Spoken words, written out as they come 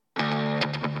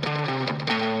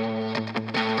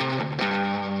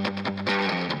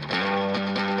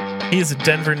He is a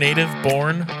Denver native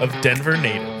born of Denver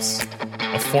natives,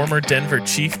 a former Denver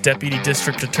Chief Deputy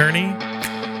District Attorney.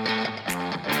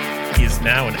 He is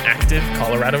now an active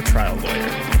Colorado trial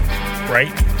lawyer.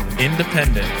 Bright,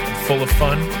 independent, and full of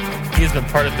fun, he has been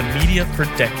part of the media for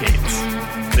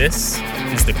decades. This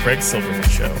is The Craig Silverman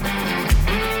Show.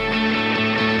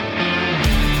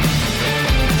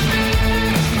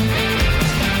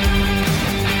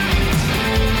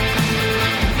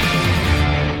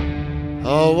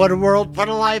 Oh, what a world, what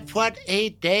a life, what a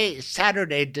day.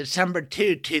 Saturday, December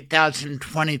 2,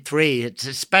 2023. It's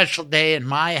a special day in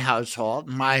my household.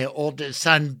 My oldest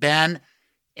son, Ben,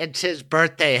 it's his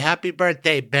birthday. Happy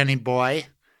birthday, Benny boy.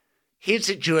 He's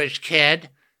a Jewish kid.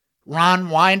 Ron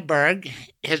Weinberg,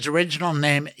 his original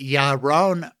name,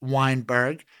 Yaron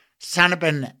Weinberg, son of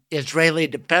an Israeli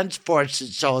Defense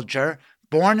Forces soldier,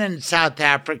 born in South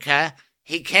Africa.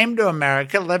 He came to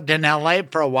America, lived in L.A.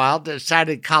 for a while,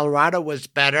 decided Colorado was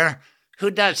better. Who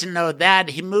doesn't know that?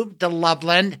 He moved to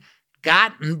Loveland,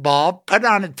 got involved, put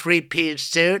on a three-piece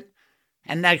suit,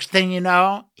 and next thing you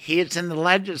know, he's in the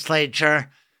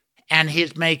legislature, and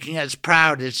he's making us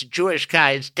proud as a Jewish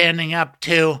guy standing up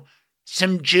to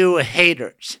some Jew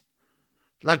haters.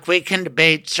 Look, we can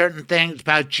debate certain things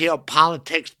about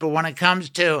geopolitics, but when it comes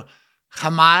to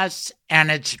Hamas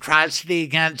and its atrocity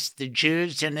against the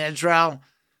Jews in Israel,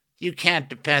 you can't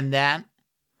defend that.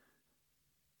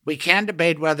 We can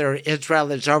debate whether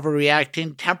Israel is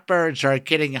overreacting. Tempers are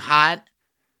getting hot.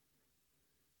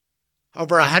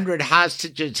 Over 100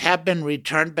 hostages have been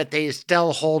returned, but they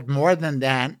still hold more than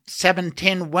that.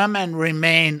 17 women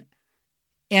remain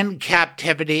in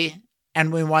captivity,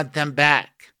 and we want them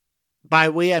back. By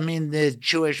we, I mean the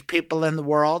Jewish people in the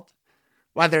world.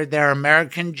 Whether they're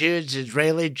American Jews,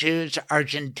 Israeli Jews,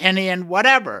 Argentinian,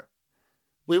 whatever.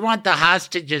 We want the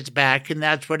hostages back, and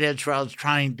that's what Israel's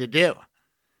trying to do.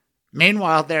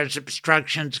 Meanwhile, there's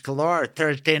obstructions galore.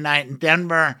 Thursday night in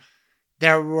Denver,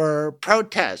 there were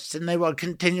protests, and they will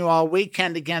continue all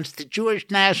weekend against the Jewish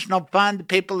National Fund,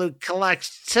 people who collect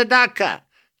tzedakah,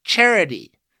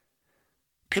 charity,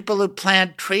 people who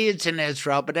plant trees in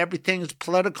Israel, but everything's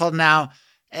political now,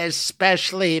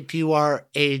 especially if you are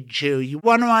a Jew. You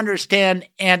want to understand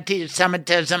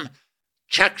anti-Semitism?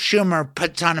 Chuck Schumer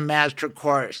puts on a master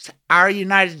course. Our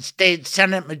United States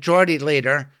Senate Majority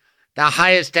Leader, the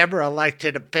highest ever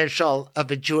elected official of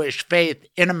a Jewish faith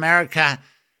in America,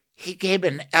 he gave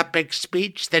an epic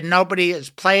speech that nobody has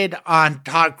played on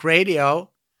talk radio,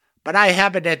 but I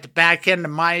have it at the back end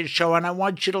of my show, and I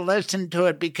want you to listen to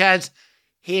it because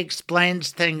he explains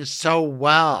things so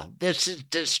well. This is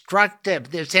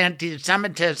destructive, this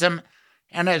anti-Semitism.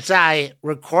 And as I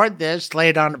record this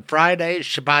late on a Friday,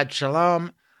 Shabbat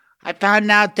Shalom, I found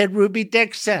out that Ruby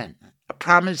Dixon, a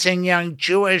promising young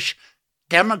Jewish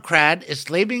Democrat,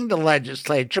 is leaving the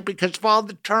legislature because of all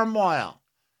the turmoil,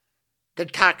 the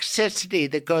toxicity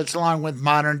that goes along with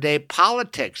modern-day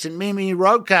politics. And Mimi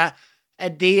Rocha, a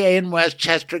DA in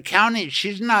Westchester County,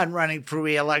 she's not running for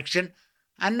re-election.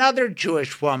 Another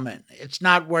Jewish woman. It's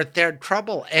not worth their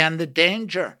trouble and the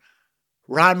danger.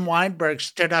 Ron Weinberg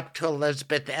stood up to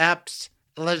Elizabeth Epps.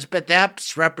 Elizabeth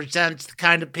Epps represents the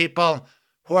kind of people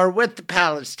who are with the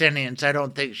Palestinians. I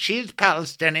don't think she's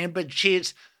Palestinian, but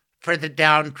she's for the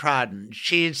downtrodden.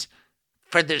 She's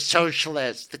for the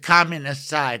socialists, the communist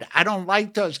side. I don't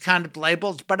like those kind of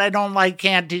labels, but I don't like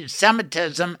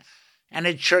anti-Semitism, and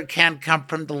it sure can't come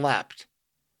from the left.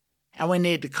 And we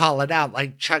need to call it out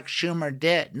like Chuck Schumer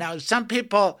did. Now, some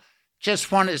people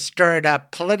just want to stir it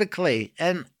up politically,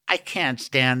 and I can't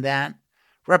stand that.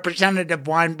 Representative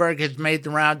Weinberg has made the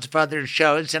rounds of other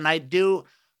shows, and I do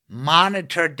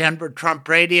monitor Denver Trump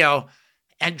Radio.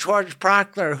 And George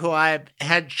Brockler, who I've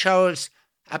had shows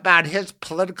about his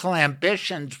political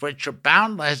ambitions, which are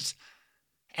boundless,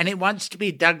 and he wants to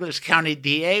be Douglas County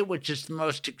DA, which is the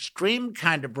most extreme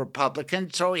kind of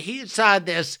Republican. So he saw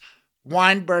this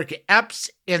Weinberg-Epps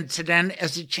incident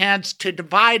as a chance to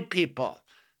divide people,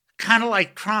 kind of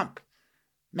like Trump.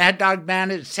 Mad Dog Man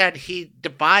has said he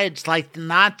divides like the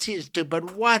Nazis do,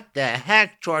 but what the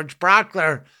heck, George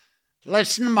Brockler?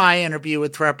 Listen to my interview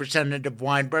with Representative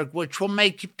Weinberg, which will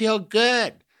make you feel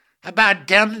good about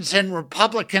Dems and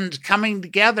Republicans coming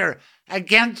together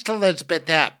against Elizabeth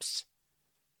Epps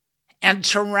and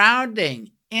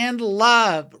surrounding in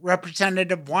love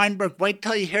Representative Weinberg. Wait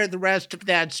till you hear the rest of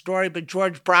that story. But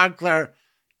George Brockler,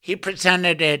 he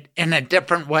presented it in a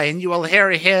different way, and you will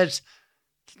hear his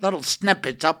little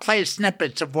snippets. I'll play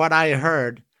snippets of what I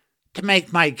heard to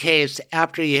make my case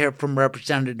after you hear from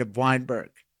Representative Weinberg.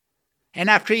 And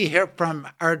after you hear from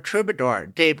our troubadour,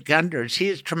 Dave Gunders, he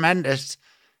is tremendous.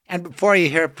 and before you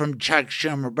hear from Chuck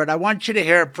Schumer, but I want you to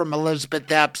hear from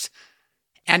Elizabeth Epps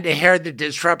and to hear the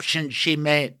disruption she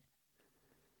made.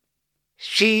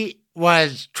 She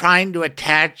was trying to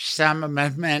attach some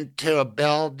amendment to a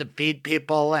bill to feed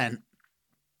people, and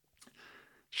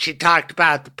she talked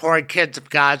about the poor kids of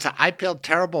Gaza. I feel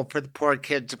terrible for the poor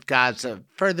kids of Gaza,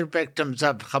 further victims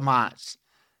of Hamas.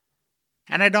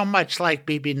 And I don't much like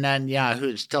Bibi Netanyahu,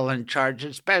 who's still in charge,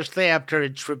 especially after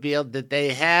it's revealed that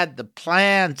they had the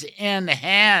plans in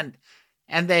hand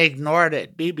and they ignored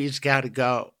it. Bibi's got to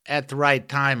go at the right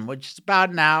time, which is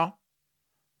about now.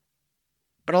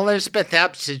 But Elizabeth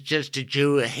Epps is just a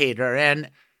Jew hater, and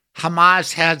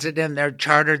Hamas has it in their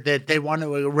charter that they want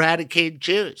to eradicate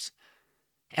Jews.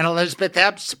 And Elizabeth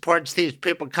Epps supports these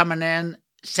people coming in,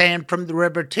 saying from the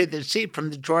river to the sea,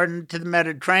 from the Jordan to the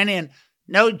Mediterranean,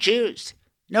 no Jews.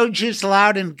 No Jews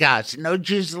allowed in Gaza. No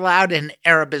Jews allowed in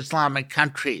Arab Islamic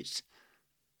countries.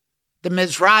 The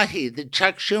Mizrahi that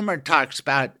Chuck Schumer talks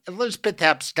about, Elizabeth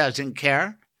Epps doesn't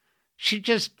care. She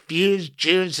just views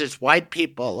Jews as white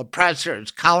people, oppressors,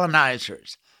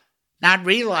 colonizers, not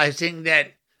realizing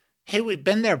that, hey, we've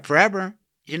been there forever.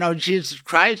 You know, Jesus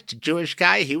Christ, a Jewish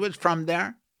guy, he was from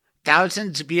there.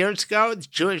 Thousands of years ago, the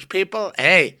Jewish people,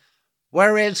 hey,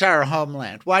 where is our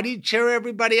homeland? Why do you cheer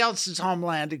everybody else's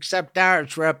homeland except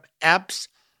ours, Rep. Epps?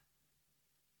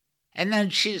 And then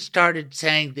she started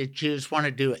saying that Jews want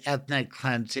to do ethnic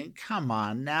cleansing. Come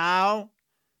on now.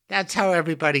 That's how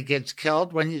everybody gets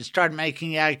killed, when you start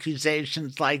making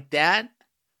accusations like that.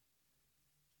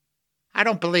 I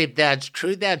don't believe that's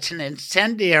true. That's an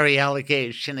incendiary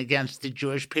allegation against the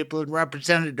Jewish people, and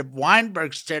Representative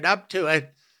Weinberg stood up to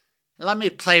it. Let me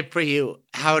play for you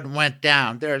how it went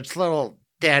down. There's little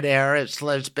dead air as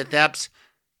Elizabeth Epps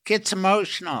gets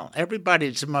emotional.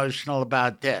 Everybody's emotional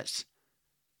about this.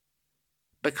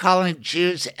 But calling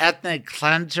Jews ethnic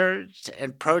cleansers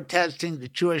and protesting the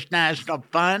Jewish National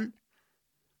Fund,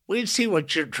 we see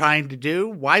what you're trying to do.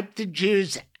 Wipe the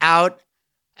Jews out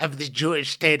of the Jewish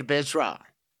state of Israel.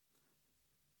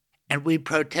 And we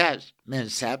protest,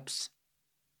 Ms. Epps.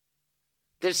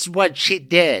 This is what she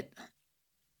did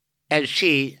as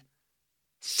she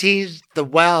seized the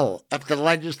well of the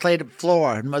legislative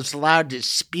floor and was allowed to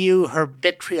spew her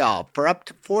vitriol for up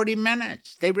to 40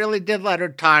 minutes. They really did let her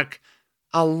talk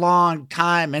a long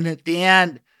time. And at the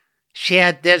end, she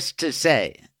had this to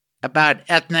say about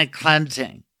ethnic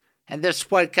cleansing. And this is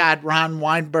what got Ron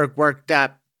Weinberg worked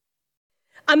up.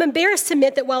 I'm embarrassed to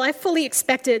admit that while I fully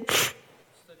expected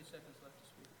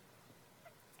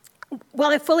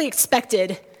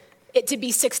it to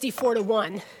be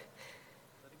 64-1,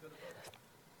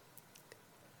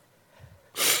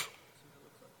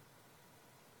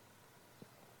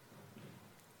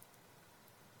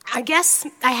 I guess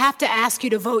I have to ask you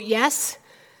to vote yes,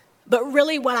 but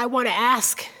really what I want to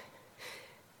ask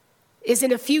is,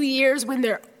 in a few years when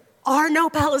there are no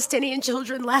Palestinian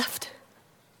children left,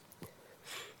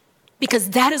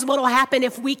 because that is what will happen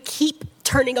if we keep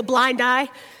turning a blind eye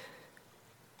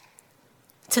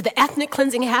to the ethnic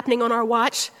cleansing happening on our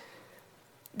watch,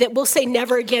 that we'll say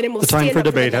never again and we'll stand up for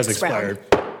the next round. The time for debate has expired.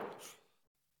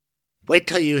 Wait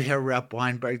till you hear Rep.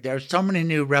 Weinberg. There are so many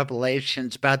new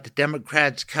revelations about the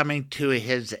Democrats coming to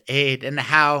his aid, and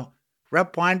how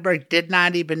Rep. Weinberg did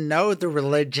not even know the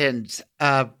religions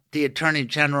of the Attorney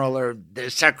General or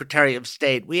the Secretary of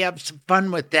State. We have some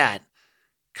fun with that,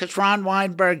 because Ron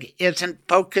Weinberg isn't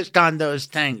focused on those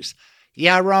things.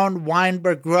 Yaron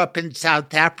Weinberg grew up in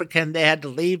South Africa, and they had to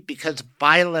leave because of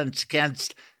violence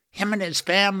against him and his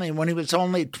family when he was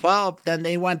only 12. Then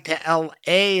they went to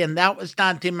L.A., and that was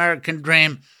not the American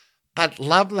dream. But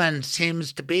Loveland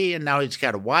seems to be, and now he's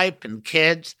got a wife and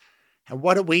kids. And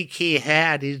what a week he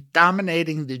had. He's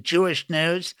dominating the Jewish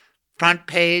news, front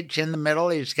page in the middle.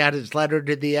 He's got his letter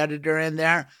to the editor in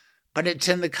there. But it's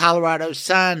in the Colorado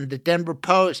Sun, the Denver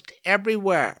Post,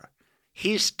 everywhere.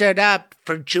 He stood up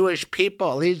for Jewish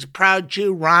people. He's a proud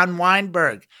Jew, Ron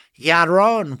Weinberg,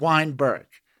 Yaron Weinberg.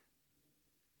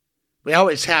 We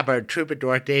always have our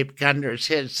troubadour, Dave Gunders.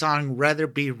 His song, Rather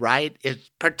Be Right,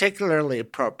 is particularly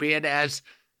appropriate as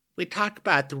we talk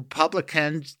about the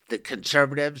Republicans, the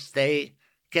conservatives. They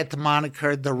get the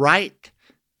moniker the right.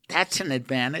 That's an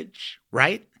advantage,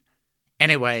 right?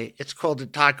 Anyway, it's cool to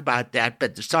talk about that,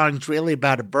 but the song's really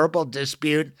about a verbal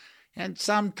dispute, and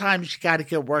sometimes you got to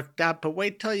get worked up. But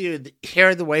wait till you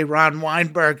hear the way Ron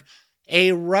Weinberg,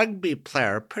 a rugby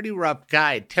player, pretty rough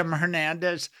guy, Tim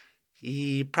Hernandez,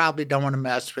 you probably don't want to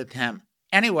mess with him.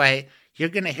 Anyway, you're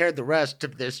going to hear the rest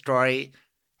of this story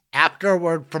after a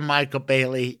word from Michael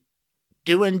Bailey.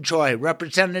 Do enjoy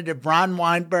Representative Ron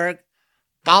Weinberg,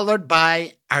 followed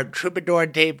by our troubadour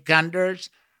Dave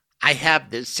Gunders. I have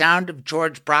the sound of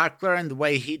George Brockler and the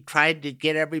way he tried to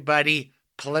get everybody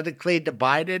politically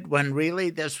divided when really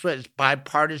this was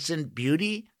bipartisan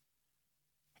beauty.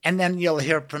 And then you'll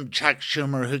hear from Chuck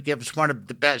Schumer, who gives one of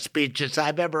the best speeches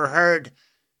I've ever heard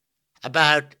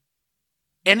about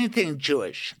anything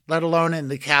Jewish, let alone in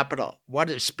the Capitol. What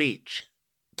a speech.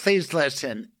 Please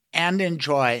listen and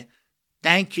enjoy.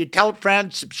 Thank you. Tell a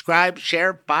friend, subscribe,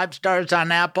 share, 5 stars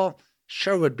on Apple.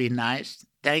 Sure would be nice.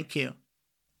 Thank you.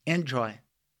 Enjoy.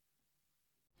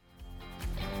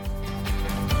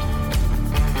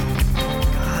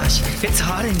 It's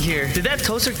hot in here. Did that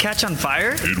toaster catch on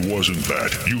fire? It wasn't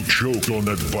that. You choked on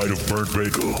that bite of burnt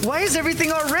bagel. Why is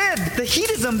everything all red? The heat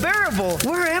is unbearable.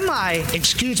 Where am I?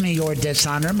 Excuse me, Your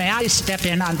Dishonor. May I step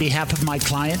in on behalf of my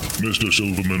client? Mr.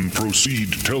 Silverman,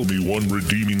 proceed. Tell me one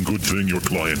redeeming good thing your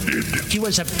client did. He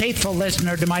was a faithful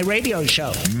listener to my radio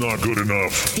show. Not good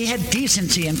enough. He had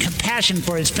decency and compassion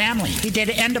for his family. He did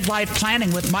end-of-life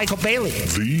planning with Michael Bailey.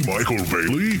 The Michael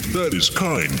Bailey? That is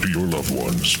kind to your loved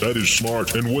ones. That is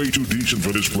smart and way too decent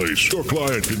for this place. Your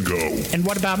client can go. And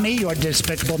what about me, Your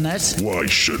Despicableness? Why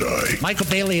should I? Michael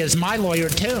Bailey is my lawyer,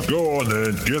 too. Go on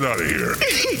then. Get out of here.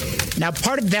 Now,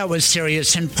 part of that was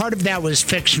serious and part of that was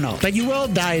fictional. But you will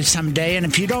die someday, and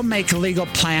if you don't make a legal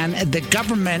plan, the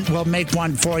government will make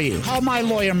one for you. Call my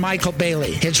lawyer, Michael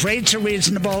Bailey. His rates are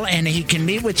reasonable, and he can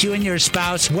meet with you and your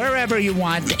spouse wherever you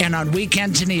want and on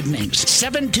weekends and evenings.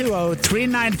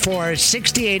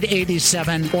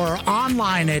 720-394-6887 or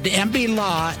online at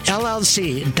mblawllc.com.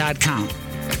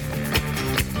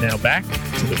 Now back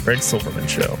to the Craig Silverman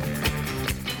Show.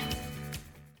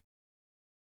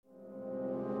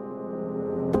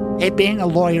 Hey, being a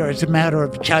lawyer is a matter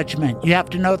of judgment. You have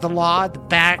to know the law, the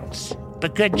facts,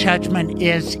 but good judgment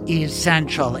is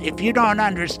essential. If you don't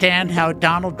understand how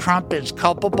Donald Trump is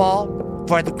culpable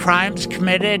for the crimes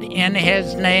committed in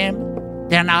his name,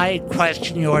 then I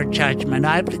question your judgment.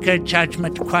 I have the good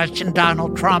judgment to question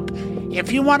Donald Trump.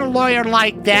 If you want a lawyer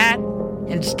like that,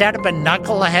 instead of a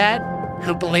knucklehead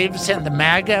who believes in the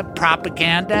MAGA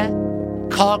propaganda,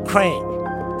 call Craig.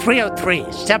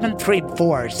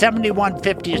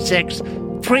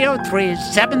 303-734-7156.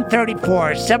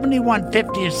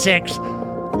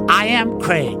 303-734-7156. I am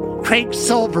Craig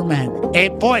Silverman, a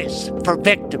voice for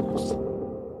victims.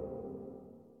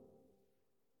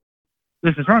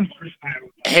 This is Ron.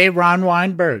 Hey, Ron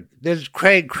Weinberg. This is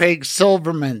Craig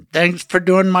Silverman. Thanks for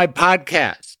doing my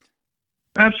podcast.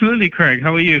 Absolutely, Craig.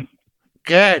 How are you?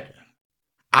 Good.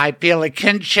 I feel a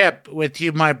kinship with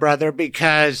you, my brother,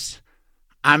 because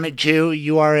I'm a Jew,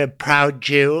 you are a proud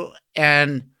Jew,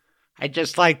 and I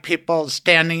just like people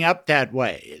standing up that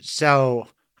way. So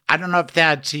I don't know if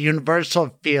that's a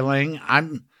universal feeling.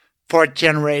 I'm 4th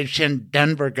generation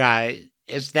Denver guy.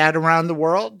 Is that around the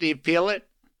world? Do you feel it?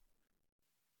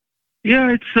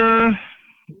 Yeah, it's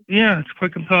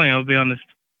quite compelling, I'll be honest.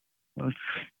 It's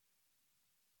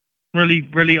really,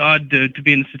 really odd to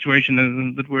be in the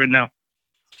situation that we're in now.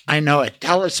 I know it.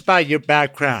 Tell us about your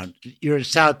background. You're a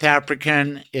South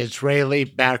African, Israeli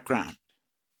background.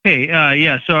 Hey,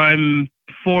 so I'm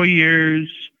 7 years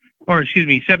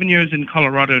in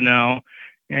Colorado now,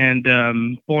 and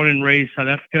born and raised South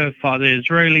Africa, father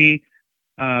Israeli,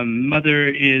 mother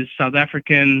is South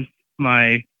African.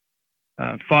 My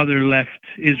father left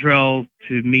Israel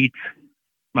to meet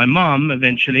my mom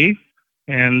eventually,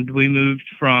 and we moved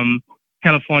from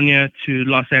California to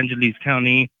Los Angeles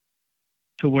County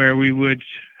to where we would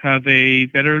have a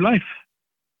better life.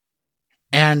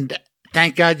 And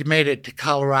thank God you made it to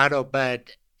Colorado,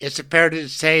 but is it fair to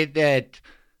say that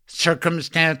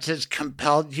circumstances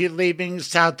compelled you leaving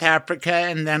South Africa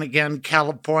and then again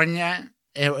California?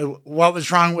 What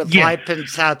was wrong with life in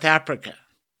South Africa?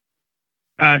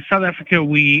 South Africa,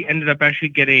 we ended up actually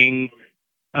getting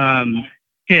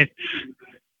hit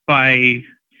by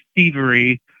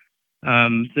thievery.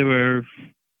 There were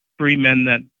 3 men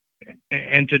that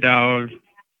entered our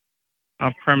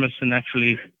premise and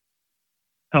actually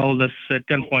held us at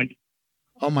gunpoint.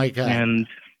 Oh my God! And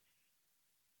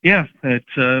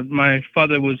my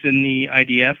father was in the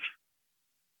IDF,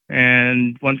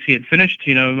 and once he had finished,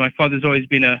 my father's always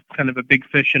been a kind of a big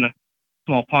fish in a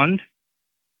small pond,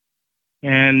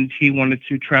 and he wanted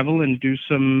to travel and do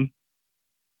some,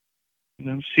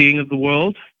 seeing of the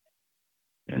world,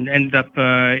 and ended up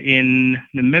in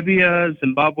Namibia,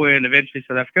 Zimbabwe, and eventually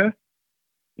South Africa.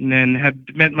 And then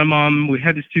had met my mom. We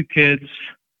had his 2 kids.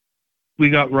 We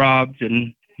got robbed,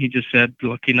 and he just said,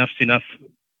 look, enough's enough.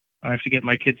 I have to get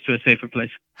my kids to a safer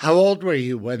place. How old were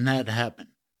you when that happened?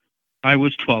 I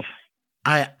was 12.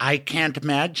 I can't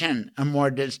imagine a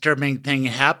more disturbing thing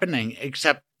happening,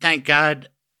 except, thank God,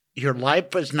 your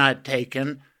life was not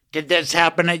taken. Did this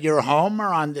happen at your home or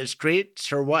on the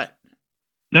streets or what?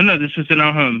 No, this was in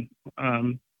our home.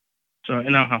 So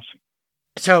in our house.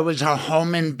 So it was a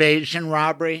home invasion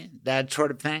robbery, that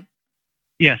sort of thing?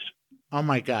 Yes. Oh,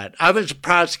 my God. I was a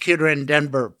prosecutor in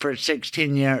Denver for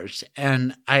 16 years,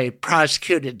 and I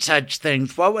prosecuted such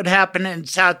things. What would happen in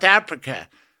South Africa?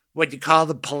 Would you call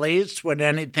the police? Would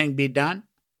anything be done?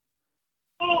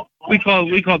 We called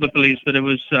the police, but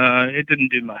it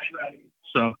didn't do much.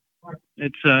 So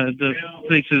it's the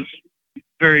police is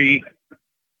very,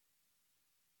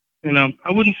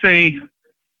 I wouldn't say.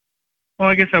 Well,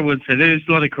 I guess I would say there's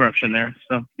a lot of corruption there,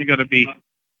 so you got to be a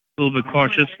little bit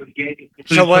cautious.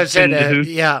 So was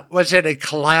it a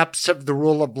collapse of the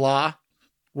rule of law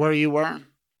where you were?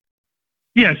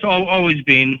 Yes, always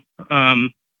been. There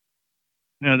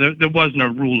was no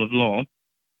rule of law.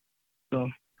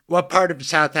 So. What part of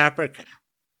South Africa?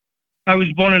 I was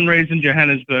born and raised in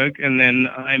Johannesburg, and then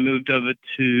I moved over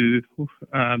to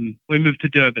we moved to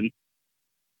Durban,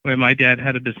 where my dad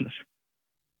had a business.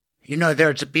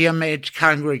 There's a BMH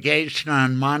congregation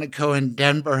on Monaco in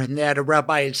Denver, and they had a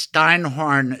Rabbi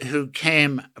Steinhorn who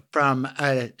came from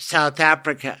South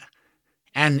Africa,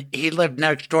 and he lived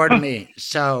next door to me.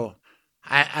 So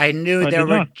I knew there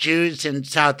were Jews in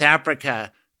South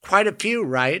Africa, quite a few,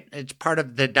 right? It's part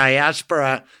of the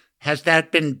diaspora. Has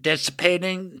that been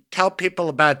dissipating? Tell people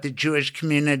about the Jewish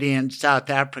community in South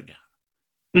Africa.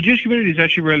 The Jewish community is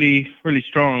actually really, really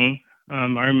strong. I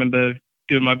remember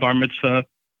doing my bar mitzvah.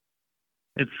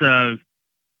 It's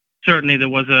certainly there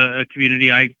was a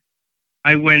community.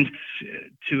 I went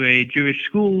to a Jewish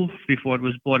school before it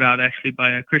was bought out actually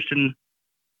by a Christian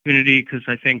community, because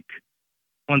I think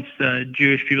once the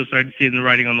Jewish people started seeing the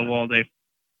writing on the wall, they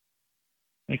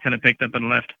kind of picked up and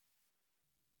left.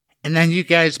 And then you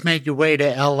guys made your way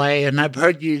to L.A., and I've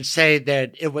heard you say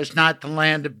that it was not the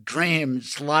land of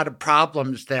dreams, a lot of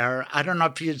problems there. I don't know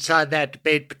if you saw that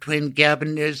debate between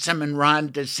Gavin Newsom and Ron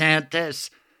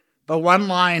DeSantis, but one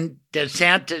line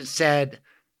DeSantis said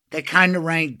that kind of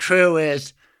rang true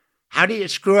is, how do you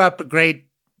screw up a great,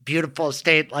 beautiful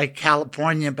state like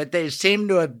California? But they seem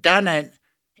to have done it,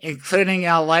 including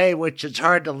L.A., which is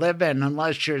hard to live in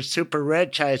unless you're super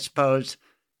rich, I suppose.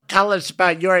 Tell us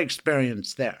about your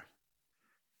experience there.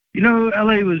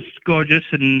 LA was gorgeous,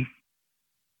 and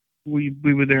we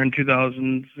were there in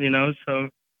 2000, so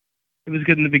it was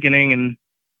good in the beginning. And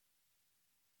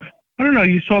I don't know,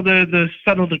 you saw the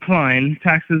subtle decline,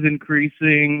 taxes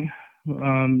increasing,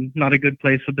 not a good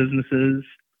place for businesses,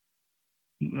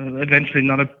 eventually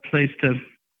not a place to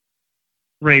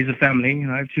raise a family.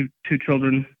 I have two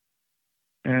children,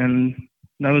 and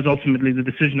that was ultimately the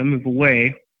decision to move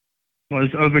away, was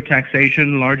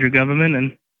overtaxation, larger government,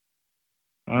 and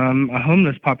a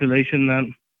homeless population that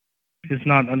is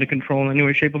not under control in any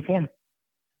way, shape, or form.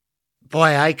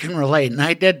 Boy, I can relate. And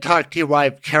I did talk to your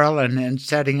wife, Carolyn, in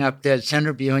setting up this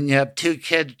interview, and you have two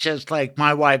kids just like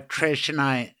my wife, Trish, and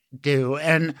I do.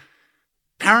 And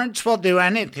parents will do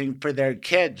anything for their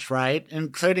kids, right?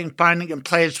 Including finding a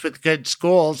place with good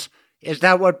schools. Is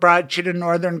that what brought you to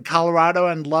Northern Colorado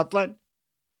and Loveland?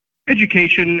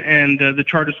 Education and the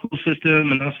charter school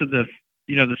system, and also the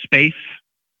space.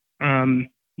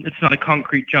 It's not a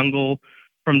concrete jungle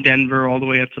from Denver all the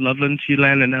way up to Loveland. So you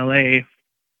land in LAX,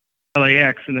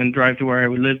 and then drive to where I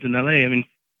lived in LA. I mean,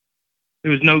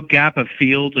 there was no gap of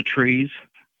fields or trees,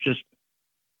 just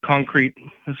concrete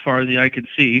as far as the eye could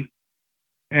see.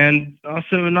 And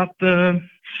also not the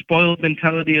spoiled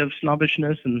mentality of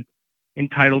snobbishness and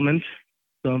entitlement.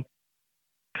 So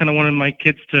kind of wanted my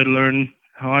kids to learn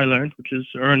how I learned, which is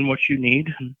earn what you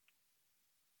need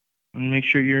and make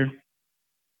sure you're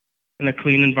in a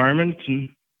clean environment and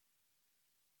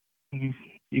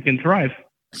you can thrive.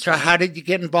 So how did you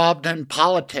get involved in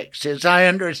politics? As I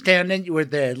understand it, you were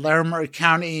the Larimer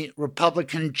County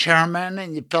Republican chairman,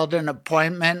 and you filled an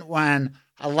appointment when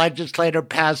a legislator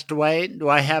passed away. Do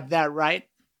I have that right?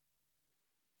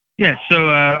 Yeah, so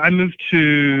I moved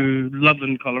to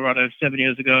Loveland, Colorado 7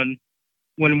 years ago, and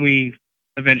when we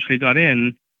eventually got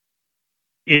in,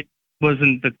 it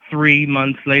wasn't that 3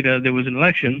 months later there was an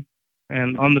election,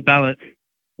 and on the ballot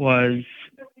was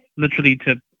literally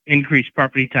to increase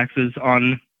property taxes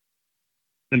on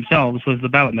themselves was the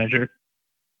ballot measure.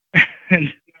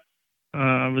 And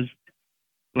I was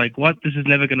like, what? This is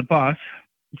never going to pass.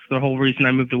 It's the whole reason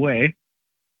I moved away.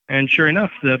 And sure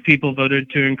enough, the people voted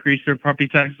to increase their property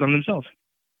taxes on themselves.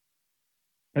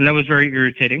 And that was very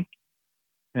irritating.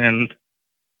 And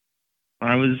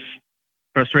I was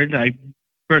frustrated.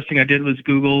 First thing I did was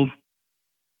Google,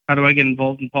 how do I get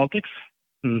involved in politics?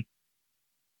 And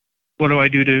what do I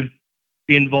do to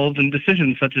be involved in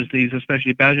decisions such as these,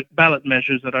 especially ballot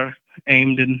measures that are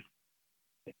aimed in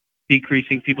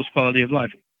decreasing people's quality of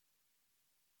life.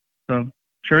 So,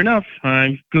 sure enough,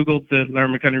 I Googled the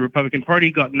Larimer County Republican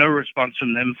Party, got no response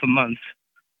from them for months.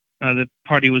 The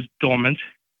party was dormant.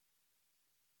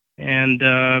 And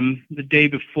the day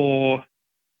before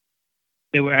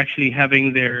they were actually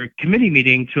having their committee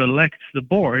meeting to elect the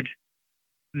board,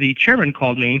 the chairman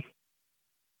called me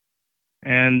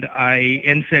and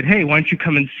said, "Hey, why don't you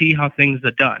come and see how things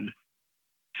are done?"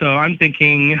 So I'm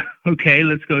thinking, okay,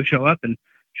 let's go show up, and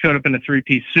showed up in a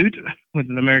 3-piece suit with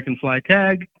an American flag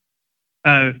tag.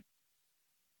 And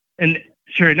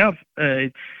sure enough,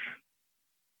 they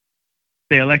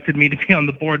elected me to be on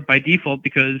the board by default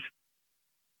because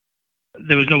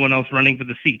there was no one else running for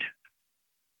the seat.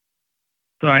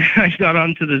 So I got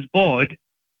onto this board,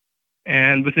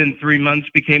 and within 3 months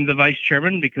became the vice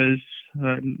chairman because,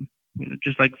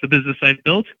 just like the business I've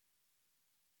built,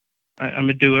 I'm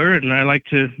a doer, and I like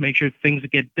to make sure things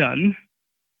get done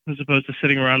as opposed to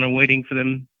sitting around and waiting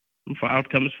for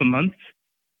outcomes for months.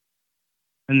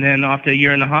 And then after a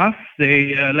year and a half,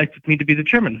 they elected me to be the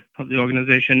chairman of the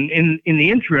organization. In the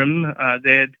interim,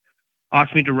 they had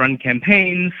asked me to run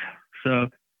campaigns. So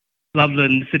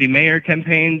Loveland City Mayor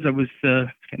campaigns. I was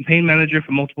the campaign manager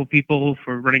for multiple people,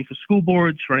 for running for school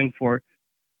boards, running for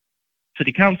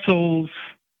city councils.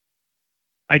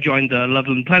 I joined the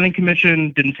Loveland Planning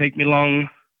Commission. Didn't take me long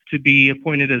to be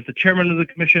appointed as the chairman of the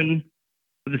commission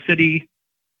for the city.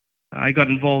 I got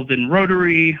involved in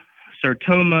Rotary,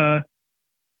 Sartoma,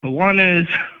 Kiwanis,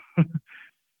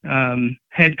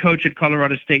 head coach at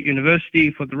Colorado State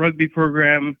University for the rugby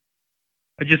program.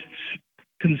 I just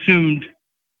consumed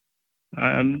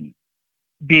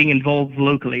being involved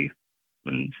locally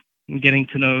and getting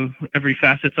to know every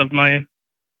facet of my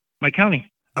county.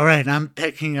 All right, I'm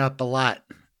picking up a lot.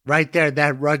 Right there,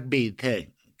 that rugby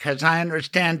thing. Because I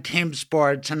understand team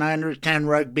sports and I understand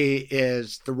rugby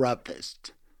is the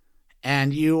roughest.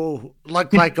 And you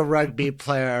look like a rugby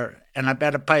player. And I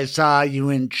bet if I saw you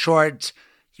in shorts,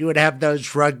 you would have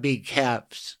those rugby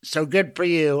calves. So good for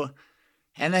you.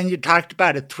 And then you talked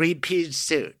about a 3-piece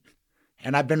suit.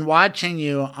 And I've been watching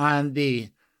you on the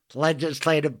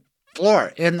legislative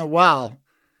floor in the well.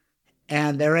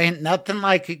 And there ain't nothing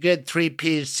like a good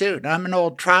 3-piece suit. I'm an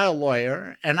old trial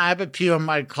lawyer, and I have a few in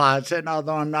my closet,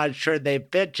 although I'm not sure they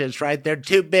fit just right. They're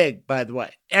too big, by the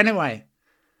way. Anyway,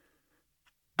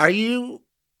 are you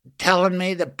telling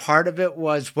me that part of it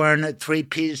was wearing a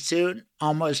 3-piece suit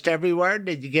almost everywhere?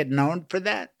 Did you get known for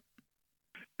that?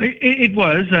 It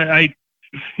was. There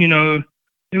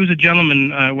was a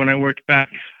gentleman when I worked back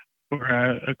for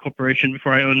a corporation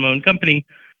before I owned my own company.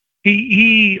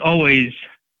 He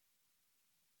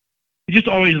just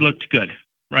always looked good,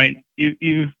 right?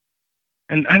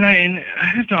 And I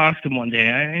had to ask him one day.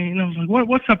 I was like,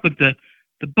 what's up with the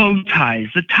bow ties,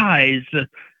 the ties, the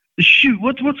shoe?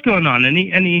 What's going on? And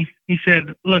he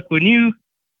said, look, when you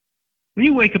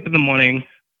wake up in the morning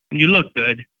and you look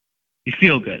good, you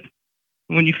feel good.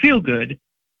 And when you feel good,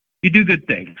 you do good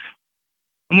things.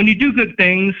 And when you do good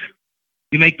things,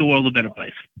 you make the world a better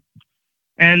place.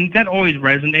 And that always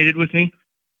resonated with me.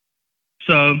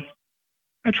 So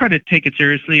I try to take it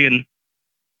seriously, and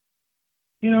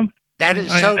that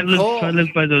is so cool. I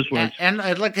live by those words. And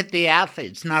I look at the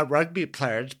athletes, not rugby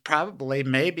players. Probably,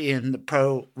 maybe in the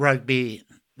pro rugby,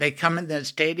 they come in the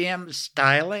stadium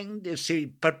styling. You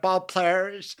see football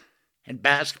players and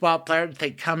basketball players.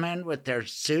 They come in with their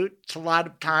suits a lot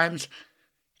of times,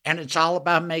 and it's all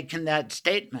about making that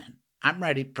statement. I'm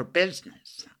ready for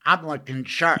business. I'm looking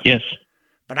sharp. Yes,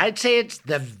 but I'd say it's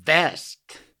the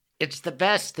vest. It's the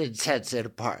vest that sets it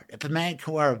apart. If a man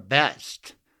can wear a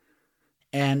vest,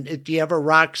 and do you ever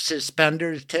rock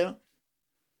suspenders too?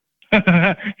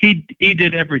 He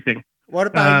did everything. What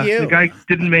about you? The guy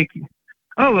didn't make.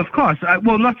 Oh, of course.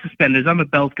 Well, not suspenders. I'm a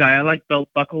belt guy. I like belt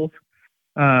buckles.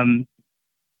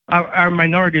 Our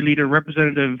minority leader,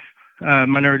 Representative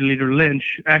Minority Leader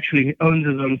Lynch, actually owns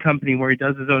his own company where he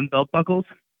does his own belt buckles.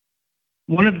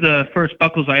 One of the first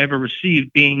buckles I ever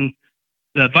received, being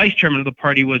the vice chairman of the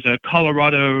party, was a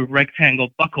Colorado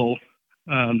rectangle buckle.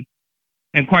 And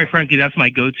quite frankly, that's my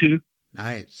go-to.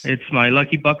 Nice. It's my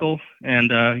lucky buckle.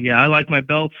 And I like my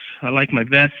belts. I like my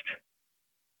vest.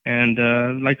 And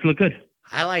I like to look good.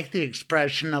 I like the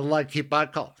expression a lucky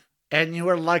buckle. And you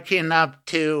were lucky enough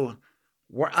to,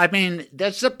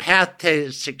 that's a path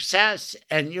to success.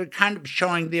 And you're kind of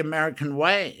showing the American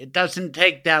way. It doesn't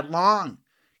take that long.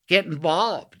 Get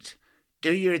involved.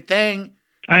 Do your thing.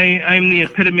 I'm the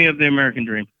epitome of the American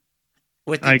dream.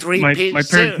 With the 3-piece my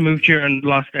parents moved here and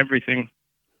lost everything,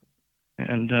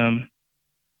 and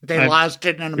they lost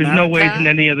it in America. There's no ways in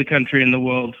any other country in the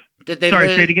world Did they Sorry,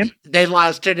 say it again? They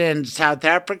lost it in South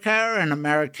Africa or in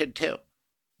America too?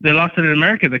 They lost it in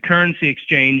America. The currency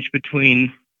exchange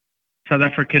between South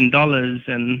African dollars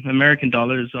and American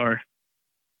dollars are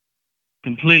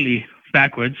completely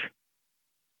backwards.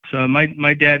 So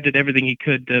my dad did everything he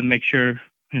could to make sure,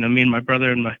 me and my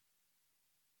brother and my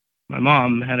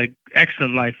mom had an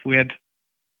excellent life.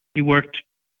 He worked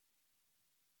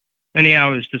many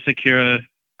hours to secure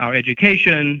our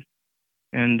education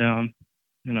and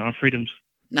our freedoms.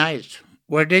 Nice.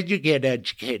 Where did you get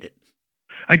educated?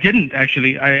 I didn't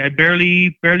actually. I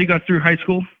barely got through high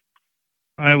school.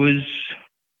 I was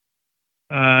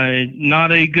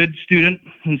not a good student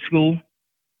in school.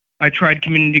 I tried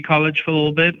community college for a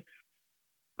little bit.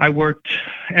 I worked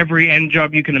every end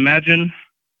job you can imagine.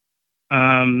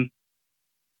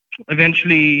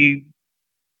 Eventually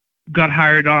got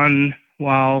hired on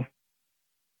while,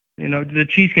 the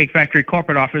Cheesecake Factory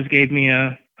corporate office gave me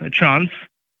a chance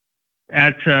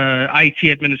at IT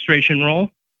administration role.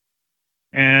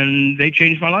 And they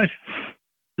changed my life,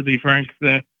 to be frank.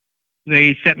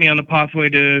 They set me on a pathway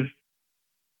to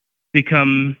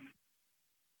become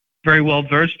very well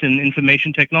versed in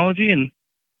information technology, and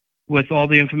with all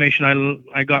the information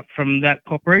I got from that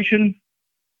corporation,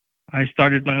 I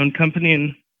started my own company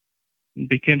and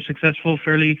became successful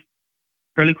fairly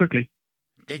quickly.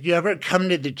 Did you ever come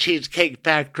to the Cheesecake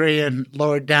Factory in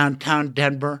lower downtown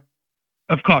Denver?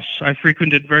 Of course, I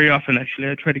frequent it very often, actually.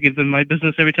 I try to give them my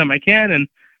business every time I can, and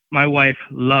my wife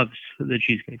loves the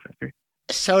Cheesecake Factory.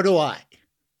 So do I.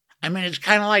 I mean, it's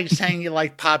kind of like saying you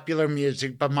like popular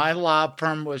music, but my law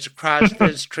firm was across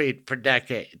the street for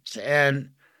decades,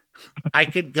 and I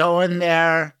could go in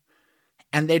there,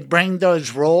 and they'd bring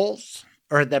those rolls,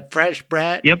 or the fresh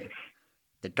bread. Yep.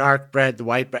 The dark bread, the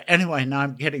white bread. Anyway, now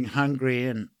I'm getting hungry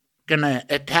and going to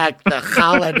attack the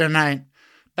challah tonight.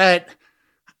 But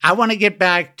I want to get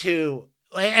back to,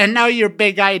 and now you're a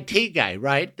big IT guy,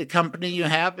 right? The company you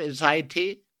have is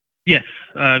IT? Yes.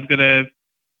 I've got a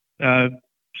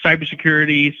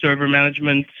cybersecurity server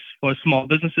management for small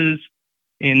businesses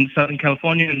in Southern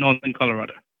California and Northern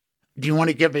Colorado. Do you want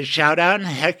to give a shout out?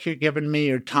 Heck, you're giving me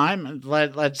your time.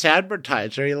 Let's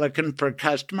advertise. Are you looking for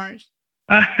customers?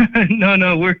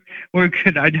 No, we're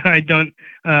good. I don't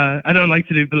like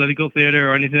to do political theater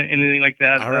or anything like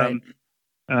that. All right.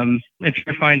 If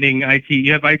you're finding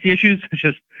you have IT issues,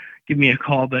 just give me a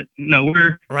call. But no,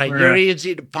 we're You're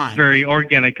easy to find. Very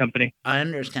organic company. I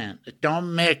understand.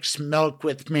 Don't mix milk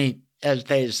with meat, as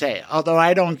they say. Although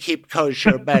I don't keep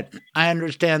kosher, but I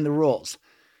understand the rules.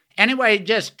 Anyway,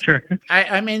 Sure.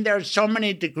 I mean, there's so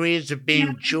many degrees of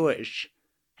being Jewish,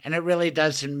 and it really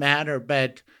doesn't matter.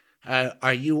 But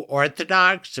are you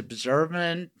Orthodox,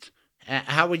 observant?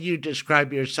 How would you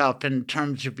describe yourself in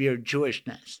terms of your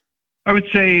Jewishness? I would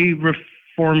say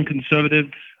Reform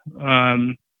conservative.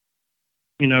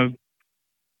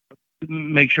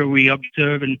 Make sure we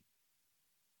observe and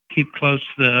keep close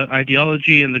to the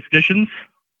ideology and the traditions,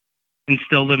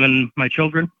 instill them in my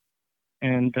children,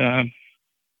 and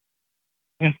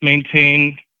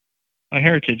maintain my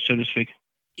heritage, so to speak.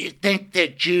 You think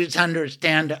that Jews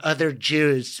understand other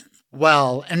Jews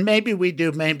well, and maybe we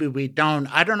do, maybe we don't.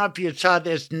 I don't know if you saw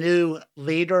this new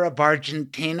leader of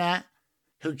Argentina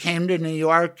who came to New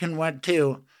York and went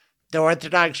to the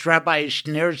Orthodox Rabbi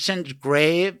Schneerson's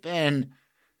grave, and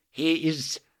he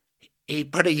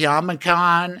put a yarmulke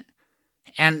on,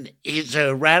 and he's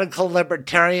a radical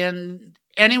libertarian.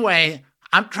 Anyway,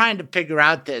 I'm trying to figure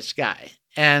out this guy,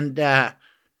 and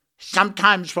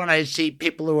sometimes when I see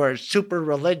people who are super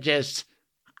religious,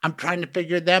 I'm trying to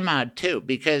figure them out too,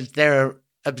 because they're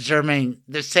observing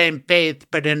the same faith,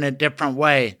 but in a different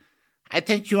way. I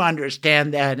think you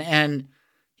understand that. And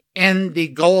in the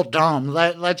Gold Dome,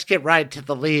 let's get right to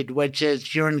the lead, which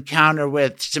is your encounter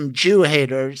with some Jew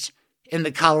haters in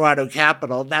the Colorado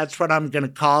Capitol. That's what I'm going to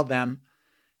call them.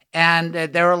 And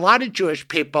there are a lot of Jewish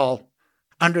people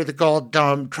under the Gold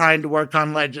Dome trying to work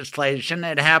on legislation.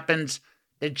 It happens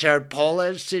that Jared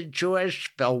Polis is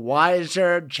Jewish, Bill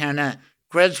Weiser, Jenna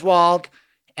Griswold,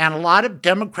 and a lot of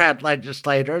Democrat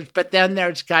legislators. But then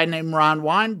there's a guy named Ron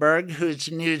Weinberg, who's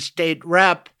a new state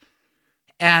rep.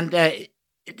 And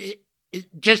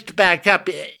just to back up,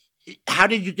 how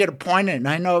did you get appointed?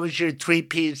 I know it was your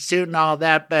three-piece suit and all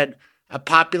that, but a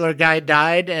popular guy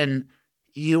died and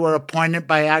you were appointed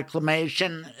by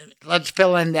acclamation. Let's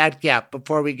fill in that gap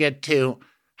before we get to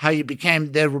how you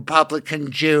became the Republican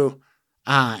Jew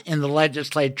in the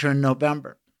legislature in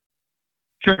November.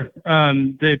 Sure.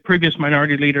 The previous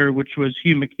minority leader, which was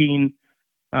Hugh McKean,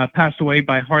 passed away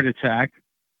by heart attack.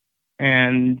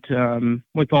 And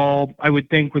with all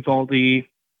the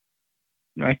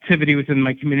activity within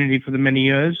my community for the many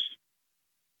years.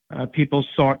 People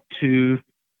sought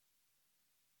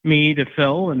me to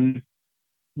fill and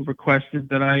requested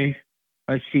that I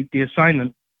seek the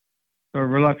assignment. So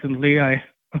reluctantly, I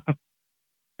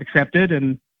accepted,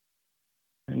 and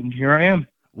here I am.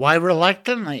 Why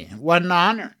reluctantly? What an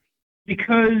honor.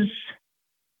 Because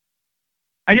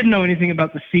I didn't know anything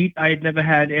about the seat. I had never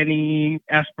had any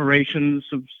aspirations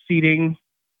of seating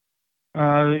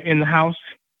in the House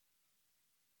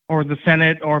or the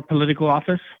Senate or political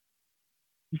office.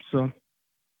 So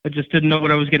I just didn't know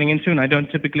what I was getting into, and I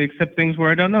don't typically accept things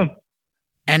where I don't know.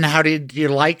 And how did you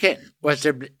like it? Was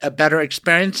it a better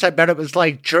experience? I bet it was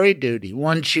like jury duty.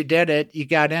 Once you did it, you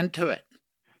got into it.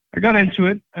 I got into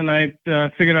it, and I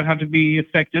figured out how to be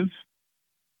effective.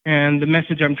 And the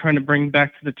message I'm trying to bring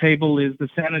back to the table is the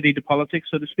sanity to politics,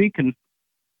 so to speak. And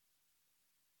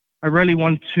I really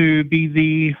want to be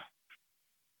the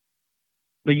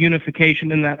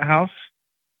unification in that house.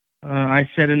 I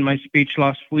said in my speech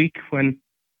last week when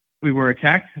we were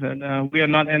attacked that we are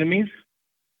not enemies.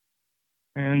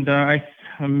 And I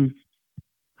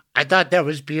thought that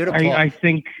was beautiful. I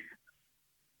think,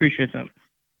 appreciate that.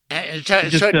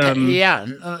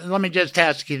 Let me just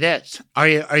ask you this. Are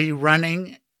you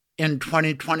running in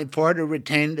 2024 to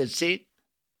retain the seat?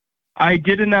 I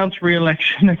did announce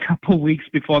re-election a couple weeks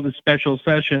before the special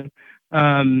session.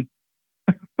 I'll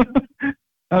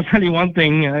tell you one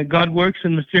thing, God works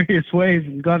in mysterious ways,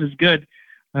 and God is good.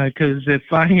 Because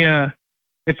if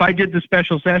I did the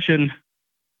special session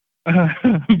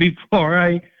before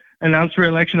I announced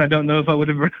re-election, I don't know if I would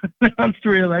have announced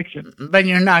re-election. But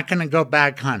you're not going to go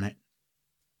back on it.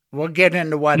 We'll get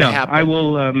into what happened. I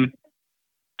will.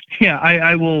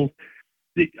 I will.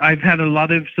 I've had a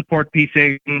lot of support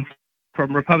piecing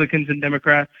from Republicans and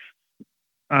Democrats,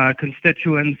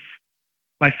 constituents,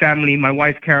 my family, my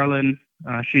wife Carolyn.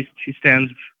 She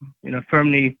stands,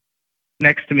 firmly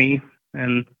next to me,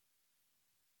 and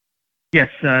yes,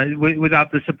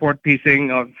 without the support piecing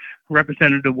of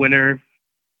Representative Winter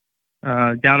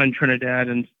down in Trinidad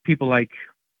and people like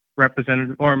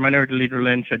Representative or Minority Leader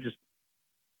Lynch,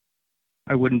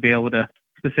 I wouldn't be able to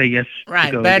say yes.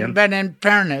 Right, but in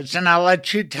fairness, and I'll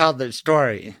let you tell the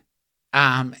story.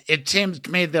 It seems to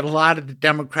me that a lot of the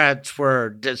Democrats were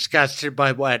disgusted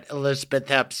by what Elizabeth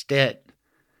Epps did.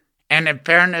 And in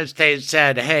fairness, they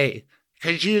said, hey,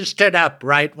 because you stood up,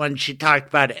 right, when she talked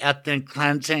about ethnic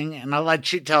cleansing, and I'll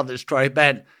let you tell the story,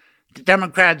 but the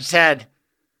Democrats said,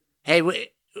 hey,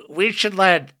 we should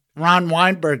let Ron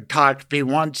Weinberg talk if he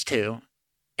wants to.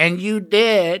 And you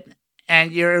did,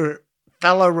 and your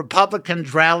fellow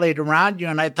Republicans rallied around you,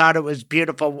 and I thought it was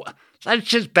beautiful. Let's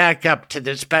just back up to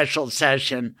the special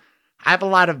session. I have a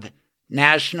lot of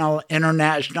national,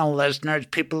 international listeners,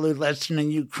 people who listen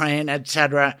in Ukraine,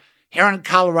 etc. Here in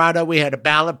Colorado, we had a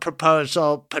ballot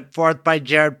proposal put forth by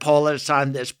Jared Polis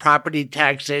on this property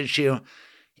tax issue.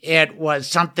 It was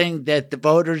something that the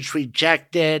voters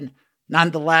rejected.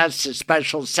 Nonetheless, a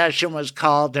special session was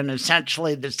called, and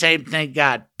essentially the same thing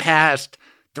got passed.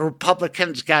 The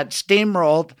Republicans got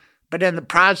steamrolled, but in the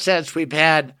process, we've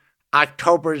had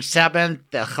October 7th,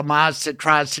 the Hamas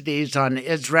atrocities on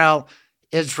Israel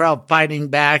fighting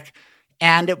back,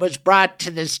 and it was brought to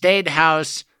the State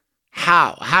House.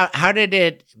 How did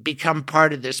it become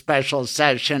part of the special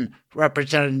session,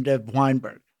 Representative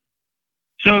Weinberg?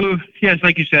 So, yes,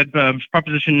 like you said,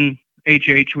 Proposition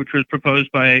HH, which was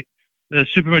proposed by the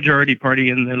supermajority party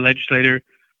in the legislature,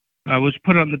 was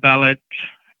put on the ballot,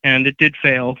 and it did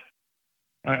fail.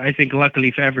 I think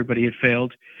luckily for everybody it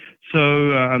failed.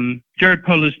 So Jared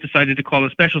Polis decided to call a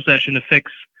special session to fix,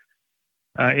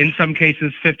 in some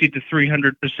cases, 50 to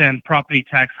 300% property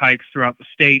tax hikes throughout the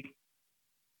state.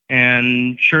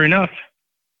 And sure enough,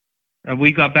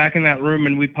 we got back in that room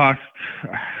and we passed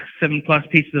 7+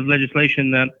 pieces of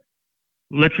legislation that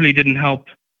literally didn't help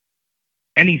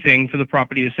anything for the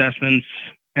property assessments.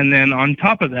 And then on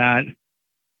top of that,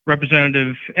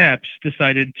 Representative Epps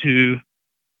decided to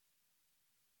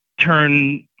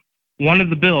turn one of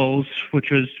the bills,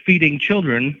 which was feeding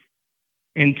children,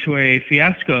 into a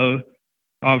fiasco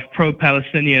of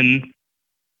pro-Palestinian,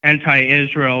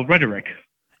 anti-Israel rhetoric.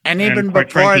 And even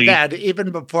before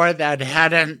that,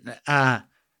 hadn't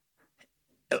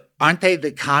aren't they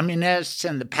the communists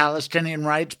and the Palestinian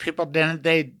rights people? Didn't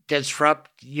they disrupt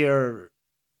the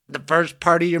first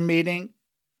part of your meeting?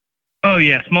 Oh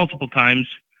yes, multiple times.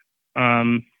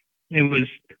 They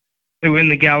were in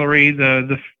the gallery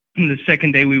the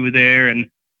second day we were there and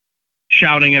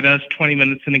shouting at us 20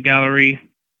 minutes in the gallery.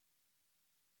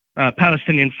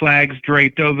 Palestinian flags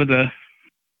draped over the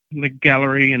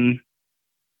gallery, and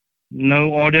no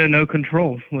order, no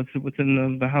control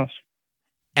within the house.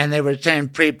 And they were saying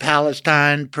free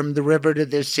Palestine from the river to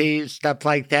the sea, stuff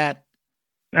like that.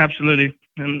 Absolutely.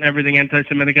 And everything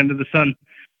anti-Semitic under the sun.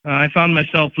 I found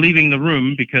myself leaving the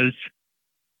room because,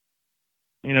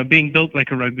 being built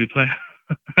like a rugby player,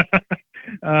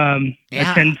 I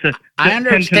tend to. I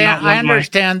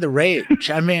understand the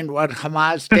rage. I mean, what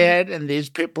Hamas did, and these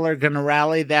people are going to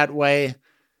rally that way.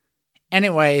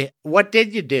 Anyway, what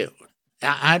did you do?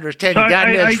 I understand you got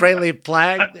an Israeli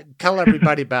flag. Tell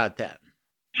everybody about that.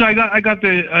 So I got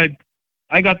the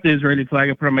Israeli flag.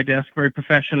 I put it on my desk very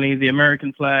professionally. The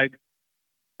American flag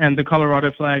and the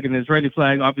Colorado flag and the Israeli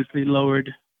flag obviously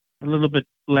lowered a little bit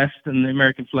less than the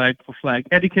American flag for flag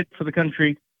etiquette for the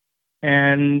country.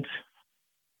 And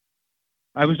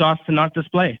I was asked to not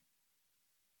display.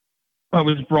 I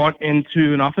was brought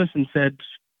into an office and said,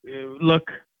 look,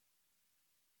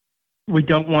 we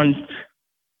don't want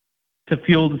to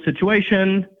fuel the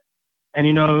situation.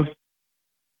 And,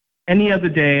 any other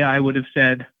day I would have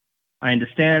said, I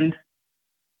understand,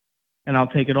 and I'll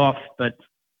take it off, but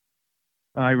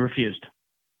I refused.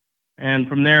 And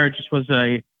from there, it just was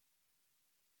a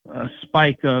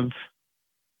spike of,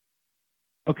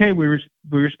 okay, we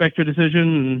respect your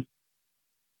decision.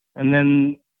 And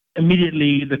then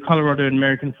immediately the Colorado and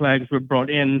American flags were brought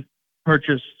in,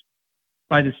 purchased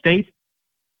by the state,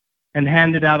 and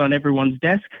handed out on everyone's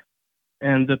desk.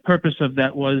 And the purpose of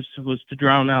that was to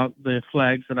drown out the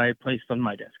flags that I had placed on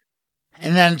my desk.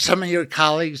 And then some of your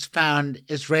colleagues found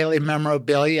Israeli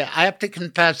memorabilia. I have to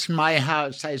confess, in my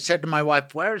house, I said to my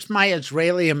wife, where's my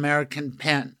Israeli-American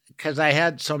pen? Because I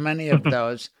had so many of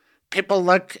those. People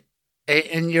look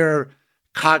in your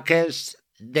caucus,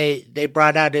 they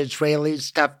brought out Israeli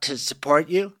stuff to support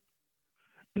you?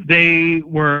 They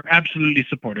were absolutely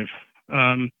supportive.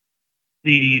 The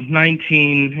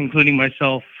 19, including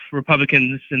myself,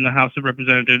 Republicans in the House of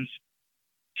Representatives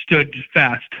stood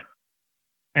fast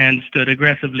and stood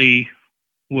aggressively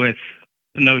with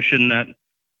the notion that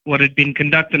what had been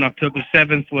conducted on October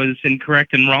 7th was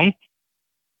incorrect and wrong.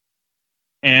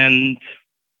 And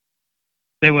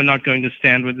they were not going to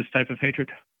stand with this type of hatred.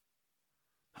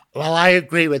 Well, I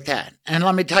agree with that. And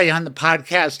let me tell you, on the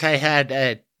podcast, I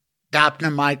had Daphne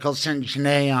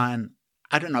Michelson-Janae on,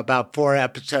 I don't know, about 4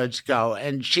 episodes ago.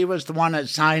 And she was the one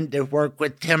assigned to work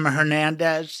with Tim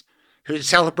Hernandez, who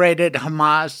celebrated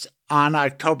Hamas on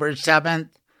October 7th.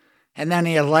 And then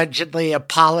he allegedly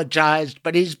apologized.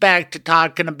 But he's back to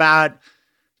talking about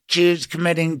Jews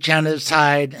committing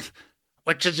genocide,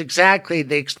 which is exactly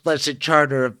the explicit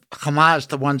charter of Hamas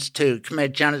that wants to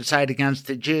commit genocide against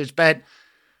the Jews. But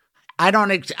I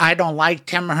don't like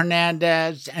Tim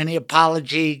Hernandez. Any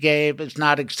apology he gave is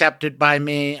not accepted by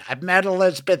me. I've met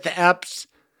Elizabeth Epps,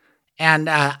 and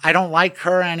I don't like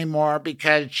her anymore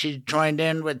because she joined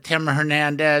in with Tim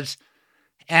Hernandez.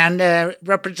 And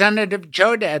Representative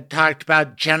Jodad talked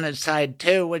about genocide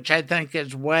too, which I think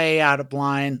is way out of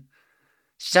line.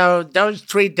 So those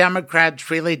 3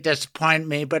 Democrats really disappoint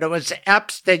me, but it was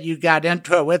Epps that you got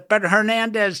into it with, but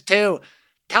Hernandez too.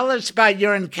 Tell us about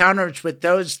your encounters with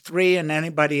those 3 and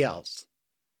anybody else.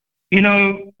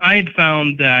 I had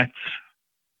found that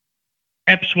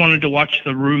Epps wanted to watch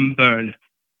the room burn.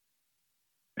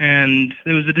 And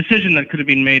there was a decision that could have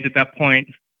been made at that point,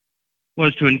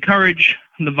 was to encourage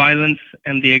the violence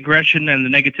and the aggression and the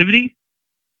negativity,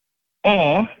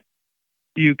 or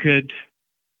you could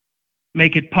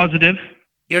make it positive.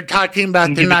 You're talking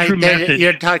about the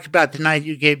night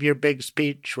you gave your big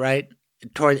speech, right?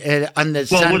 On the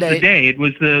Sunday. Well, it was the day. It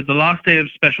was the last day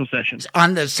of special sessions.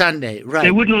 On the Sunday, right.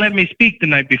 They wouldn't let me speak the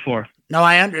night before. No,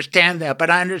 I understand that, but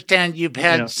I understand you've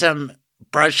had some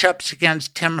brush-ups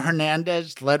against Tim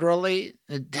Hernandez, literally.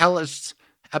 Tell us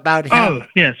about him. Oh,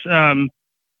 yes.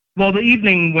 Well, the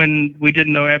evening when we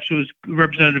didn't know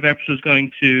Representative Epps was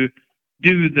going to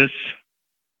do this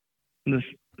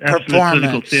performance,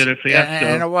 political theater fiasco.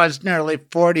 And it was nearly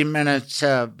 40 minutes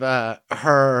of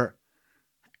her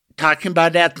talking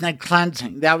about ethnic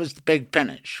cleansing. That was the big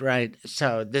finish, right?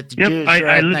 So that the Jews are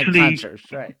ethnic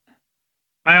cleansers, right?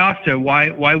 I asked her,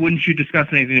 why wouldn't you discuss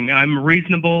anything? I'm a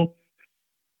reasonable,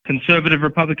 conservative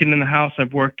Republican in the House.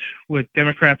 I've worked with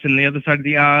Democrats on the other side of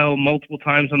the aisle multiple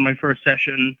times on my first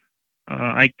session.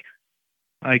 I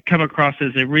come across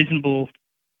as a reasonable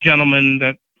gentleman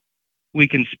that we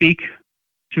can speak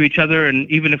to each other, and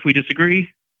even if we disagree.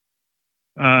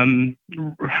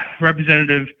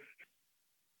 Representative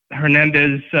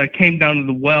Hernandez came down to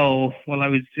the well while I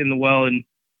was in the well and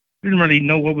didn't really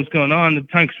know what was going on at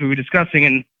the time because we were discussing,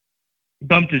 and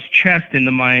bumped his chest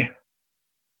into my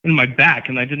back,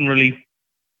 and I didn't really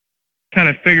kind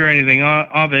of figure anything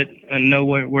of it and know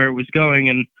where it was going.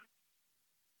 And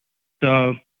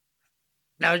so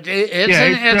Now,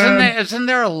 isn't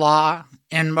there a law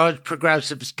in most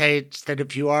progressive states that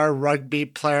if you are a rugby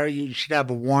player, you should have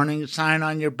a warning sign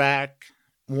on your back?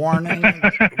 Warning,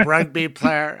 rugby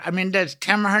player. I mean, does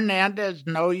Tim Hernandez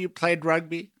know you played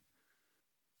rugby?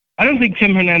 I don't think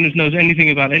Tim Hernandez knows anything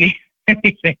about anything.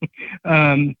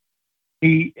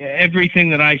 Everything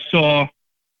that I saw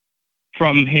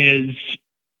from his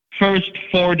first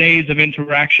 4 days of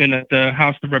interaction at the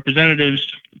House of Representatives,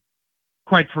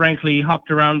 quite frankly, he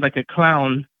hopped around like a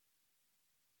clown,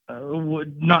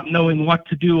 not knowing what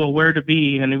to do or where to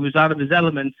be, and he was out of his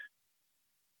element,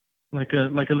 like a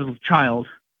little child.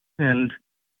 And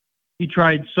he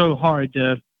tried so hard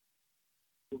to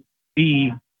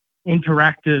be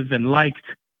interactive and liked,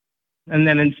 and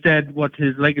then instead, what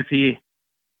his legacy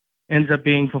ends up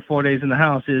being for 4 days in the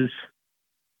House is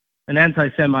an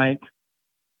anti-Semite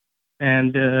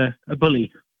and a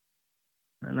bully.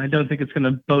 And I don't think it's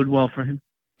going to bode well for him.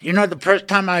 You know, the first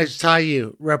time I saw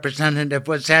you, Representative,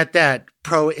 was at that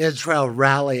pro-Israel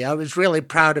rally. I was really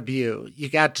proud of you. You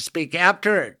got to speak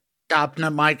after it. Daphne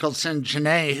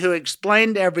Michelson-Janae, who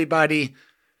explained to everybody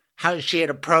how she had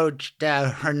approached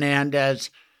Hernandez.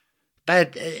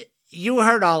 But you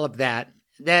heard all of that.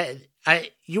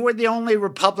 You were the only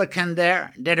Republican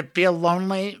there. Did it feel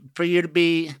lonely for you to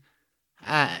be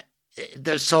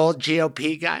the sole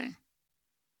GOP guy?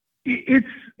 It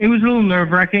was a little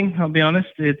nerve-wracking, I'll be honest.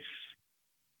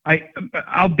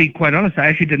 I'll be quite honest. I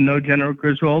actually didn't know General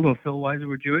Griswold or Phil Weiser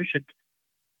were Jewish.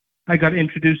 I got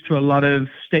introduced to a lot of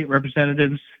state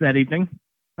representatives that afternoon,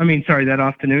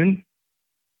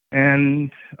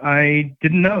 and I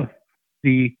didn't know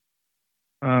the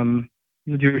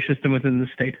Jewish system within the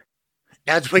state.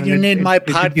 That's what you need my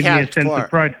podcast give me a sense for. Of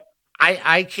pride.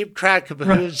 I keep track of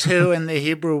who's who in the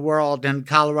Hebrew world in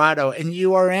Colorado, and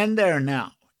you are in there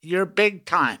now. You're big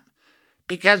time.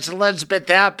 Because Elizabeth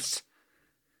Epps,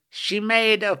 she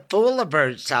made a fool of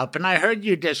herself, and I heard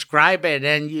you describe it,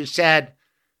 and you said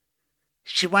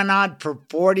she went on for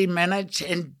 40 minutes,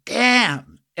 and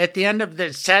damn, at the end of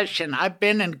the session, I've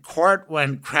been in court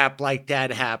when crap like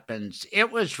that happens.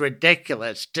 It was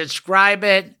ridiculous. Describe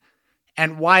it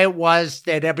and why it was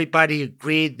that everybody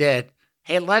agreed that,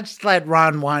 hey, let's let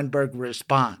Ron Weinberg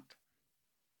respond.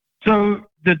 So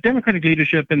the Democratic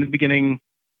leadership in the beginning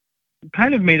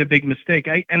kind of made a big mistake.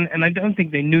 And I don't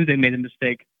think they knew they made a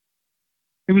mistake.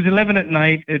 It was 11 at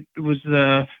night. It was,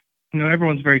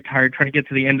 everyone's very tired trying to get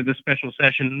to the end of the special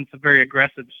session. It's a very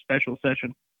aggressive special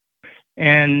session.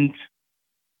 And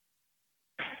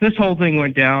this whole thing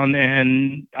went down,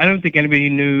 and I don't think anybody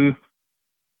knew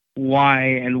why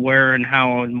and where and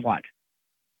how and what.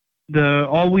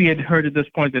 All we had heard at this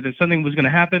point that if something was going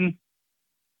to happen,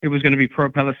 it was going to be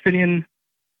pro-Palestinian.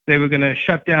 They were going to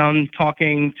shut down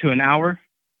talking to an hour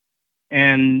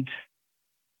and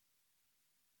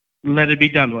let it be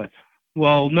done with.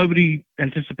 Well, nobody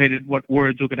anticipated what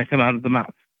words were going to come out of the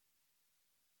mouth.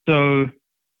 So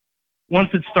once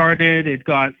it started, it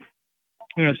got,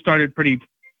 started pretty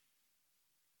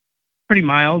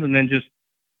mild, and then just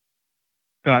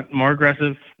got more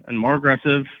aggressive and more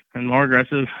aggressive and more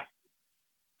aggressive.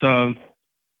 So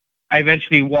I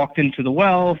eventually walked into the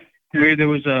well, where there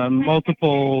was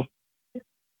multiple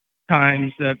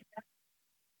times that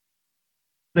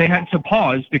they had to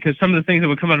pause because some of the things that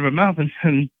would come out of her mouth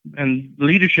and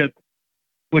leadership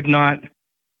would not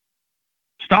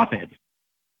stop it.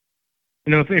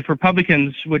 If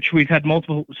Republicans, which we've had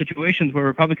multiple situations where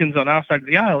Republicans on our side of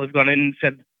the aisle have gone in and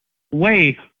said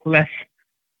way less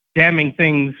damning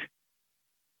things,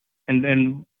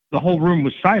 and the whole room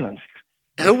was silenced.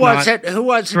 Who was it?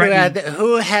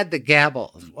 Who had the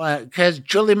gavel? Because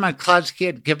Julie McCluskey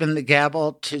had given the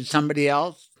gavel to somebody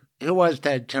else. Who was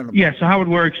that gentleman? Yeah. So how it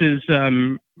works is,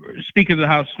 Speaker of the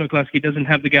House McCluskey doesn't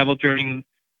have the gavel during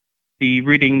the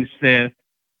readings. The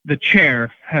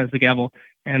chair has the gavel,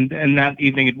 and that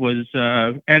evening it was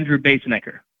Andrew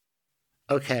Basenecker.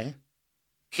 Okay,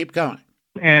 keep going.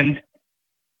 And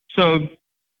so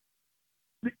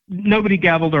nobody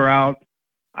gavelled her out.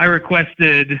 I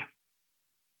requested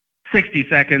 60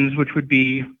 seconds, which would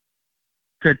be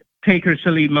to take her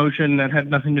silly motion that had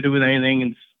nothing to do with anything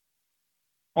and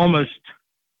almost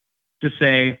to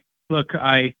say, look,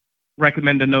 I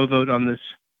recommend a no vote on this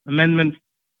amendment.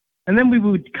 And then we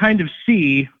would kind of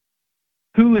see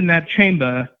who in that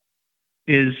chamber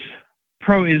is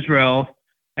pro-Israel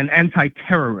and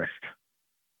anti-terrorist.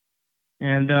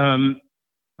 And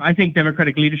I think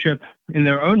Democratic leadership, in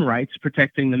their own rights,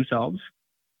 protecting themselves,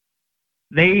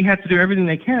 they had to do everything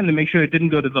they can to make sure it didn't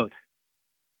go to vote.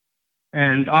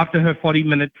 And after her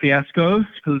 40-minute fiasco,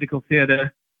 political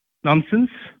theater nonsense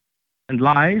and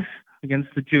lies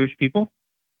against the Jewish people,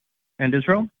 and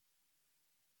Israel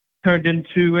turned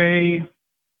into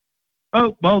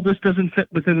oh, well, this doesn't fit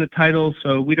within the title,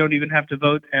 so we don't even have to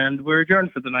vote, and we're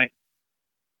adjourned for the night.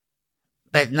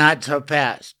 But not so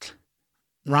fast.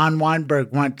 Ron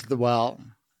Weinberg went to the well,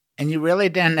 and you really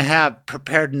didn't have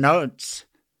prepared notes.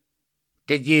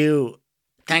 Did you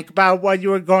think about what you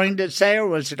were going to say, or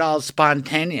was it all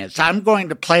spontaneous? I'm going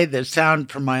to play this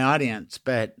sound for my audience,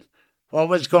 but what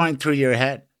was going through your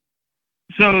head?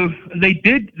 So they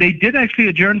did actually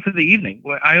adjourn for the evening.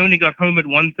 I only got home at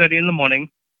 1:30 in the morning.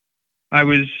 I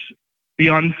was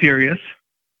beyond furious,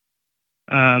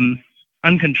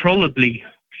 uncontrollably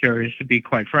furious, to be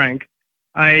quite frank.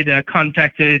 I had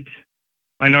contacted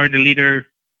Minority Leader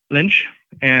Lynch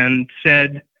and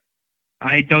said,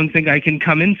 I don't think I can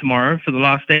come in tomorrow for the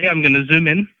last day. I'm going to Zoom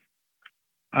in.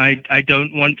 I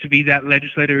don't want to be that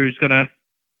legislator who's going to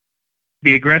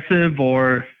be aggressive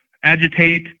or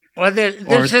agitate. Well,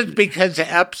 this is because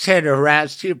Epps had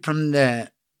harassed you from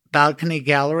the balcony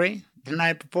gallery the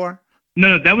night before?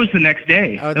 No, that was the next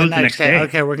day. Oh, that was the next day.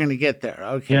 Okay, we're going to get there.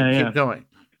 Okay, keep going.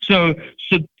 So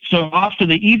after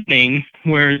the evening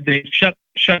where they shut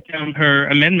down her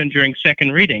amendment during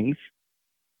second readings,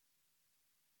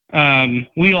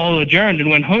 we all adjourned and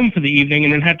went home for the evening,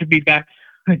 and then had to be back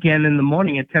again in the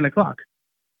morning at 10 o'clock.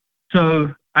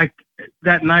 So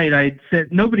that night I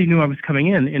said nobody knew I was coming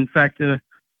in. In fact, the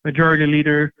Majority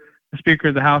Leader, the Speaker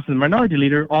of the House, and the Minority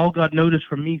Leader all got notice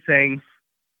from me saying,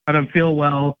 I don't feel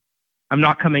well. I'm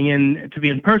not coming in to be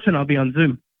in person. I'll be on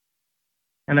Zoom.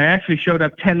 And I actually showed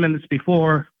up 10 minutes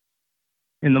before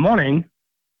in the morning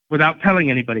without telling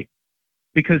anybody,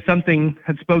 because something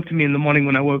had spoke to me in the morning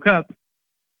when I woke up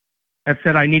that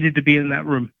said I needed to be in that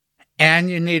room. And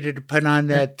you needed to put on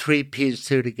that three-piece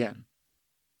suit again.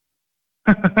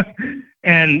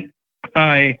 And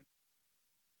I'm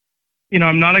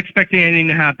not expecting anything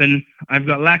to happen. I've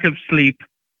got lack of sleep,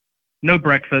 no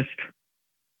breakfast.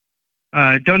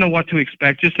 Don't know what to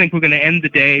expect. Just think we're going to end the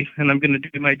day, and I'm going to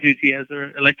do my duty as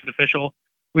an elected official,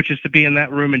 which is to be in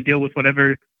that room and deal with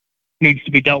whatever needs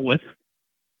to be dealt with.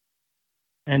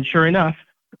 And sure enough,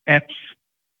 Epps,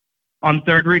 on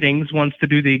third readings, wants to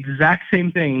do the exact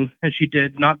same thing as she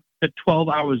did not 12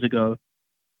 hours ago.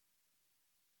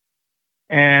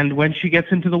 And when she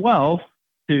gets into the well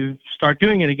to start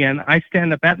doing it again, I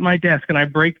stand up at my desk and I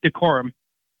break decorum.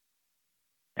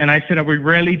 And I said, are we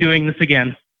really doing this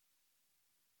again?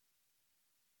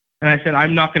 And I said,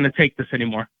 I'm not going to take this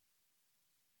anymore.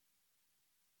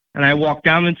 And I walked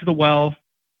down into the well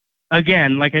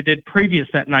again, like I did previous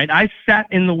that night. I sat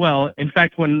in the well. In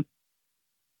fact, when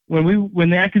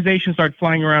the accusations started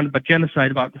flying around about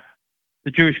genocide, about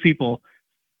the Jewish people,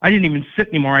 I didn't even sit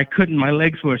anymore. I couldn't. My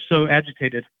legs were so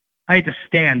agitated. I had to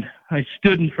stand. I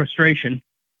stood in frustration,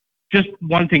 just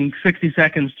wanting 60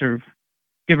 seconds to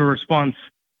give a response.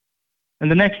 And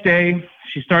the next day,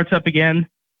 she starts up again.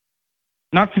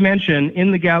 Not to mention,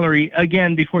 in the gallery,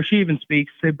 again, before she even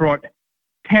speaks, they brought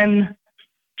 10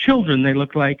 children, they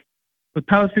look like, with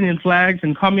Palestinian flags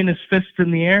and communist fists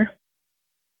in the air,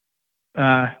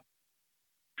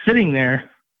 sitting there,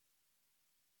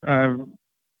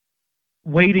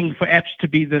 waiting for Epps to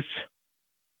be this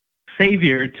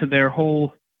savior to their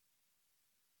whole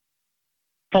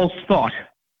false thought.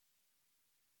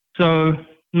 So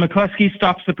McCluskey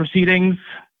stops the proceedings.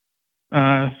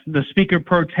 The Speaker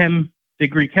pro tem,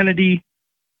 Degree Kennedy,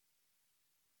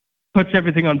 puts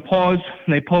everything on pause,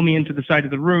 and they pull me into the side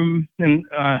of the room and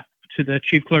to the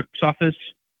chief clerk's office,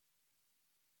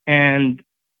 and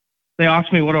they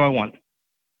ask me, what do I want?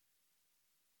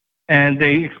 And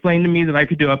they explained to me that I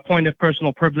could do a point of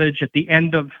personal privilege at the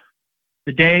end of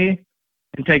the day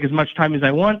and take as much time as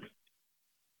I want,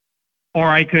 or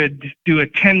I could do a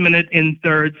 10-minute in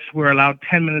thirds. We're allowed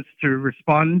 10 minutes to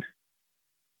respond.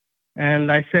 And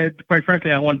I said, quite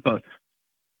frankly, I want both.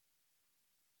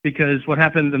 Because what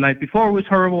happened the night before was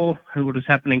horrible, and what is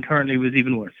happening currently was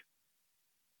even worse.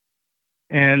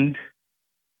 And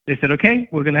they said, okay,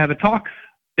 we're going to have a talk.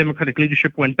 Democratic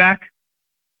leadership went back.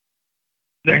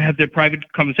 They had their private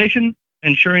conversation,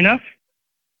 and sure enough,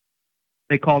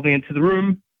 they called me into the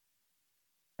room,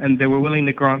 and they were willing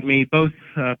to grant me both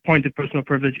point of personal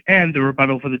privilege and the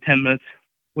rebuttal for the 10 minutes,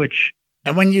 which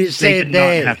and when you say they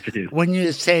did not have to do. When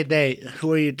you say they,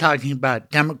 who are you talking about?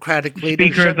 Democratic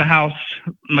leadership? Speaker of the House,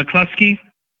 McCluskey.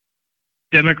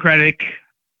 Democratic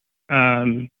Speaker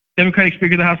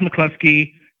of the House,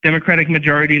 McCluskey. Democratic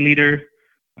Majority Leader,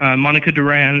 Monica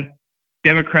Duran.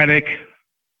 Democratic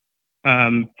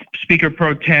Speaker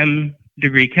pro tem,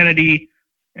 Degree Kennedy.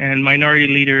 And Minority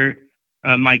Leader,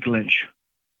 Mike Lynch.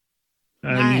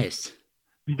 Nice.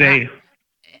 They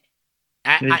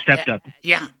stepped up.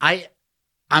 Yeah,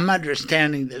 I'm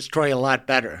understanding the story a lot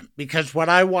better because what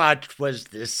I watched was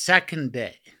the second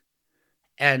day.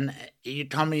 And you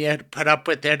told me you had to put up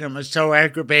with it, and it was so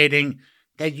aggravating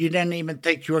that you didn't even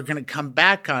think you were going to come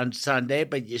back on Sunday,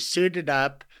 but you suited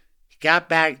up, got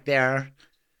back there,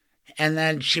 and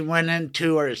then she went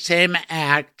into her same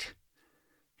act,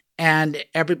 and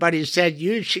everybody said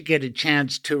you should get a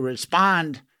chance to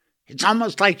respond. It's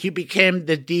almost like you became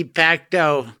the de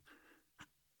facto,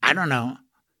 I don't know.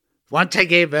 Once I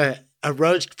gave a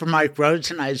roast for Mike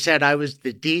Rosen, I said I was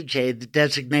the DJ, the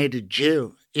designated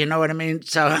Jew. You know what I mean?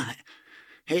 So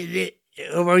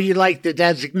were you like the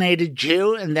designated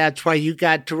Jew, and that's why you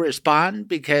got to respond,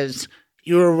 because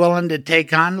you were willing to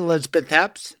take on Elizabeth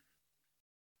Epps?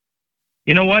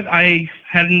 You know what? I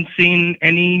hadn't seen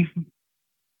any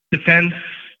defense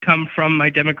come from my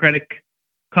Democratic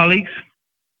colleagues.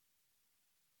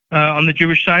 On the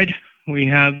Jewish side, we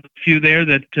have a few there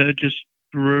that just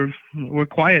were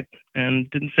quiet and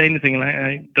didn't say anything, and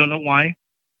I don't know why.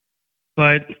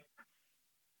 But,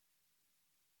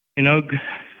 you know,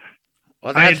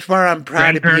 well, that's where I'm proud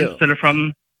of you. Grandparents that are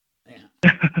from,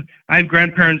 I have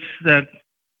grandparents that,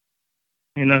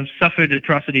 you know, suffered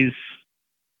atrocities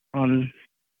I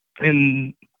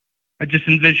just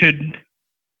envisioned.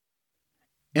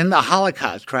 In the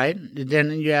Holocaust, right?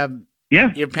 Didn't you have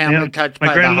your family touched by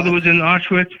the Holocaust? My grandmother was in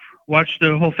Auschwitz, watched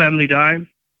the whole family die.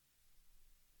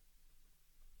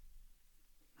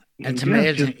 It's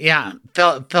amazing. Yeah.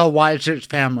 Phil Weiser's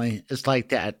family is like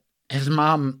that. His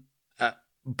mom,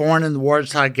 born in the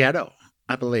Warsaw Ghetto,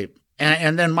 I believe.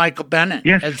 And then Michael Bennett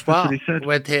as well,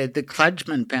 with the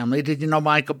Kledgeman family. Did you know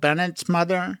Michael Bennett's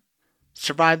mother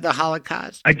survived the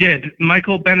Holocaust? I did.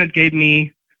 Michael Bennett gave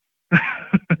me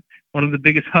one of the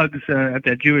biggest hugs at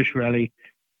that Jewish rally.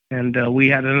 And we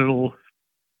had a little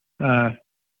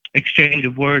exchange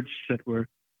of words that were,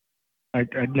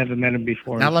 I'd never met him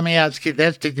before. Now, let me ask you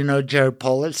this. Did you know Jared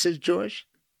Polis is Jewish?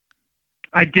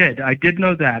 I did. I did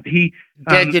know that.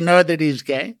 Did you know that he's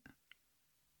gay?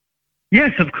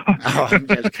 Yes, of course. Oh, I'm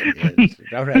just kidding.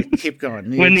 All right, keep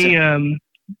going. When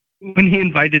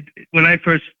I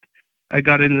first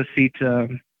got in the seat,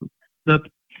 the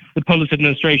Polis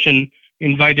administration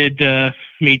invited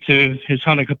me to his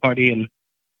Hanukkah party,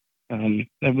 and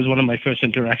that was one of my first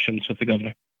interactions with the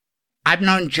governor. I've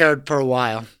known Jared for a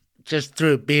while, just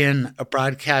through being a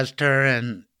broadcaster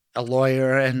and a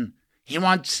lawyer, and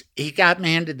he got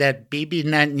me into that Bibi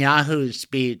Netanyahu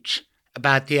speech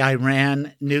about the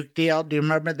Iran nuke deal. Do you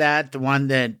remember that? The one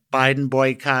that Biden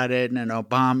boycotted and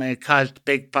Obama. It caused a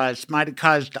big fuss, might have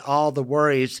caused all the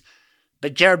worries.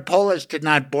 But Jared Polis did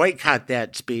not boycott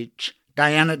that speech.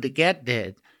 Diana DeGette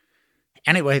did.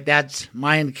 Anyway, that's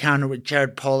my encounter with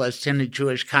Jared Polis in a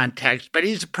Jewish context. But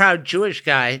he's a proud Jewish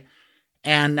guy,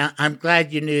 and I'm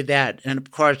glad you knew that. And,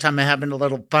 of course, I'm having a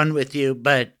little fun with you.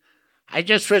 But I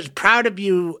just was proud of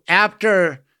you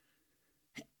after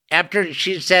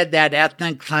she said that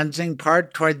ethnic cleansing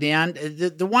part toward the end.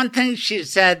 The one thing she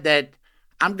said that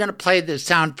I'm going to play the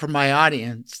sound for my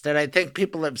audience that I think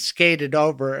people have skated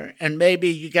over, and maybe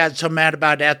you got so mad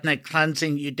about ethnic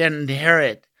cleansing you didn't hear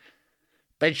it.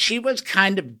 But she was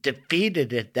kind of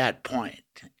defeated at that point.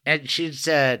 And she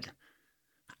said,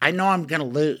 I know I'm going to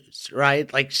lose,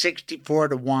 right? Like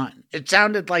 64-1. It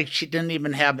sounded like she didn't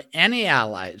even have any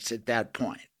allies at that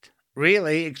point,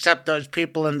 really, except those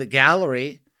people in the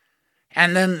gallery.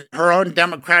 And then her own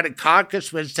Democratic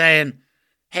caucus was saying,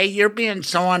 hey, you're being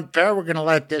so unfair, we're going to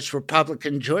let this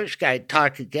Republican Jewish guy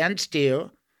talk against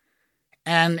you.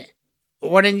 And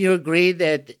wouldn't you agree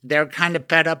that they're kind of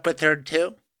fed up with her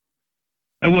too?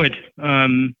 I would.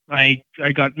 I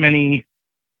got many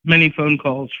phone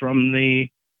calls from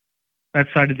that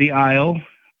side of the aisle,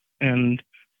 and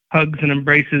hugs and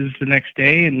embraces the next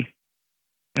day, and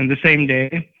the same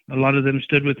day. A lot of them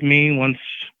stood with me once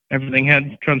everything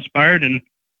had transpired, and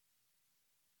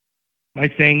I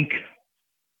think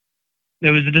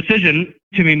there was a decision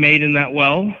to be made in that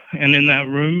well and in that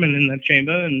room and in that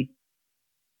chamber, and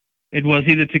it was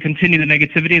either to continue the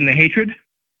negativity and the hatred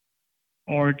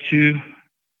or to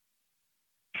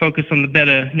focus on the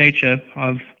better nature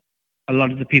of a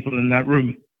lot of the people in that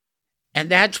room. And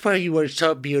that's where you were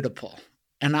so beautiful.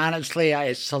 And honestly,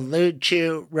 I salute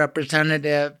you,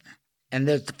 Representative. And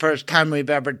this is the first time we've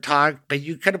ever talked, but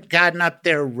you could have gotten up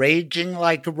there raging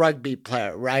like a rugby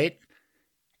player, right?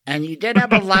 And you did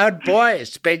have a loud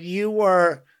voice, but you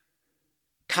were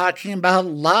talking about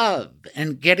love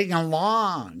and getting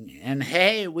along. And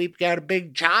hey, we've got a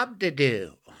big job to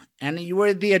do. And you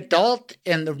were the adult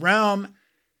in the room.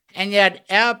 And yet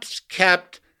Epps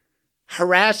kept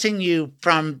harassing you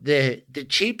from the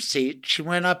cheap seat. She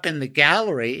went up in the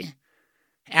gallery.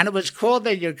 And it was cool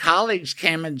that your colleagues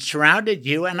came and surrounded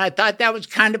you. And I thought that was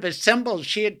kind of a symbol.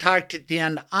 She had talked at the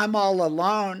end, I'm all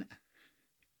alone.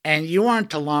 And you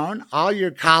weren't alone. All your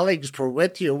colleagues were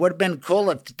with you. It would have been cool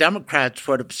if the Democrats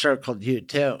would have circled you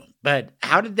too. But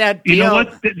how did that feel? You know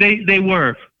what? They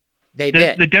were. They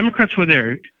did. The Democrats were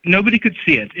there. Nobody could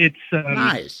see it. It's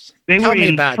nice. They Tell were me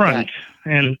in about front,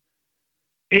 that. and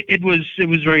it was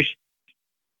very.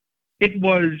 It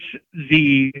was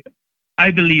the,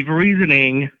 I believe,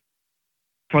 reasoning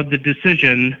for the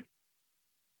decision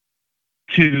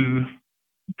to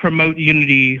promote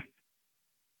unity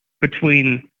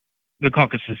between the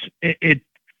caucuses.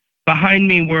 Behind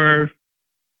me were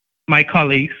my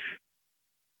colleagues,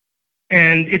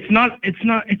 and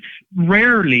it's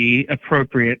rarely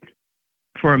appropriate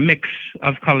for a mix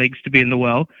of colleagues to be in the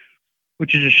well,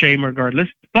 which is a shame regardless.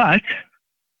 But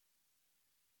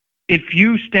if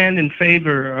you stand in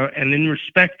favor and in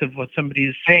respect of what somebody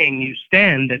is saying, you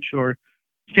stand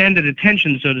at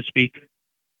attention, so to speak.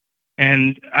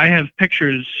 And I have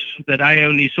pictures that I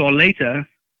only saw later,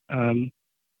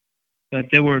 that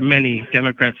there were many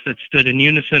Democrats that stood in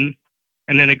unison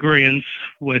and in agreement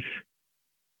with,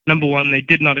 number one, they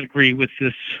did not agree with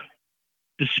this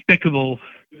despicable,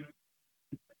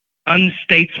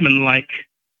 unstatesmanlike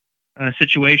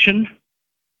situation,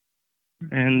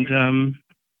 and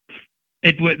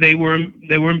they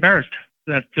were embarrassed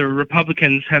that the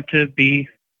Republicans had to be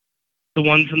the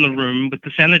ones in the room with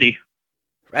the sanity.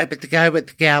 Right, but the guy with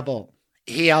the gavel,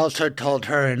 he also told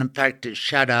her, in effect, to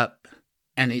shut up.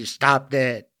 And he stopped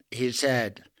it. He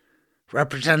said,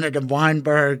 Representative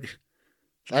Weinberg,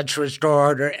 let's restore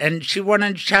order. And she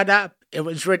wouldn't shut up. It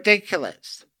was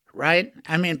ridiculous, right?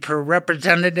 I mean, for a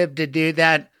representative to do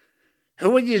that,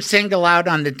 who would you single out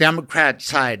on the Democrat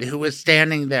side who was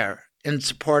standing there in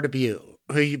support of you,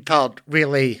 who you felt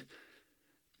really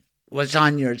was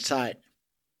on your side?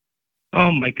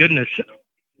 Oh, my goodness.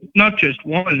 Not just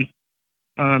one.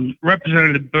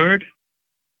 Representative Byrd.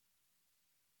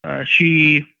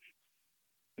 She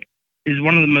is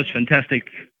one of the most fantastic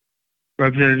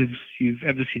representatives you've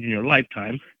ever seen in your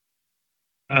lifetime.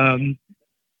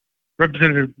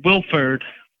 Representative Wilford,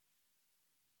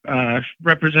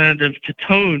 Representative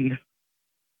Tatone,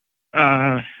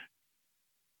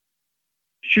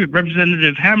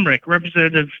 Representative Hamrick,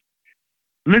 Representative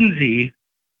Lindsay,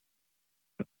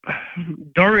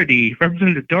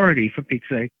 Representative Doherty, for Pete's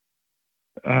sake,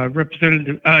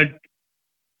 Representative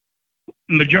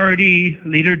Majority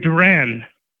Leader Duran,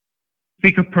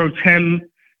 Speaker Pro Tem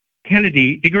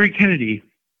Diggory Kennedy,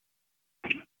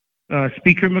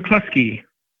 Speaker McCluskey.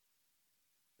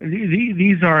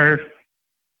 These are,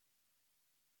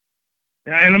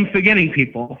 and I'm forgetting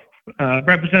people,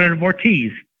 Representative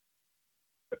Ortiz.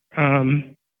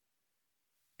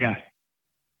 Yeah.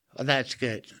 Well, that's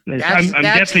good. I'm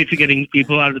definitely forgetting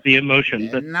people out of the emotion.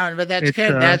 But no, but that's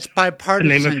good. That's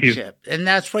bipartisanship. And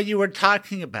that's what you were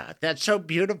talking about. That's so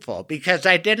beautiful because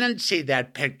I didn't see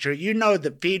that picture. You know,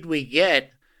 the feed we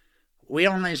get, we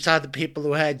only saw the people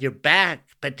who had your back,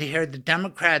 but to hear the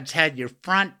Democrats had your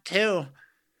front too,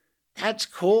 that's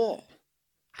cool.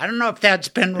 I don't know if that's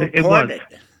been reported.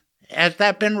 Has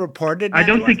that been reported? I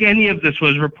don't think any of this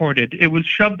was reported. It was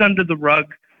shoved under the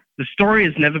rug. The story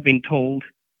has never been told.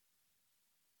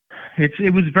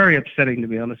 It was very upsetting, to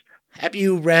be honest. Have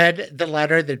you read the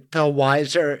letter that Phil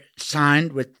Weiser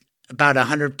signed with about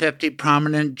 150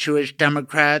 prominent Jewish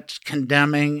Democrats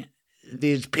condemning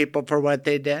these people for what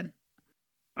they did?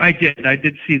 I did. I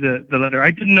did see the letter.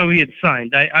 I didn't know he had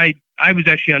signed. I was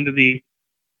actually under the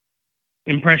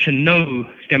impression no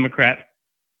Democrat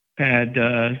had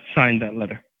signed that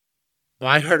letter. Well,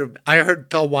 I heard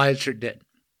Phil Weiser did.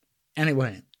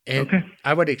 Anyway. Okay.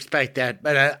 I would expect that,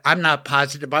 but I'm not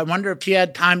positive. I wonder if you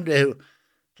had time to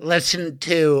listen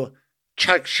to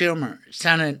Chuck Schumer,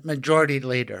 Senate Majority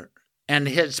Leader, and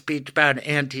his speech about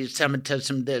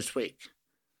anti-Semitism this week.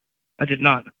 I did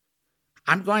not.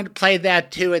 I'm going to play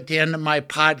that, too, at the end of my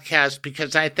podcast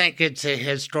because I think it's a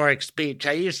historic speech.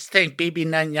 I used to think Bibi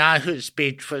Netanyahu's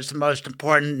speech was the most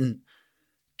important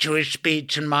Jewish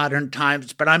speech in modern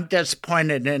times, but I'm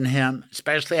disappointed in him,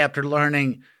 especially after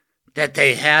learning that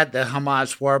they had the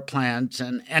Hamas war plans.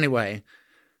 And anyway,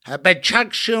 but Chuck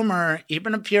Schumer,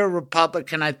 even if you're a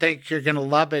Republican, I think you're going to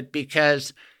love it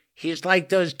because he's like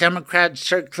those Democrats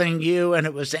circling you, and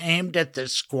it was aimed at the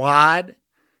squad.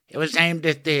 It was aimed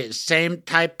at the same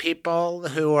type people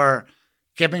who are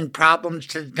giving problems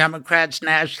to the Democrats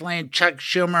nationally. And Chuck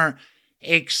Schumer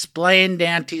explained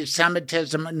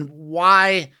anti-Semitism and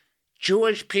why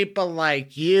Jewish people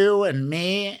like you and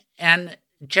me and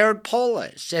Jared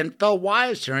Polis and Phil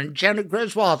Weiser and Jenna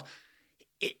Griswold,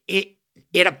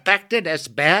 it affected us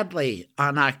badly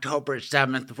on October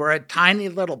 7th. We're a tiny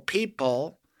little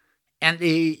people, and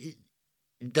the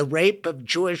rape of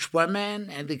Jewish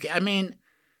women,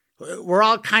 we're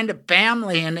all kind of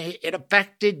family, and it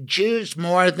affected Jews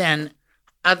more than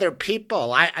other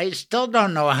people. I still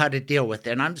don't know how to deal with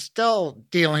it. I'm still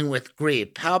dealing with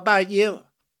grief. How about you?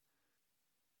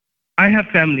 I have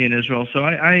family in Israel, so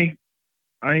I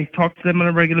talk to them on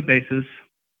a regular basis.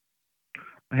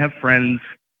 I have friends.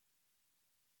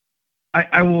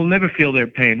 I will never feel their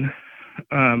pain.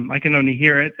 I can only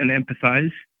hear it and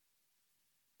empathize.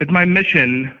 But my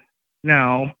mission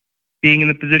now, being in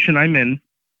the position I'm in,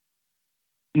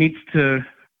 needs to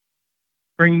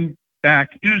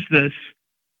use this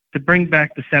to bring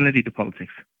back the sanity to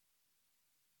politics.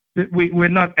 We're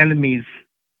not enemies,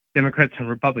 Democrats and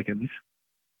Republicans.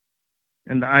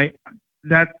 And that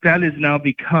has now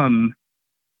become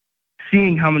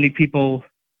seeing how many people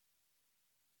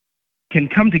can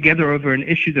come together over an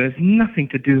issue that has nothing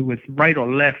to do with right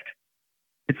or left.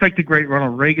 It's like the great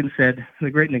Ronald Reagan said, the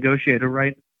great negotiator,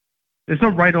 right? There's no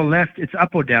right or left, it's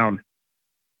up or down.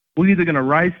 We're either going to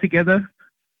rise together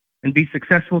and be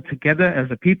successful together as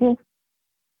a people,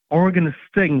 or we're going to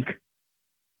sink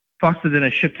faster than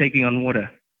a ship taking on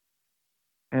water.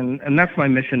 And that's my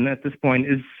mission at this point,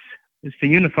 is to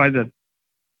unify the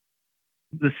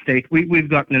state. We've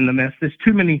gotten in the mess. There's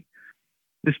too many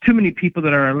people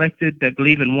that are elected that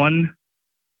believe in one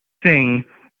thing,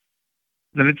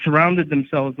 that have surrounded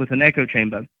themselves with an echo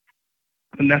chamber.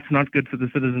 And that's not good for the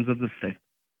citizens of the state.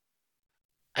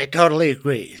 I totally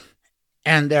agree.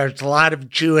 And there's a lot of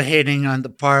Jew hating on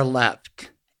the far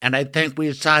left. And I think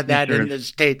we saw that in the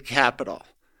state capitol.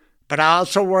 But I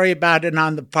also worry about it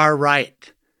on the far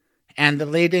right. And the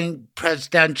leading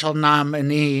presidential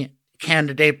nominee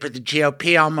candidate for the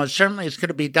GOP almost certainly is going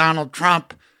to be Donald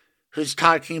Trump, who's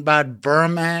talking about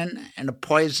vermin and a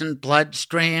poisoned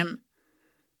bloodstream.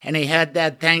 And he had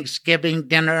that Thanksgiving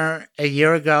dinner a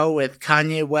year ago with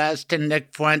Kanye West and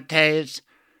Nick Fuentes.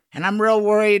 And I'm real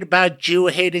worried about Jew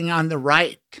hating on the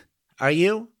right. Are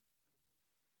you?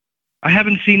 I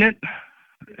haven't seen it.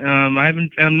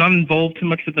 I'm not involved too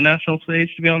much with the national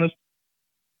stage, to be honest.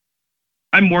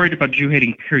 I'm worried about Jew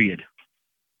hating, period.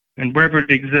 And wherever it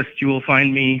exists, you will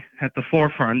find me at the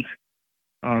forefront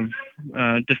of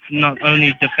not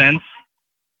only defense,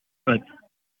 but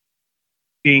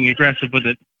being aggressive with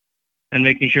it and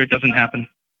making sure it doesn't happen.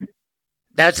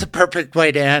 That's the perfect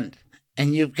way to end.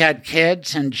 And you've got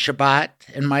kids and Shabbat,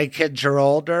 and my kids are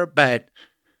older, but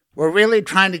we're really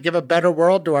trying to give a better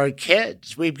world to our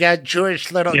kids. We've got Jewish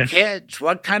little kids.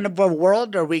 What kind of a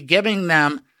world are we giving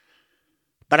them?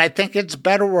 But I think it's a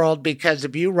better world because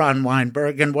of you, Ron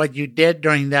Weinberg, and what you did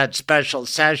during that special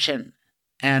session.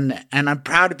 And I'm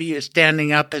proud of you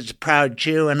standing up as a proud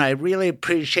Jew, and I really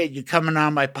appreciate you coming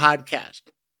on my podcast.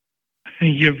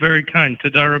 You're very kind.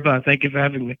 Toda Rabah. Thank you for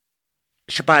having me.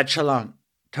 Shabbat Shalom.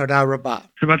 Toda Rabah.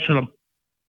 Shabbat Shalom.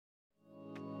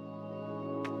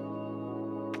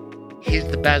 He's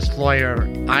the best lawyer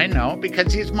I know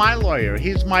because he's my lawyer.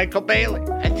 He's Michael Bailey.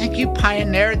 I think you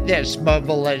pioneered this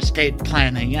mobile estate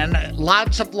planning, and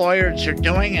lots of lawyers are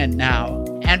doing it now.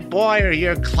 And boy, are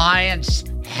your clients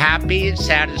happy,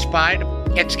 satisfied.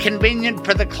 It's convenient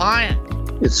for the client.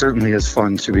 It certainly is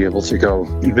fun to be able to go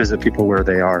and visit people where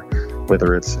they are,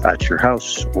 whether it's at your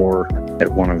house or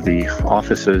at one of the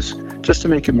offices, just to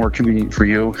make it more convenient for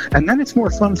you. And then it's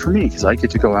more fun for me because I get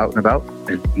to go out and about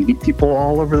and meet people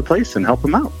all over the place and help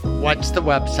them out. What's the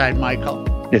website, Michael?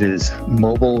 It is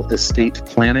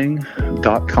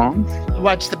mobileestateplanning.com.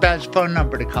 What's the best phone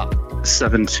number to call?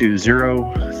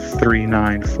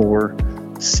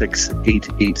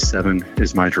 720-394-6887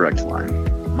 is my direct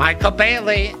line. Michael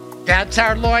Bailey, that's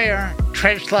our lawyer.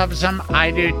 Trish loves him.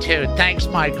 I do too. Thanks,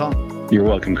 Michael. You're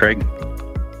welcome, Craig.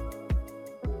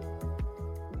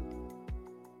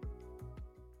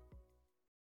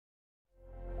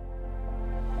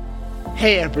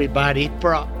 Hey, everybody.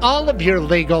 For all of your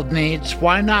legal needs,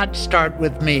 why not start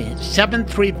with me?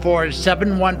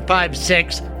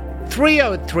 734-7156,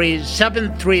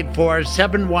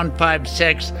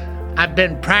 303-734-7156. I've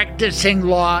been practicing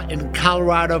law in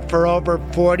Colorado for over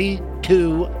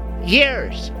 42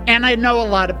 years, and I know a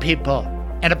lot of people.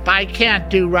 And if I can't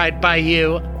do right by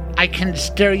you, I can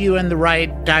steer you in the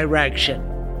right direction.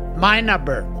 My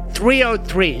number,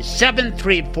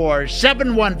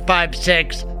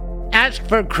 303-734-7156. Ask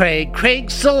for Craig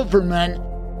Silverman,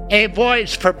 a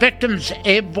voice for victims,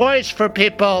 a voice for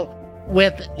people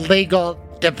with legal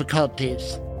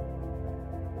difficulties.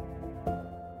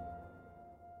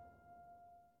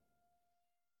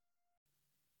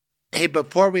 Hey,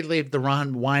 before we leave the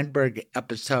Ron Weinberg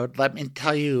episode, let me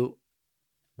tell you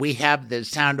We have the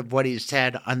sound of what he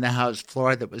said on the House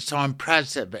floor that was so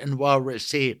impressive and well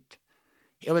received.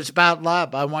 It was about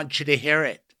love. I want you to hear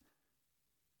it.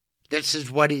 This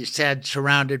is what he said,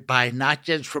 surrounded by not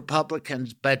just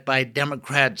Republicans, but by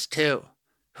Democrats too,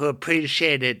 who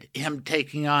appreciated him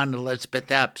taking on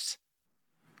Elizabeth Epps.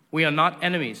 We are not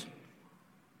enemies.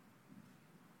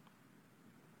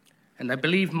 And I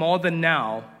believe more than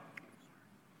now,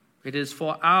 it is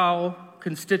for our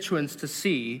constituents to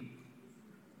see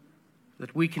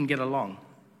that we can get along.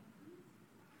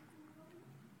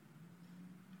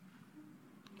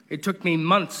 It took me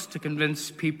months to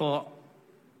convince people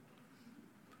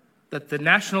that the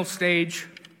national stage,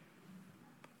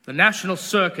 the national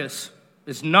circus,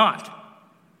 is not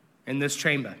in this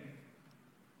chamber.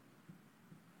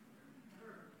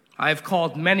 I have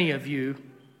called many of you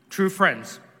true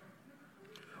friends.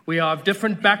 We are of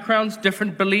different backgrounds,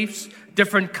 different beliefs,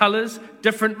 different colors,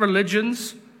 different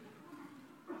religions.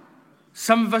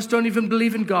 Some of us don't even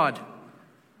believe in God.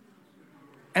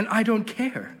 And I don't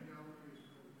care.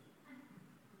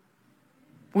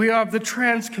 We are of the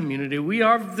trans community. We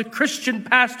are of the Christian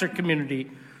pastor community.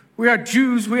 We are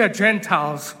Jews. We are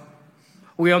Gentiles.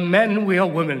 We are men. We are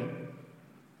women.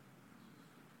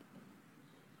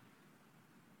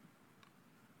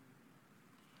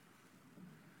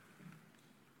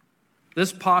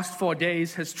 This past 4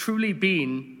 days has truly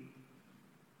been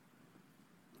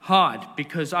hard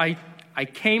because I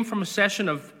came from a session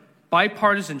of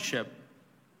bipartisanship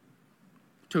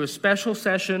to a special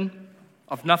session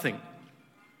of nothing.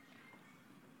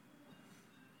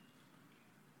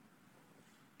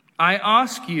 I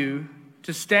ask you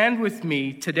to stand with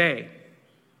me today.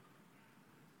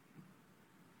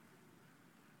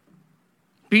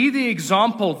 Be the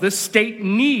example this state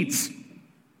needs.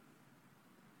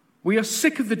 We are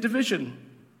sick of the division.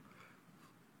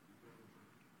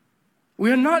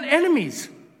 We are not enemies.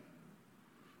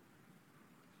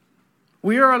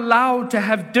 We are allowed to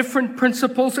have different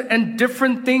principles and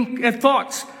different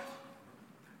thoughts.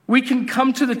 We can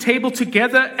come to the table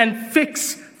together and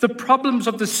fix the problems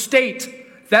of the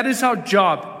state. That is our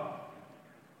job.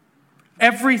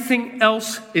 Everything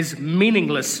else is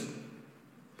meaningless.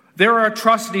 There are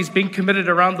atrocities being committed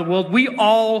around the world. We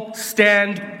all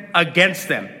stand against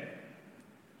them.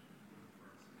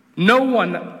 No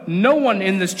one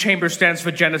in this chamber stands for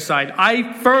genocide.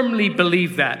 I firmly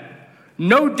believe that.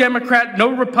 No Democrat,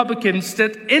 no Republican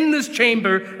sits in this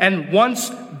chamber and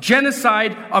wants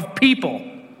genocide of people.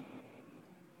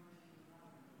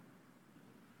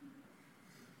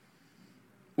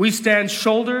 We stand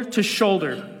shoulder to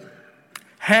shoulder,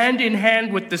 hand in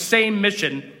hand with the same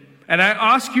mission. And I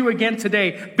ask you again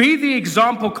today, be the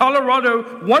example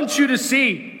Colorado wants you to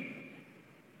see.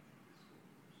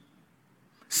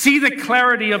 See the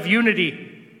clarity of unity.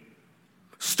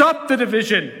 Stop the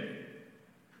division.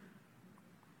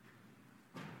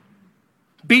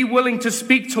 Be willing to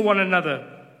speak to one another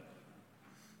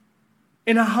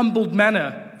in a humbled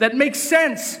manner that makes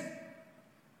sense.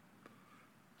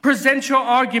 Present your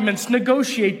arguments,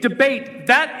 negotiate, debate.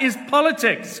 That is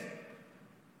politics.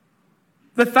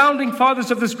 The founding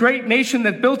fathers of this great nation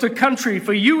that built a country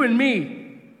for you and me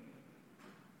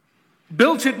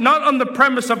built it not on the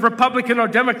premise of Republican or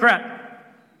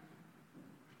Democrat.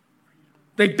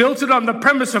 They built it on the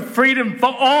premise of freedom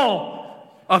for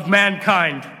all of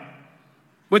mankind,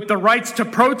 with the rights to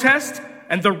protest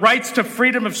and the rights to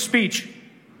freedom of speech.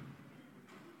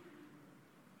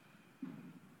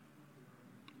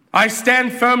 I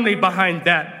stand firmly behind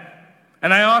that,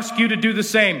 and I ask you to do the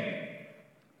same.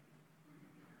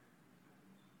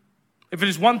 If it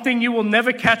is one thing you will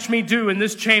never catch me do in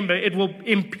this chamber, it will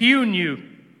impugn you.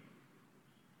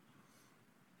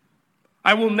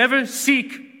 I will never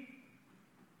seek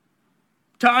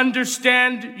to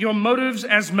understand your motives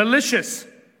as malicious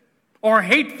or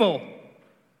hateful.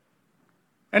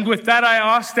 And with that, I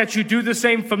ask that you do the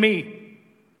same for me.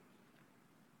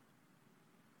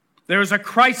 There is a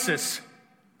crisis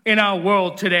in our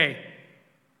world today.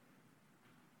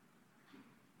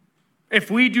 If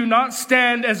we do not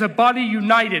stand as a body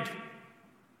united,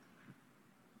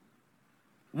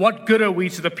 what good are we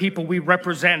to the people we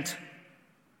represent?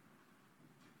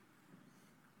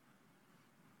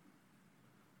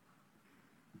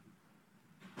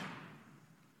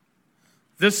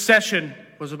 This session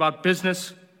was about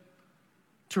business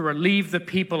to relieve the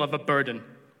people of a burden.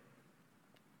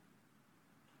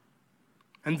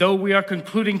 And though we are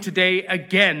concluding today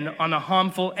again on a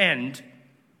harmful end,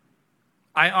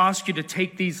 I ask you to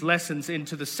take these lessons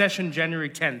into the session January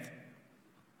 10th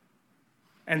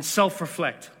and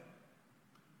self-reflect.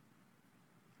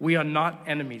 We are not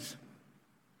enemies.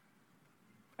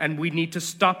 and we need to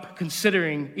stop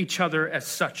considering each other as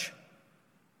such.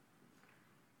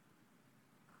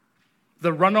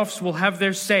 The runoffs will have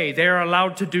their say. They are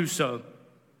allowed to do so.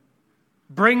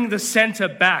 Bring the center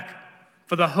back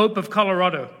for the hope of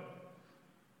Colorado.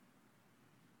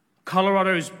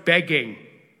 Colorado is begging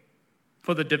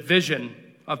for the division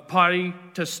of party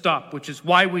to stop, which is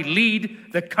why we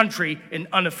lead the country in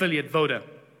unaffiliate voter.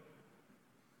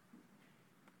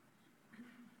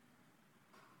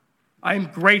 I am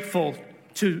grateful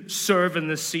to serve in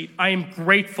this seat. I am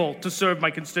grateful to serve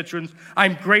my constituents.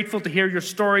 I'm grateful to hear your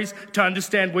stories, to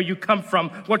understand where you come from,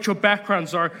 what your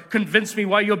backgrounds are. Convince me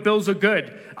why your bills are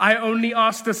good. I only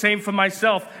ask the same for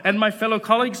myself, and my fellow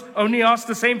colleagues only ask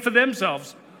the same for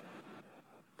themselves.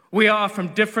 We are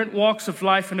from different walks of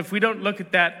life, and if we don't look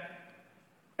at that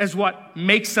as what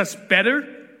makes us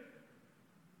better,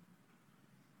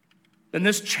 then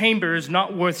this chamber is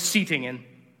not worth seating in.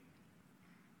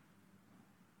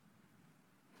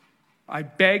 I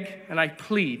beg and I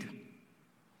plead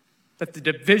that the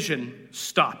division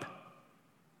stop,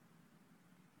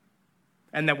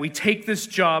 and that we take this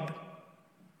job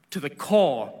to the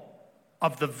core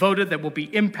of the voter that will be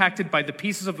impacted by the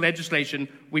pieces of legislation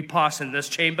we pass in this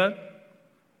chamber.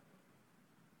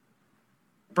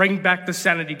 Bring back the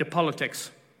sanity to politics.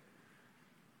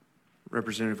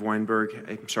 Representative Weinberg,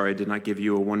 I'm sorry I did not give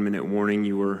you a 1-minute warning.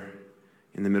 You were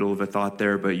in the middle of a thought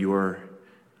there, but you are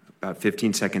about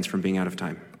 15 seconds from being out of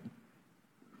time.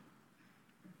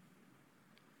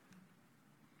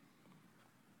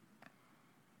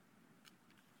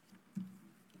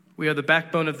 We are the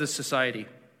backbone of this society,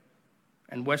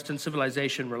 and Western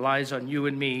civilization relies on you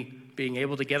and me being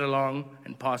able to get along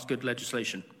and pass good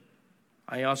legislation.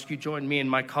 I ask you join me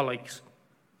and my colleagues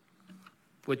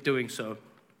with doing so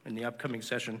in the upcoming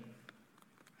session.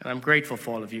 And I'm grateful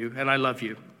for all of you, and I love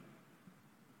you,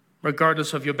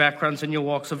 regardless of your backgrounds and your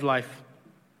walks of life.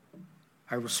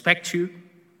 I respect you,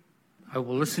 I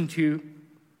will listen to you,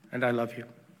 and I love you.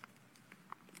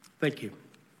 Thank you.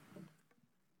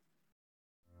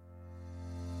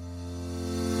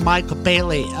 Michael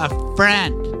Bailey, a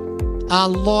friend, a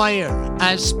lawyer,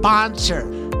 a sponsor.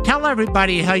 Tell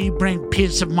everybody how you bring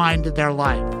peace of mind to their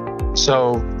life.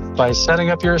 So by setting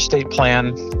up your estate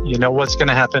plan, you know what's going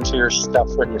to happen to your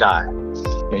stuff when you die.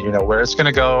 You know where it's going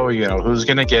to go, you know who's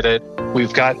going to get it.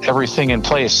 We've got everything in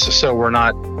place, so we're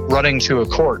not running to a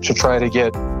court to try to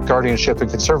get guardianship and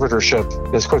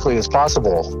conservatorship as quickly as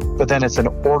possible. But then it's an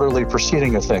orderly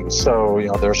proceeding of things. So,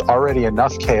 there's already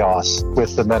enough chaos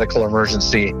with the medical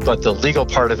emergency, but the legal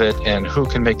part of it and who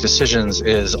can make decisions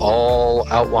is all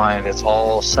outlined. It's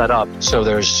all set up. So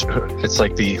it's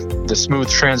like the smooth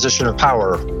transition of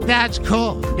power. That's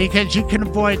cool, because you can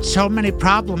avoid so many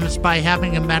problems by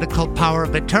having a medical power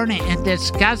of attorney and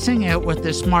discussing it with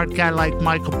a smart guy like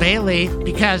Michael Bailey,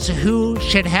 because who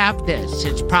should have this?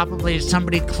 It's probably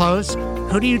somebody close.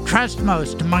 Who do you trust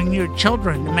most among your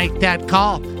children to make that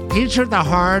call? These are the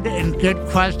hard and good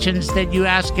questions that you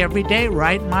ask every day,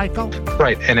 right, Michael?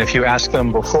 Right. And if you ask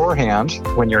them beforehand,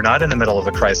 when you're not in the middle of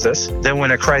a crisis, then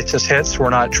when a crisis hits, we're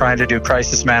not trying to do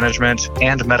crisis management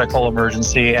and medical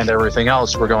emergency and everything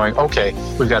else. We're going, okay,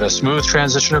 we've got a smooth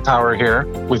transition of power here.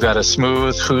 We've got a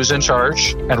smooth who's in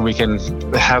charge, and we can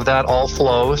have that all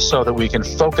flow so that we can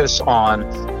focus on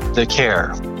the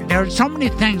care. There are so many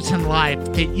things in life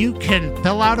that you can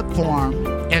fill out a form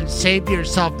and save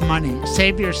yourself money,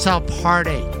 save yourself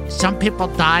heartache. Some people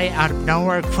die out of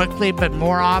nowhere quickly, but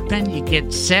more often you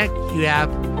get sick, you have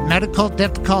medical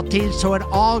difficulties, so it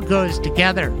all goes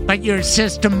together. But your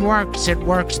system works. It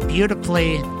works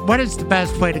beautifully. What is the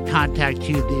best way to contact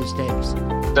you these days?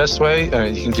 Best way,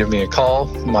 you can give me a call.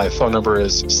 My phone number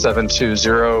is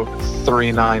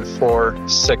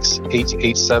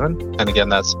 720-394-6887. And again,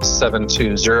 that's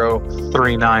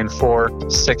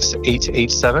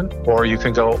 720-394-6887. Or you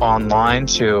can go online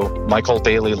to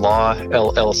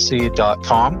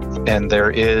michaelbaileyllc.com, and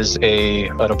there is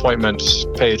an appointment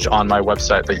page on my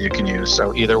website that you can use.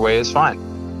 So either way is fine.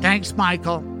 Thanks,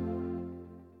 Michael.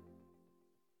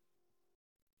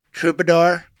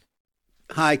 Troubadour?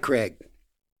 Hi, Craig.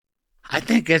 I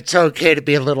think it's okay to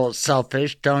be a little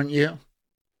selfish, don't you?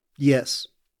 Yes.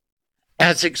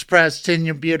 As expressed in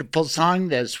your beautiful song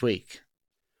this week.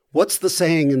 What's the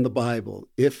saying in the Bible?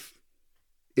 If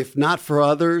not for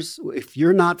others, if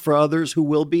you're not for others, who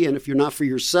will be? And if you're not for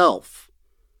yourself,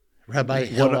 Rabbi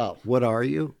Hillel. What are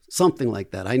you? Something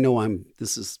like that. I know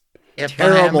this is if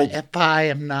terrible. If I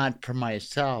am not for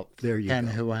myself, then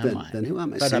go. who am I? Then who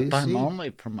am I? But if I'm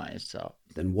only for myself,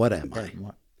 then what am I?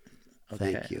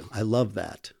 Okay. Thank you. I love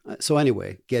that. So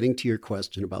anyway, getting to your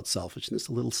question about selfishness,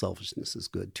 a little selfishness is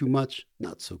good. Too much,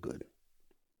 not so good.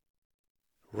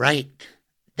 Right.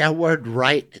 That word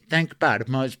right, think about it.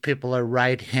 Most people are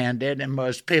right-handed, and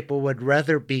most people would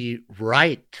rather be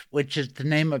right, which is the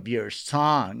name of your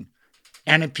song.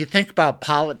 And if you think about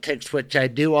politics, which I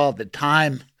do all the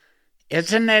time,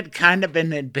 isn't it kind of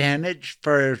an advantage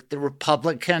for the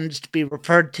Republicans to be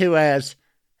referred to as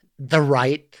the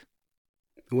right?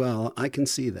 Well, I can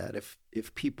see that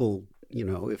if people,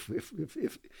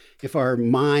 if our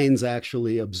minds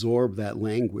actually absorb that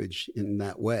language in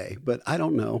that way. But I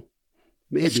don't know.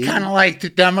 Maybe. It's kind of like the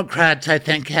Democrats, I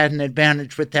think, had an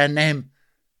advantage with that name.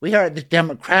 We are the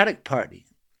Democratic Party.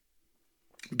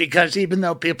 Because even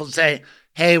though people say,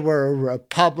 hey, we're a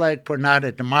republic, we're not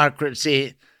a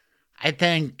democracy, I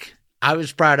think I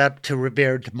was brought up to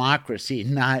revere democracy,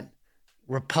 not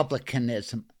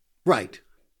republicanism. Right.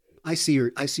 I see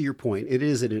your point. It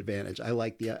is an advantage. I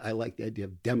like the idea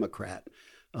of Democrat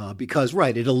because,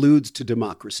 right, it alludes to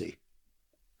democracy.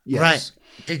 Yes. Right.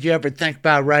 Did you ever think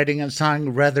about writing a song,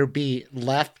 Rather Be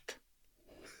Left?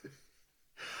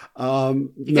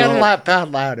 You gotta laugh out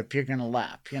loud if you're gonna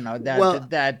laugh.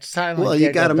 That silent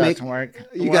giggle doesn't work.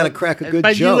 You gotta crack a good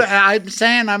joke. I'm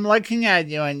saying I'm looking at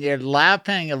you and you're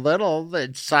laughing a little.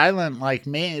 It's silent like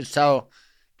me. So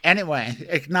anyway,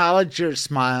 acknowledge your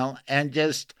smile and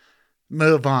just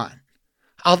move on.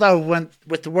 Although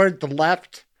with the word the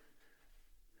left,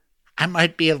 I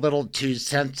might be a little too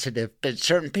sensitive, but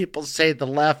certain people say the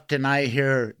left and I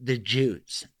hear the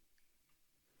Jews.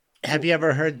 Have you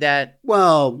ever heard that?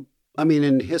 Well, I mean,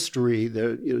 in history,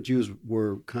 Jews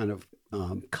were kind of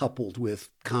coupled with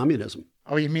communism.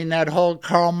 Oh, you mean that whole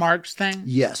Karl Marx thing?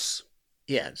 Yes.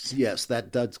 Yes,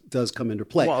 that does come into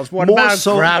play. Well, what about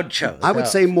Groucho? I would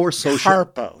say more social.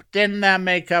 Harpo, didn't that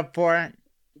make up for it?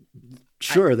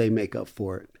 Sure, they make up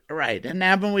for it. Right, and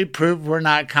haven't we proved we're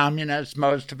not communists,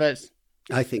 most of us?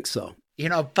 I think so.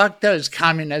 Fuck those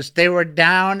communists. They were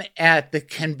down at the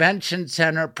convention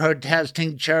center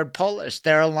protesting Jared Polis.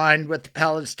 They're aligned with the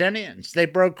Palestinians. They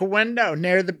broke a window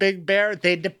near the Big Bear.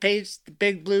 They defaced the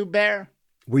Big Blue Bear.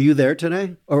 Were you there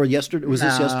today or yesterday? Was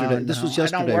this yesterday? No, this was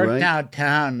yesterday, I don't work right?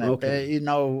 downtown. Okay.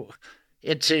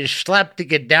 It's a schlep to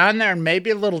get down there and maybe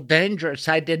a little dangerous.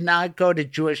 I did not go to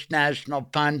Jewish National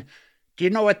Fund. Do you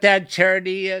know what that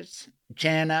charity is,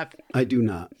 JNF? I do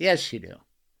not. Yes, you do.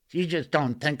 You just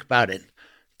don't think about it.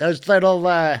 Those little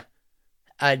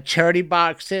charity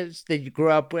boxes that you grew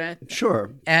up with.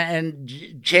 Sure. And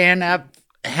JNF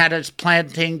had us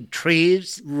planting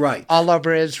trees all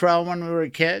over Israel when we were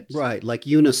kids. Right, like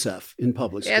UNICEF in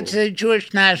public school. It's the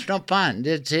Jewish National Fund.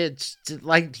 It's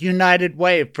like United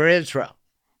Way for Israel.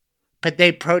 But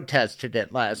they protested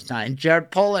it last night.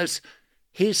 Jared Polis,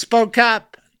 he spoke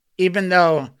up, even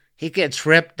though he gets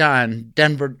ripped on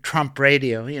Denver Trump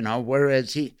radio,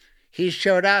 whereas he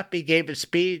showed up, he gave a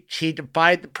speech, he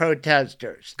defied the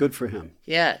protesters. Good for him.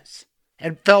 Yes.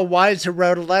 And Phil Weiser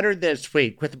wrote a letter this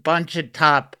week with a bunch of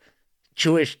top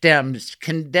Jewish Dems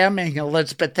condemning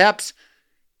Elizabeth Epps.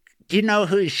 Do you know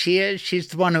who she is? She's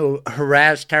the one who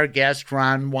harassed our guest,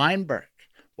 Ron Weinberg,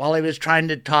 while he was trying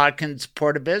to talk in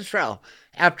support of Israel,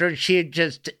 after she had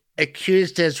just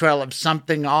accused Israel of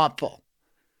something awful.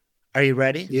 Are you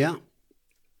ready? Yeah.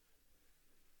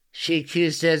 She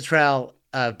accused Israel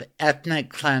of ethnic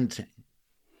cleansing.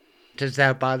 Does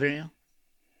that bother you?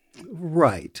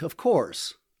 Right. Of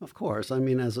course. I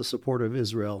mean, as a supporter of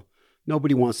Israel,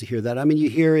 nobody wants to hear that. I mean, you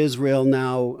hear Israel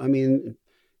now. I mean,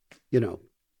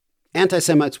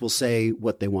 anti-Semites will say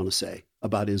what they want to say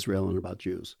about Israel and about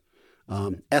Jews.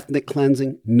 Ethnic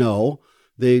cleansing, no.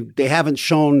 They haven't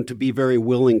shown to be very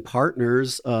willing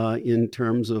partners in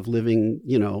terms of living,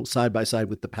 side by side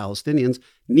with the Palestinians.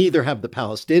 Neither have the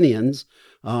Palestinians.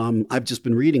 I've just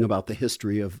been reading about the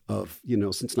history of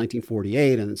since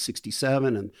 1948 and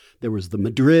 1967, and there was the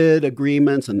Madrid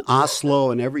agreements and Oslo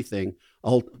and everything,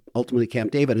 ultimately Camp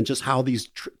David, and just how these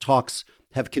talks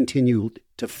have continued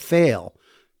to fail.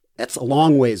 That's a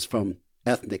long ways from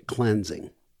ethnic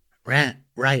cleansing.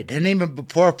 Right. And even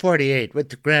before 48, with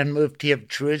the Grand Mufti of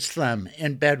Jerusalem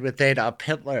in bed with Adolf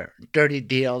Hitler, dirty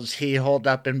deals he held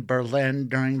up in Berlin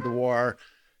during the war.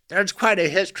 There's quite a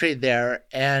history there,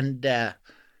 and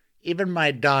even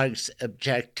my dogs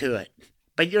object to it.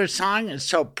 But your song is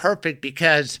so perfect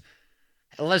because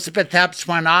Elizabeth Epps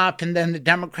went off, and then the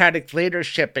Democratic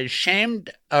leadership is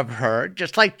ashamed of her,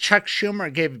 just like Chuck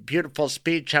Schumer gave a beautiful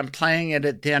speech. I'm playing it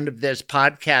at the end of this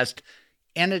podcast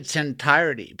in its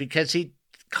entirety because he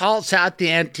calls out the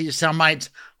anti-Semites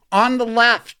on the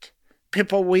left,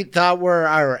 people we thought were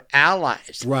our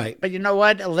allies. Right. But you know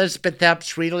what? Elizabeth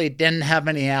Epps really didn't have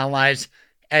any allies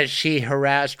as she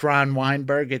harassed Ron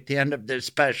Weinberg at the end of this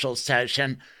special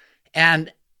session.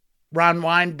 And Ron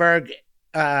Weinberg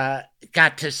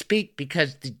got to speak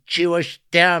because the Jewish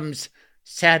Dems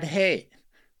said, hey,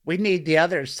 we need the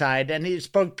other side. And he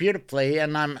spoke beautifully,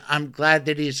 and I'm glad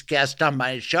that he's guest on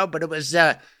my show. But it was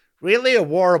really a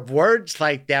war of words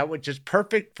like that, which is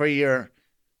perfect for your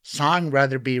song,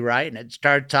 Rather Be Right. And it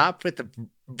starts off with a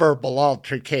verbal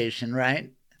altercation,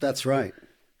 right? That's right.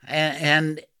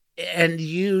 And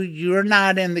you're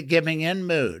not in the giving in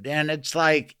mood. And it's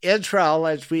like Israel,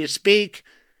 as we speak,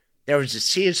 there was a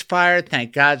ceasefire.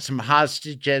 Thank God some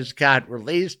hostages got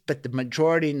released, but the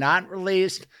majority not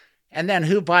released. And then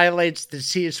who violates the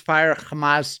ceasefire?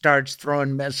 Hamas starts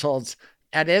throwing missiles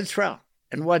at Israel.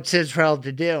 And what's Israel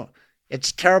to do?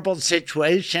 It's a terrible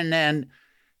situation, and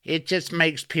it just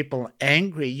makes people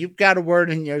angry. You've got a word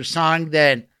in your song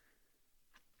that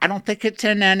I don't think it's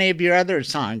in any of your other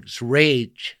songs,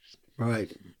 rage.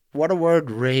 Right. What a word,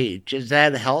 rage. Is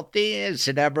that healthy? Is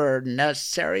it ever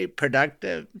necessary,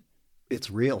 productive? It's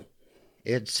real.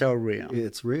 It's so real.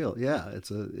 It's real. Yeah.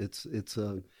 It's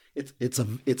a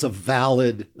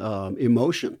valid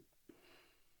emotion.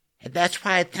 And that's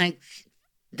why I think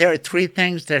there are three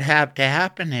things that have to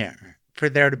happen here for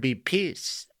there to be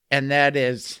peace. And that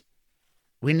is,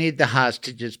 we need the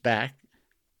hostages back.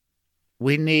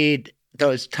 We need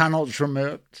those tunnels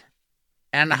removed.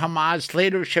 And Hamas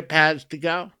leadership has to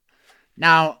go.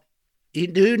 Now, you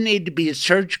do need to be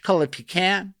surgical if you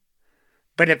can.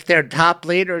 But if their top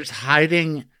leaders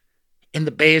hiding in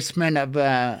the basement of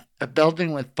a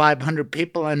building with 500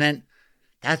 people in it,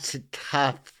 that's a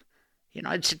tough,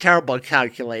 it's a terrible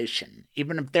calculation.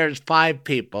 Even if there's 5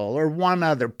 people or one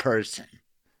other person,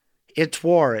 it's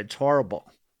war. It's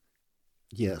horrible.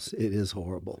 Yes, it is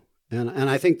horrible. And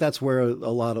I think that's where a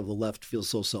lot of the left feels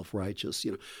so self-righteous.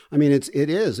 I mean, it's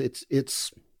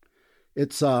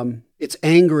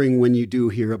angering when you do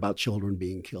hear about children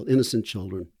being killed, innocent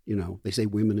children. They say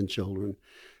women and children,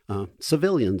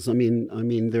 civilians. I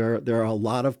mean, there are a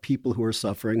lot of people who are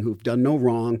suffering who've done no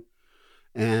wrong,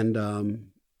 and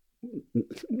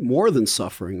more than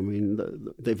suffering. I mean,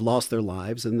 they've lost their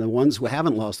lives, and the ones who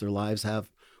haven't lost their lives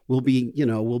will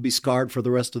be scarred for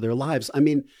the rest of their lives. I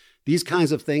mean, these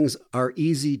kinds of things are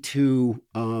easy to,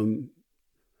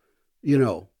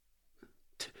 to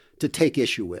take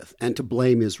issue with and to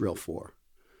blame Israel for.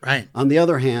 Right. On the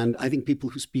other hand, I think people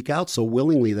who speak out so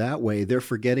willingly that way, they're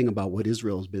forgetting about what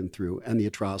Israel has been through and the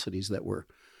atrocities that were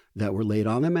laid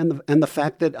on them, and the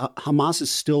fact that Hamas is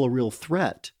still a real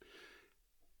threat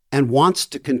and wants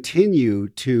to continue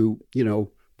to,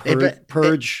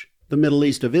 purge the Middle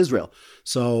East of Israel.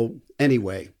 So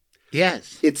anyway,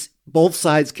 yes, it's both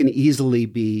sides can easily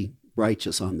be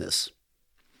righteous on this.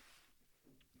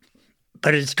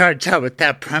 But it starts out with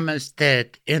that premise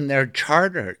that in their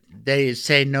charter, they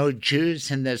say no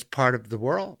Jews in this part of the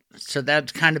world. So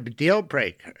that's kind of a deal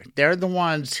breaker. They're the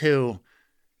ones who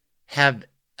have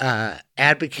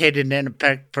advocated, in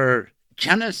effect, for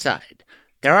genocide.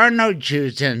 There are no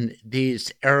Jews in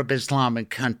these Arab Islamic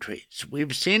countries.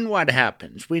 We've seen what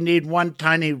happens. We need one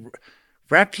tiny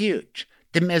refuge.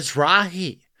 The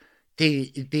Mizrahi,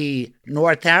 the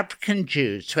North African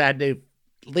Jews who had to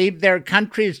leave their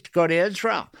countries to go to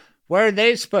Israel. Where are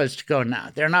they supposed to go now?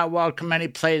 They're not welcome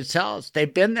anyplace else.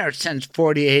 They've been there since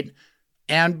 48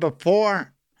 and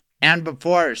before.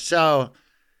 So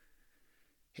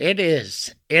it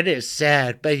is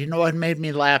sad. But you know what made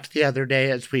me laugh the other day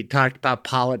as we talked about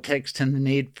politics and the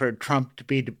need for Trump to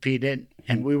be defeated,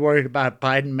 and we worried about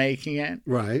Biden making it?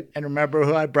 Right. And remember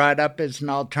who I brought up as an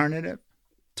alternative?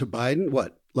 To Biden?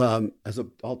 What? As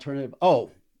an alternative?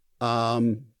 Oh,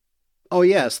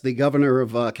 yes, the governor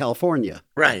of California.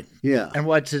 Right. Yeah. And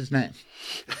what's his name?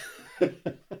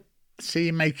 See,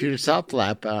 you make yourself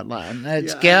laugh out loud.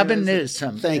 It's Gavin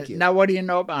Newsom. Thank you. Now, what do you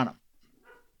know about him?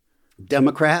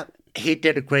 Democrat? He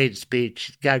did a great speech.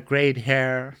 He's got great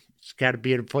hair. He's got a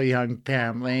beautiful young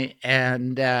family.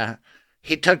 And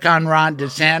he took on Ron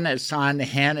DeSantis on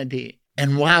Hannity.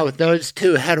 And wow, those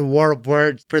two had a war of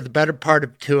words for the better part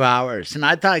of 2 hours. And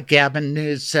I thought Gavin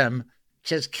Newsom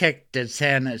just kicked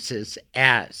DeSantis'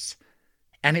 ass.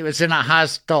 And he was in a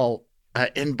hostile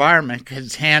environment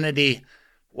because Hannity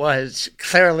was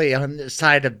clearly on the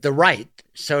side of the right,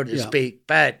 so to speak.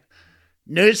 But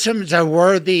Newsom's a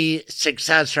worthy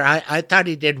successor. I thought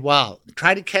he did well.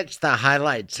 Try to catch the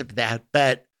highlights of that.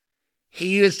 But he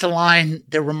used a line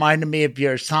that reminded me of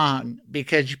your song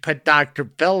because you put Dr.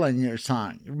 Phil in your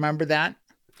song. Remember that?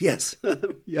 Yes.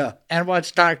 Yeah. And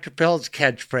what's Dr. Phil's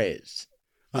catchphrase?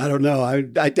 I don't know. I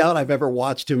doubt I've ever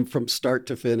watched him from start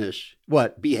to finish.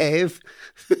 What, behave?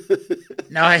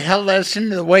 No, he'll listen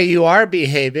to the way you are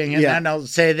behaving, and then he'll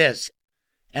say this.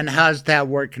 And how's that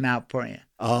working out for you?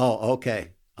 Oh, okay.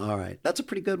 All right. That's a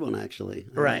pretty good one, actually.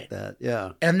 I Right. like that.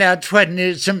 Yeah. And that's what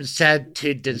Newsom said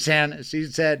to DeSantis. He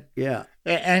said, Yeah.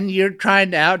 and you're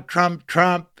trying to out-Trump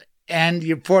Trump, and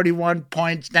you're 41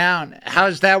 points down.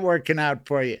 How's that working out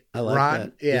for you, I like Ron?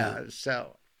 that. Yeah,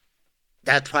 so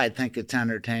that's why I think it's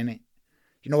entertaining.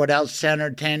 You know what else is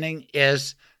entertaining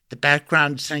is the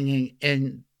background singing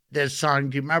in this song.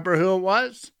 Do you remember who it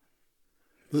was?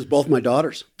 It was both my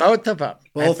daughters. Both of them.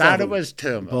 Both I of thought them. it was two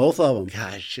of them. Both of them.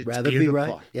 Gosh, it's Rather beautiful. be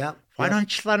right. Yeah. Why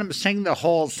don't you let them sing the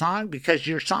whole song? Because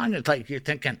your song is like you're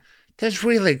thinking, this is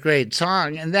really great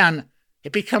song. And then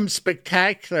it becomes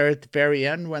spectacular at the very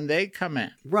end when they come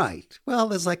in. Right. Well,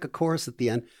 there's like a chorus at the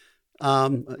end.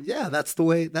 Yeah, that's the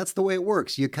way it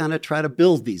works. You kind of try to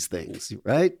build these things,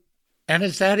 right? And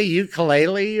is that a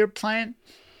ukulele you're playing?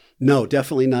 No,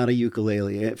 definitely not a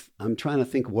ukulele. I'm trying to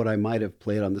think of what I might have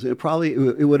played on this. It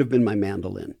would have been my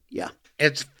mandolin. Yeah.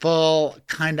 It's full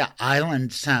kind of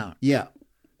island sound. Yeah.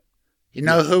 You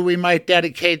know who we might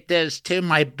dedicate this to?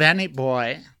 My Benny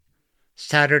boy.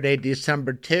 Saturday,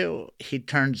 December 2, he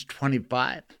turns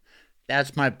 25.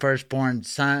 That's my firstborn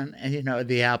son, and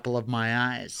the apple of my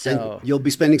eyes. So and you'll be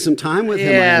spending some time with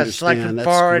him. Yes, I understand. looking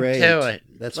forward to it.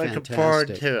 That's looking fantastic.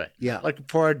 forward to it. Yeah, looking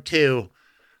forward to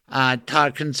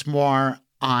talking some more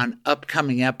on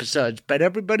upcoming episodes. But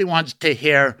everybody wants to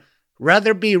hear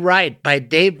 "Rather Be Right" by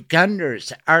Dave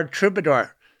Gunders, our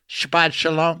troubadour. Shabbat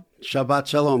shalom. Shabbat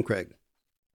shalom, Craig.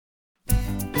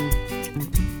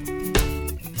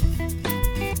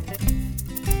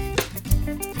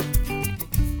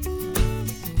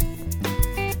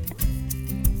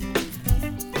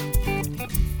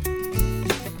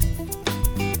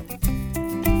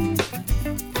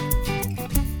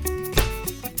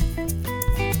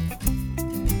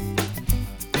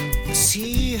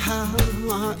 See how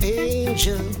our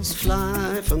angels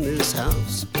fly from this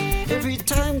house. Every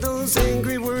time those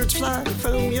angry words fly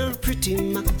from your pretty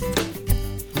mouth,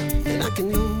 and I can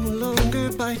no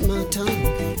longer bite my tongue.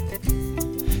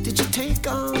 Did you take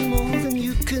on more than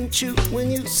you can chew when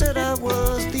you said I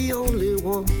was the only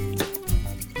one?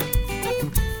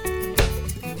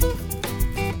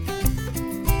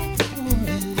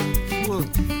 Only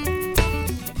one.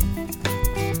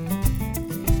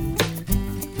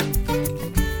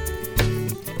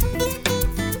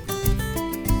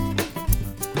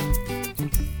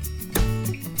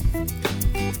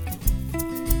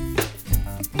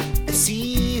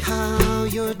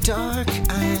 Your dark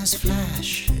eyes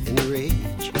flash in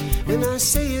rage. When I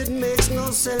say it makes no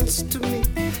sense to me,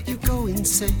 you go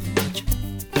insane.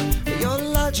 Your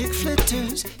logic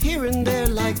flitters here and there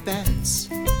like bats,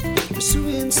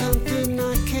 pursuing something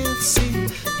I can't see,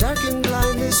 dark and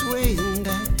blind this way and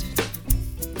that.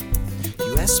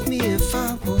 You ask me if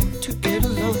I want to get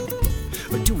along,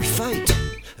 or do we fight?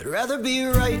 I'd rather be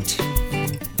right.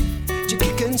 You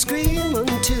kick and scream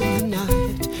until the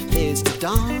night fades to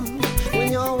dawn, when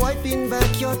you're wiping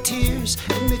back your tears,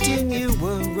 admitting you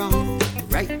were wrong.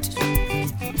 Right.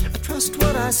 I trust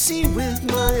what I see with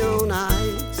my own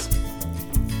eyes.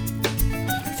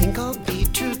 I think I'll be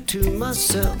true to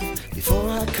myself before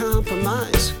I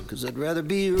compromise, 'cause I'd rather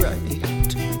be right.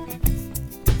 I'd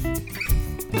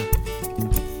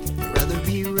rather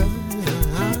be right.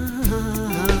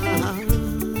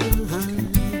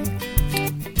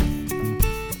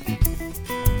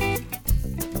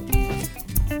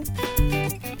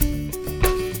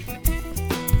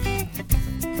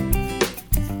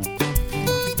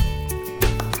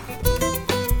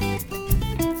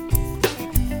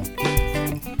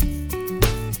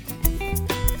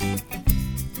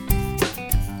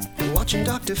 Watching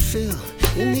Dr. Phil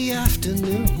in the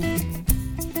afternoon,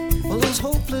 while those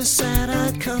hopeless,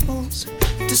 sad-eyed couples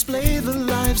display the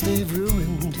lives they've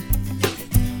ruined.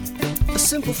 A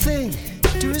simple thing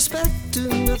to respect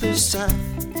another's side,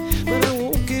 but I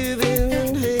won't give in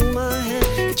and hang my head.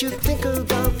 Did you think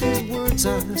about these words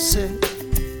I said?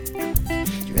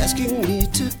 You're asking me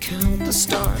to count the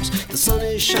stars. The sun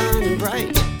is shining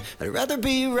bright. I'd rather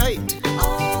be right.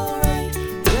 Alright.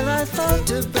 Well, I thought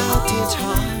about it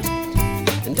hard.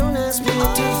 And don't ask me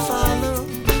to follow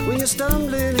when you're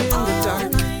stumbling in the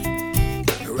dark.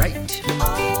 Right.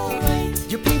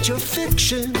 You paint your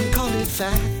fiction, call it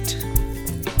fact.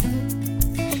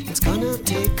 It's gonna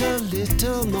take a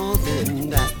little more than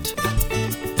that,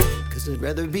 'cause I'd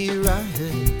rather be right.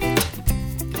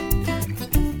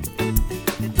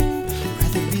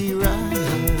 Rather be right.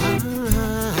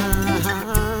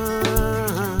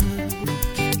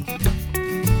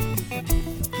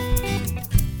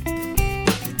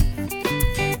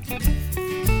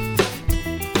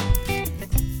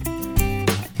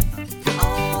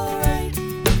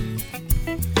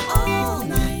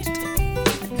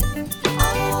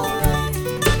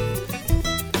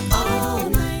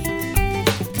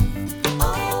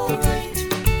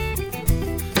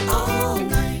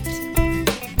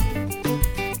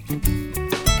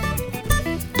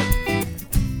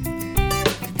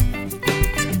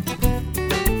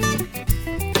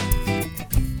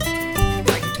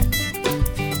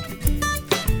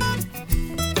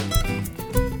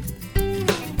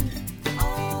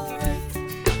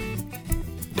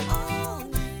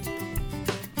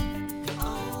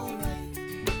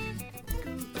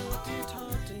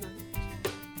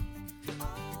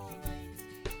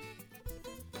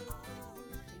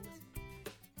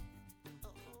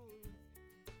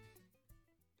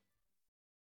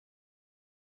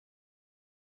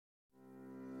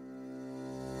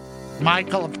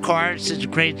 Michael, of course, is a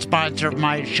great sponsor of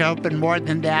my show, but more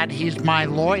than that, he's my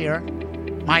lawyer,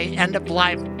 my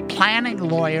end-of-life planning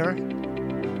lawyer,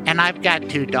 and I've got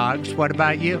 2 dogs. What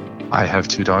about you? I have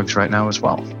 2 dogs right now as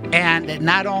well. And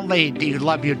not only do you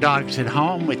love your dogs at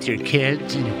home with your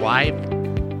kids and your wife,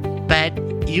 but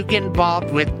you get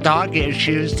involved with dog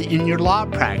issues in your law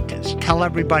practice. Tell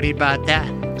everybody about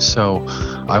that. So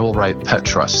I will write pet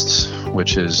trusts,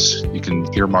 which is you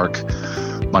can earmark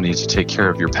money to take care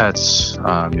of your pets.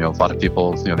 A lot of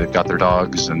people, they've got their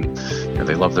dogs and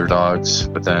they love their dogs.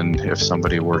 But then if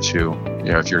somebody were to,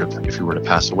 if you were to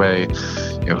pass away,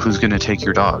 who's going to take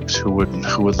your dogs? Who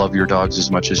would love your dogs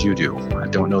as much as you do? I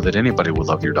don't know that anybody would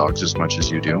love your dogs as much as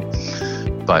you do.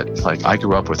 But I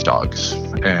grew up with dogs,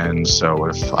 and so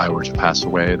if I were to pass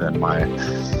away, then my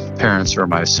parents or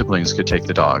my siblings could take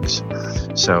the dogs.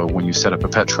 So when you set up a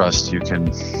pet trust, you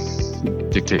can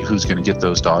dictate who's going to get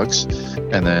those dogs,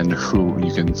 and then who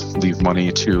you can leave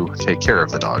money to take care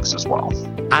of the dogs as well.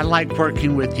 I like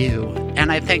working with you,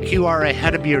 and I think you are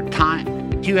ahead of your time.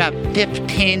 You have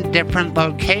 15 different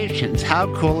locations. How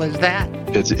cool is that?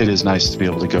 It is nice to be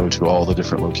able to go to all the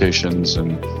different locations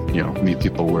and, meet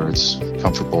people where it's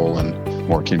comfortable and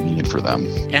more convenient for them.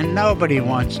 And nobody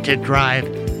wants to drive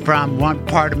from one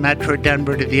part of Metro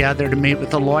Denver to the other to meet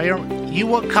with a lawyer. You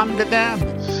will come to them.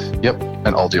 Yep, and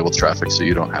I'll deal with traffic so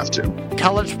you don't have to.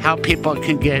 Tell us how people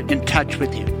can get in touch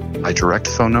with you. My direct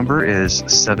phone number is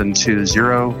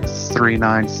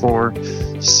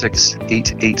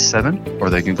 720-394-6887, or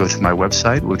they can go to my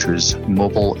website, which is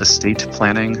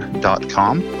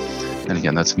mobileestateplanning.com. And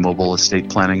again, that's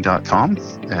mobileestateplanning.com.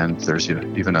 And there's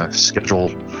even a schedule,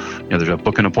 there's a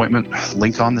book an appointment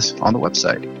link on the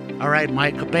website. All right,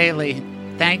 Michael Bailey,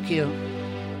 thank you.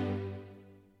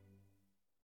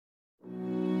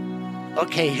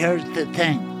 Okay, here's the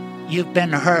thing. You've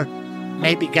been hurt.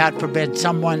 Maybe, God forbid,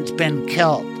 someone's been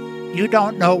killed. You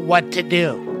don't know what to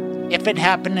do. If it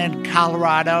happened in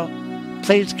Colorado,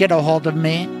 please get a hold of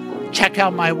me. Check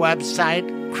out my website,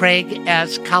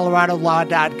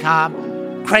 craigscoloradolaw.com,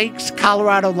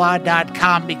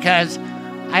 craigscoloradolaw.com, because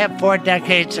I have 4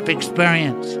 decades of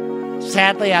experience.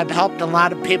 Sadly, I've helped a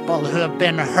lot of people who have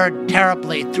been hurt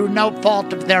terribly through no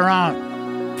fault of their own.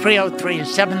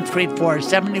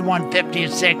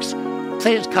 303-734-7156.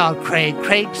 Please call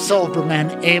Craig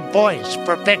Silverman, a voice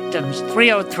for victims,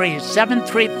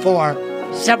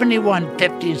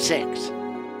 303-734-7156.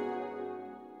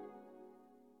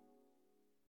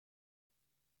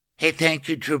 Hey, thank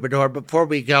you, Troubadour. Before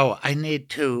we go, I need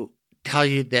to tell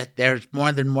you that there's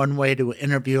more than one way to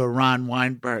interview Ron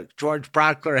Weinberg. George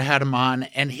Brockler had him on,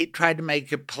 and he tried to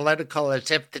make it political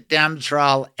as if the Dems are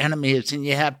all enemies, and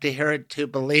you have to hear it to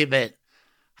believe it.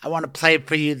 I want to play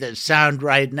for you the sound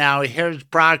right now. Here's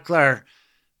Brockler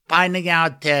finding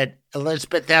out that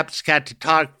Elizabeth Epps got to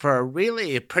talk for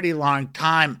a pretty long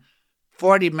time,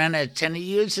 40 minutes, and he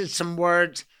uses some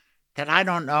words that I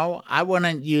don't know. I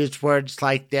wouldn't use words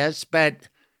like this, but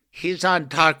he's on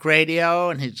talk radio,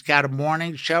 and he's got a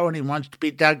morning show, and he wants to be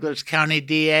Douglas County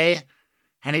DA,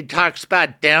 and he talks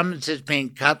about Dems as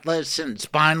being gutless and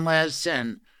spineless,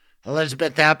 and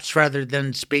Elizabeth Epps rather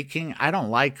than speaking. I don't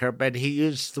like her, but he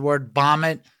used the word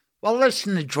vomit. Well,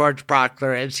 listen to George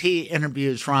Brockler as he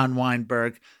interviews Ron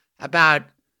Weinberg about,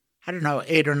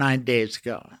 8 or 9 days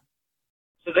ago.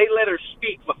 So they let her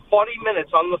speak for 40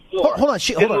 minutes on the floor. Hold on.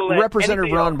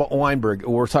 Representative Ron Weinberg,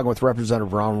 we're talking with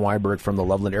Representative Ron Weinberg from the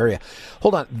Loveland area.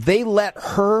 Hold on. They let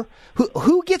her,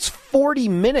 who gets 40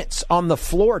 minutes on the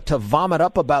floor to vomit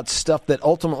up about stuff that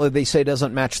ultimately they say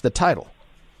doesn't match the title?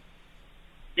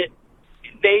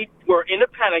 They were in a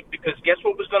panic because guess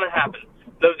what was going to happen?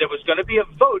 There was going to be a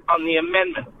vote on the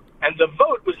amendment. And the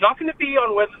vote was not going to be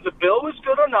on whether the bill was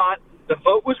good or not. The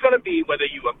vote was going to be whether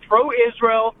you were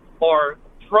pro-Israel or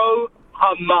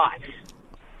pro-Hamas,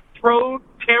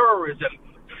 pro-terrorism,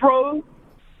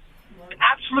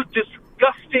 absolute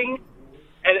disgusting,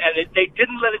 and they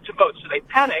didn't let it to vote. So they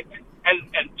panicked, and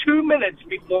 2 minutes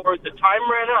before the time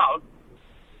ran out,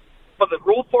 for the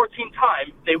Rule 14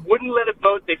 time, they wouldn't let it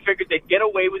vote. They figured they'd get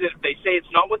away with it. If they say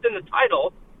it's not within the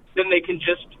title, then they can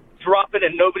just drop it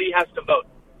and nobody has to vote.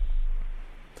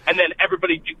 And then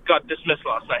everybody got dismissed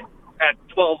last night at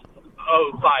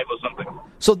 12:05 or something.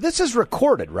 So this is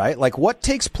recorded, right? Like what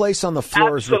takes place on the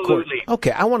floor is recorded. Absolutely.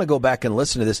 Okay, I want to go back and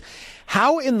listen to this.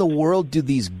 How in the world do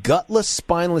these gutless,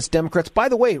 spineless Democrats, by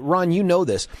the way, Ron, you know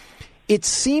this, it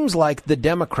seems like the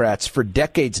Democrats for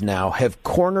decades now have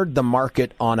cornered the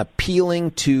market on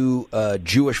appealing to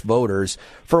Jewish voters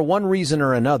for one reason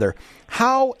or another.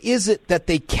 How is it that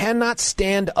they cannot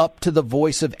stand up to the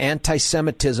voice of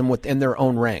anti-Semitism within their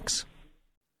own ranks?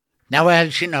 Now,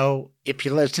 as you know, if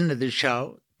you listen to the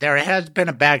show, there has been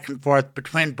a back and forth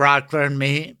between Brockler and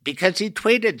me because he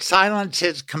tweeted silence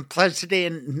his complicity,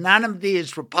 and none of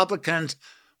these Republicans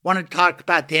want to talk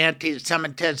about the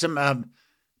anti-Semitism of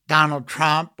Donald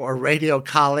Trump or radio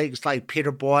colleagues like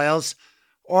Peter Boyles,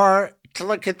 or to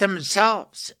look at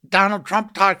themselves. Donald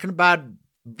Trump talking about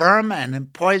vermin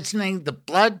and poisoning the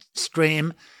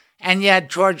bloodstream, and yet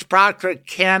George Brockler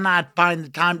cannot find the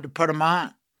time to put them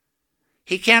on.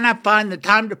 He cannot find the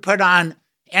time to put on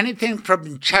anything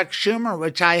from Chuck Schumer,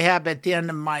 which I have at the end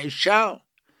of my show.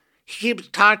 He keeps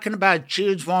talking about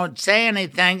Jews won't say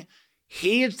anything.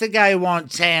 He's the guy who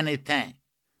won't say anything.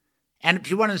 And if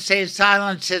you want to say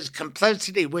silence is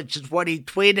complicity, which is what he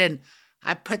tweeted,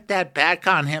 I put that back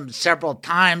on him several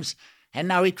times, and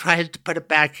now he tries to put it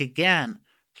back again.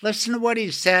 Listen to what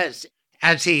he says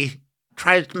as he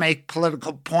tries to make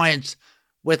political points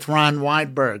with Ron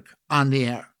Weinberg on the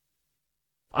air.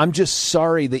 I'm just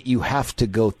sorry that you have to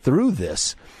go through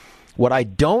this. What I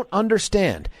don't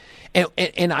understand,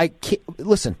 and I can't,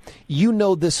 listen, you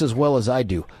know this as well as I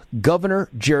do. Governor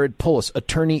Jared Polis,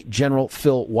 Attorney General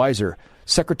Phil Weiser,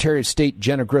 Secretary of State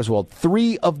Jenna Griswold,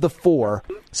 3 of the 4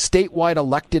 statewide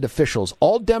elected officials,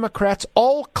 all Democrats,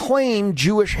 all claim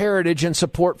Jewish heritage and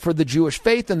support for the Jewish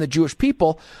faith and the Jewish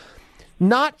people.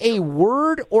 Not a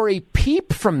word or a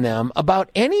peep from them about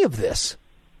any of this.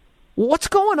 What's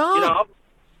going on? You know,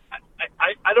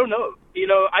 I don't know. You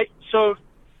know, so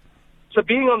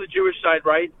being on the Jewish side,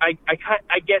 right? I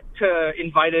get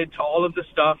invited to all of the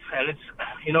stuff, and it's,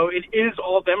 you know, it is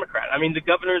all Democrat. I mean, the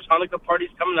governor's Hanukkah party's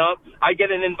coming up. I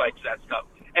get an invite to that stuff.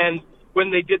 And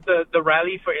when they did the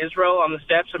rally for Israel on the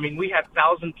steps, I mean, we had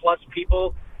 1,000+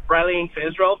 people rallying for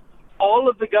Israel. All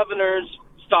of the governor's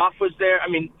staff was there. I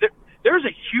mean, there's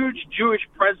a huge Jewish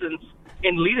presence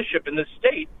in leadership in this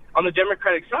state on the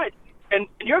Democratic side. And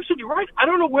you're absolutely right. I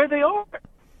don't know where they are.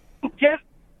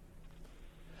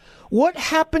 What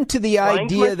happened to the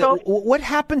idea that? What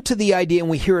happened to the idea, and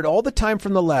we hear it all the time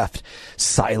from the left?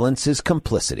 Silence is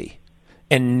complicity,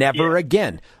 and never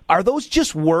again. Are those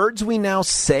just words we now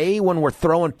say when we're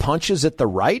throwing punches at the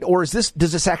right, or does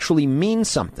this actually mean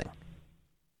something?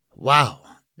 Wow,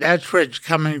 that's rich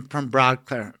coming from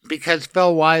Brockler, because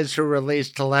Phil Weiser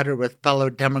released a letter with fellow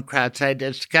Democrats. I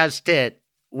discussed it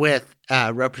with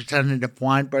Representative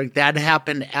Weinberg. That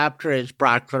happened after his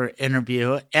Brockler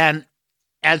interview. And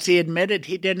as he admitted,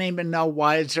 he didn't even know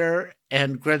Weiser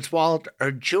and Griswold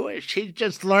are Jewish. He's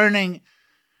just learning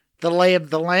the lay of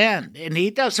the land. And he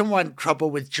doesn't want trouble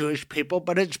with Jewish people,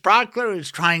 but it's Brockler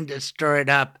who's trying to stir it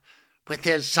up with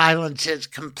his silence, his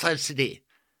complicity.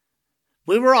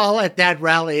 We were all at that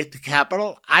rally at the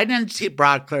Capitol. I didn't see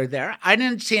Brockler there. I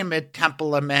didn't see him at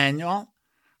Temple Emmanuel.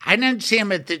 I didn't see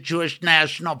him at the Jewish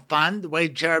National Fund the way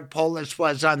Jared Polis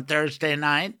was on Thursday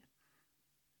night.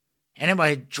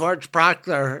 Anyway, George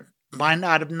Brockler might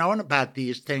not have known about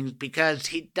these things because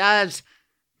he does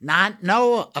not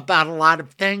know about a lot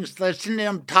of things. Listen to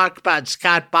him talk about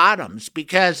Scott Bottoms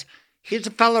because he's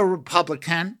a fellow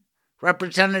Republican.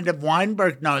 Representative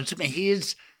Weinberg knows him.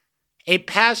 He's a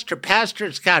pastor,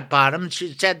 Pastor Scott Bottoms, who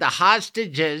said the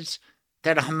hostages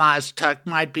that Hamas took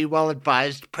might be well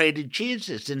advised to pray to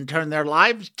Jesus and turn their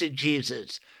lives to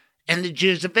Jesus. And the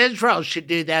Jews of Israel should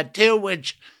do that too,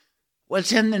 which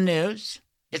was in the news.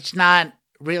 It's not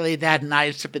really that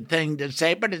nice of a thing to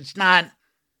say, but it's not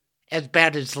as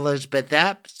bad as Elizabeth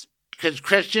Epps, because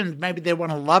Christians, maybe they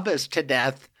want to love us to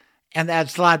death, and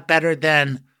that's a lot better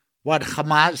than what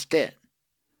Hamas did.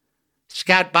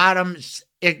 Scott Bottoms'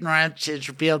 ignorance is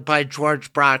revealed by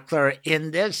George Brockler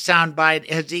in this soundbite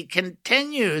as he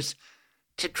continues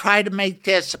to try to make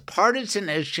this a partisan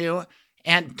issue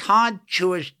and taunt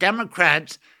Jewish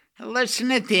Democrats. And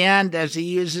listen at the end as he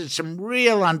uses some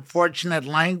real unfortunate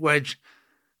language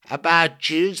about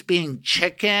Jews being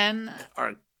chicken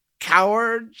or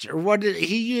cowards, or what did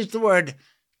he used the word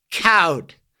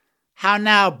cowed. How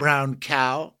now, brown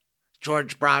cow,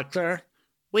 George Brockler?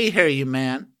 We hear you,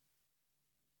 man.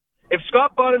 If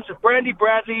Scott Bottoms, if Brandy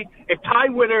Bradley, if Ty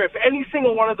Witter, if any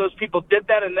single one of those people did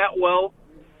that and that well,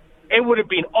 it would have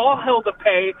been all hell to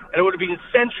pay, and it would have been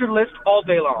censorless all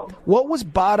day long. What was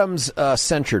Bottoms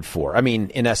censured for? I mean,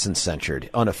 in essence, censured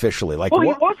unofficially. Like, well, he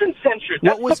wasn't censured.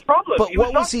 That's the problem. But he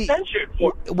what was not censored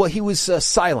for. Well, he was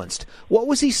silenced. What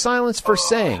was he silenced for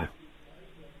saying?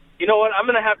 You know what? I'm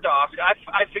going to have to ask.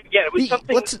 I forget. It was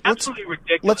something absolutely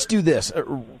ridiculous. Let's do this.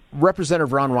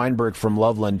 Representative Ron Weinberg from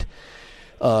Loveland,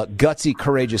 gutsy,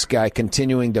 courageous guy,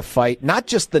 continuing to fight not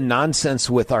just the nonsense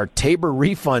with our Tabor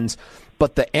refunds,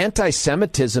 but the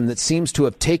anti-Semitism that seems to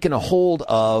have taken a hold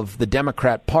of the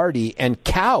Democrat Party and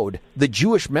cowed the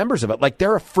Jewish members of it. Like,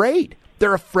 they're afraid.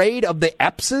 They're afraid of the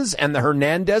Eppses and the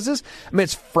Hernandezes. I mean,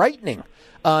 it's frightening.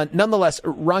 Nonetheless,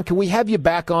 Ron, can we have you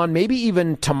back on maybe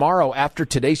even tomorrow after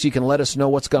today so you can let us know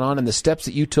what's going on and the steps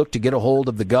that you took to get a hold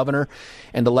of the governor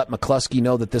and to let McCluskey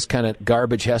know that this kind of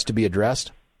garbage has to be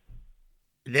addressed?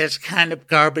 This kind of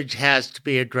garbage has to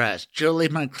be addressed. Julie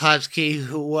McCluskey,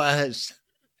 who was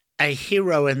a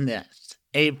hero in this,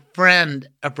 a friend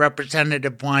of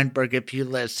Representative Weinberg, if you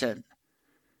listen,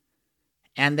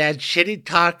 and that shitty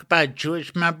talk about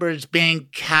Jewish members being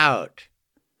cowed.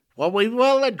 Well, we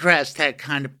will address that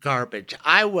kind of garbage.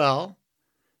 I will.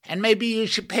 And maybe you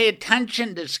should pay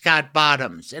attention to Scott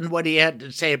Bottoms and what he had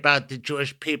to say about the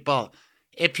Jewish people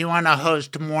if you want to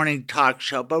host a morning talk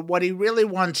show. But what he really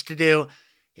wants to do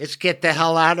is get the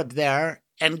hell out of there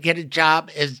and get a job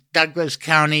as Douglas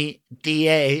County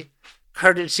DA,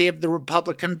 courtesy of the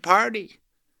Republican Party.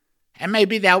 And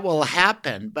maybe that will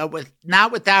happen, but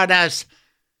not without us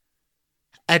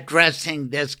addressing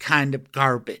this kind of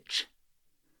garbage.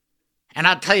 And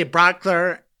I'll tell you,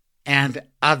 Brockler and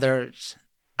others,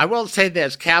 I will say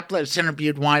this, Kaplis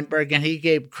interviewed Weinberg and he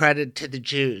gave credit to the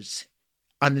Jews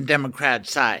on the Democrat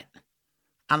side,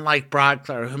 unlike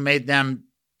Brockler, who made them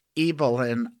evil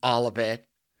in all of it.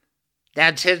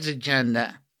 That's his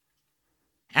agenda.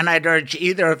 And I'd urge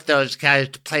either of those guys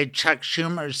to play Chuck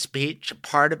Schumer's speech, a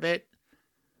part of it,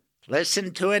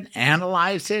 listen to it,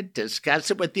 analyze it,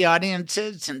 discuss it with the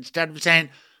audiences, instead of saying,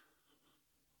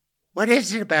 what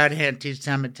is it about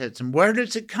anti-Semitism? Where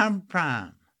does it come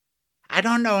from? I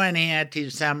don't know any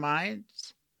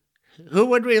anti-Semites. Who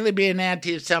would really be an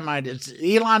anti-Semite? Is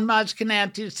Elon Musk an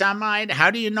anti-Semite? How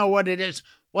do you know what it is?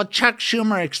 Well, Chuck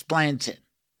Schumer explains it.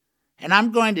 And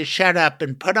I'm going to shut up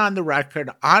and put on the record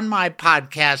on my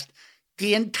podcast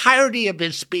the entirety of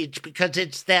his speech because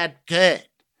it's that good.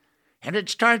 And it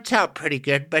starts out pretty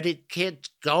good, but it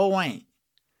gets going.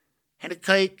 And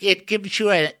it gives you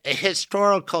a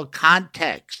historical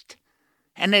context.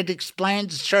 And it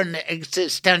explains a certain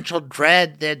existential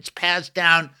dread that's passed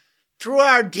down through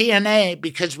our DNA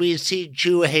because we see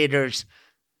Jew haters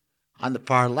on the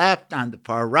far left, on the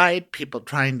far right, people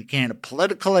trying to gain a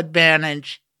political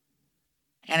advantage.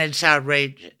 And it's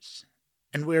outrageous.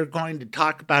 And we're going to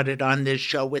talk about it on this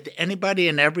show with anybody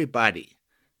and everybody.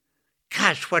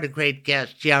 Gosh, what a great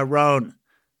guest Ron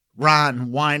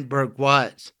Weinberg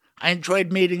was. I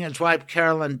enjoyed meeting his wife,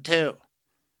 Carolyn, too.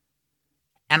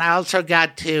 And I also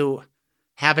got to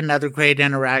have another great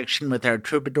interaction with our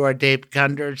troubadour, Dave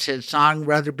Gunders. His song,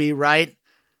 Rather Be Right,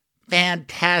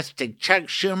 fantastic. Chuck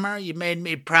Schumer, you made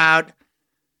me proud.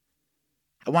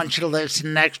 I want you to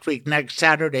listen next week, next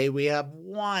Saturday. We have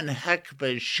one heck of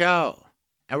a show.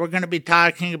 And we're going to be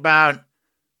talking about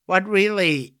what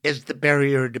really is the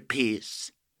barrier to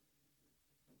peace.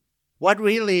 What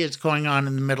really is going on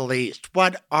in the Middle East?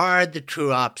 What are the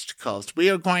true obstacles?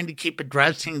 We are going to keep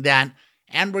addressing that,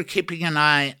 and we're keeping an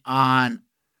eye on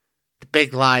the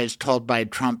big lies told by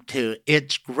Trump, too.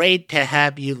 It's great to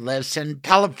have you listen.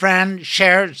 Tell a friend,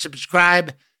 share,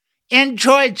 subscribe.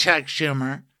 Enjoy Chuck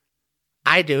Schumer.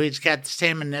 I do. He's got the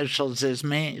same initials as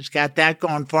me. He's got that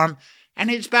going for him. And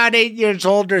he's about 8 years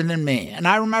older than me. And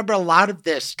I remember a lot of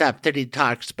this stuff that he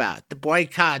talks about. The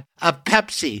boycott of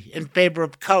Pepsi in favor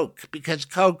of Coke because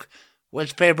Coke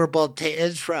was favorable to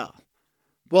Israel.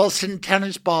 Wilson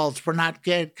tennis balls were not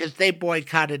good because they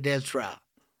boycotted Israel.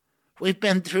 We've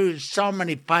been through so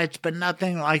many fights, but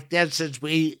nothing like this as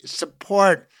we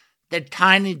support the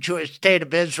tiny Jewish state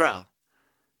of Israel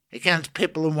against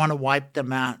people who want to wipe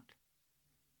them out.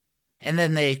 And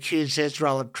then they accuse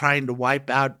Israel of trying to wipe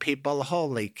out people.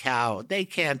 Holy cow, they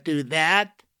can't do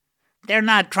that. They're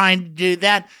not trying to do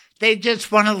that. They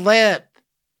just want to live.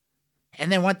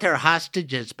 And they want their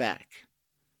hostages back.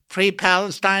 Free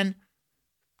Palestine,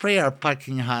 free our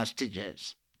fucking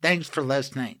hostages. Thanks for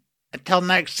listening. Until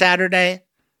next Saturday,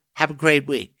 have a great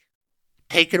week.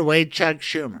 Take it away, Chuck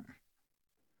Schumer.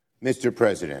 Mr.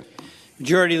 President.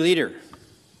 Majority Leader.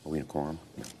 Are we in a quorum?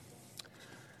 No.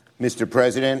 Mr.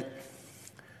 President,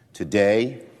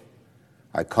 today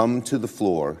I come to the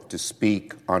floor to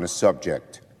speak on a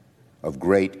subject of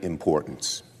great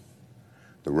importance: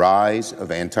 the rise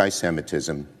of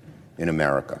anti-Semitism in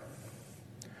America.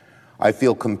 I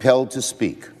feel compelled to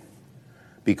speak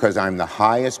because I'm the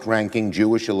highest-ranking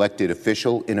Jewish elected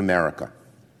official in America.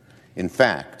 In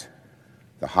fact,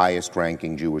 the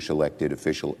highest-ranking Jewish elected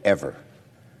official ever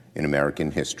in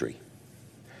American history.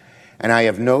 And I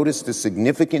have noticed a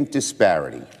significant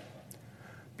disparity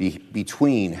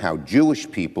between how Jewish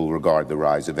people regard the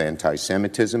rise of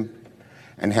anti-Semitism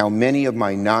and how many of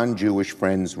my non-Jewish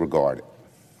friends regard it.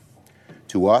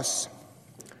 To us,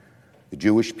 the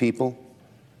Jewish people,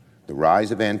 the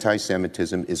rise of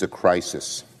anti-Semitism is a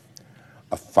crisis,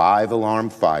 a 5-alarm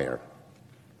fire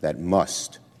that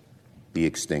must be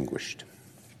extinguished.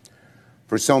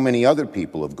 For so many other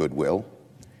people of goodwill,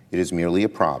 it is merely a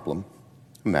problem,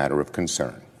 a matter of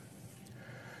concern.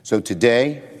 So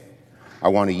today, I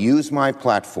want to use my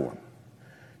platform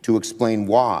to explain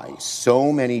why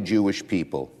so many Jewish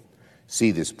people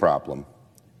see this problem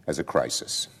as a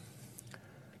crisis.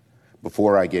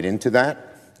 Before I get into that,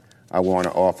 I want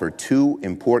to offer 2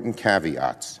 important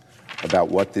caveats about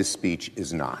what this speech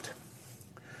is not.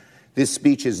 This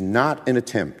speech is not an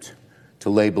attempt to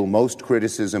label most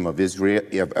criticism of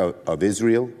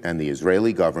Israel and the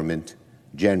Israeli government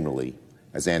generally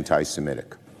as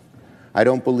anti-Semitic. I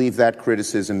don't believe that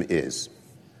criticism is.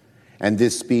 And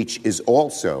this speech is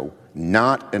also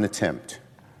not an attempt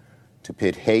to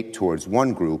pit hate towards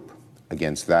one group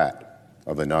against that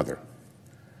of another.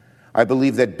 I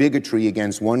believe that bigotry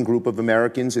against one group of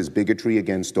Americans is bigotry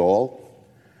against all,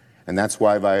 and that's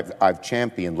why I've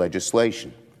championed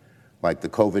legislation like the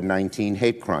COVID-19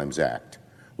 Hate Crimes Act,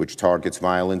 which targets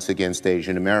violence against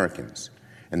Asian Americans,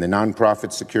 and the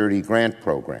Nonprofit Security Grant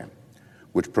Program,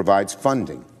 which provides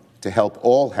funding to help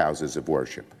all houses of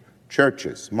worship,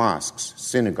 churches, mosques,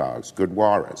 synagogues,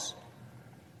 gurdwaras,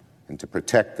 and to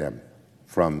protect them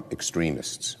from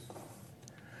extremists.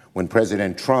 When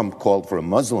President Trump called for a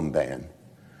Muslim ban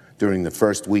during the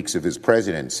first weeks of his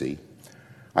presidency,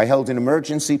 I held an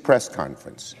emergency press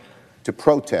conference to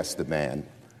protest the ban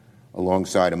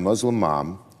alongside a Muslim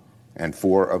mom and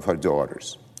 4 of her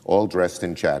daughters, all dressed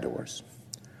in chadors,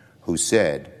 who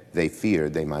said they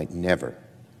feared they might never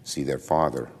see their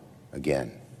father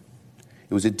again.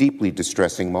 It was a deeply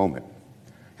distressing moment,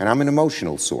 and I'm an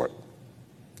emotional sort.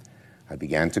 I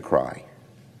began to cry.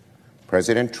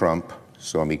 President Trump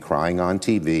saw me crying on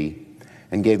TV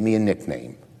and gave me a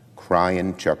nickname,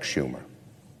 Cryin' Chuck Schumer.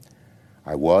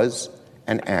 I was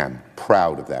and am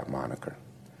proud of that moniker.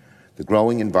 The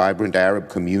growing and vibrant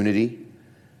Arab American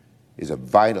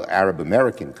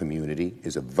community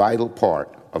is a vital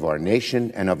part of our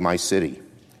nation and of my city.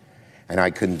 And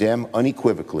I condemn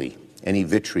unequivocally any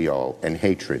vitriol and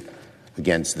hatred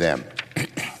against them.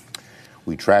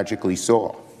 We tragically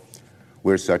saw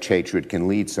where such hatred can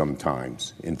lead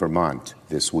sometimes in Vermont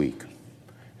this week,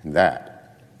 and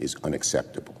that is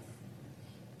unacceptable.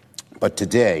 But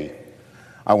today,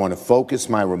 I want to focus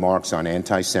my remarks on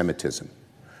anti-Semitism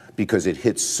because it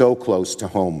hits so close to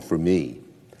home for me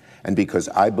and because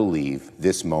I believe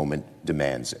this moment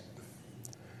demands it.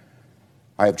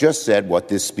 I have just said what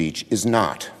this speech is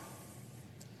not.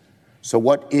 So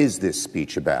what is this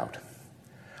speech about?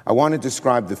 I want to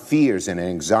describe the fears and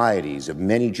anxieties of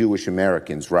many Jewish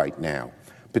Americans right now,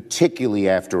 particularly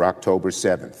after October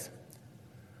 7th,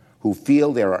 who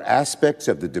feel there are aspects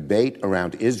of the debate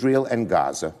around Israel and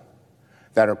Gaza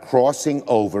that are crossing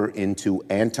over into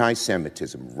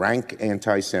anti-Semitism, rank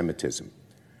anti-Semitism,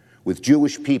 with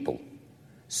Jewish people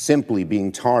simply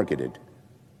being targeted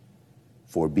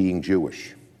for being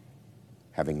Jewish,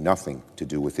 having nothing to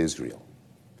do with Israel.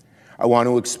 I want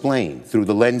to explain through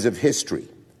the lens of history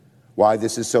why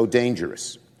this is so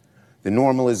dangerous. The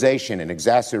normalization and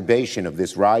exacerbation of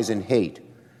this rise in hate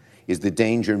is the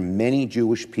danger many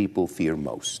Jewish people fear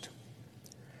most.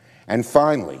 And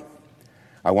finally,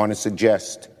 I want to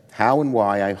suggest how and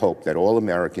why I hope that all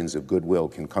Americans of goodwill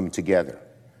can come together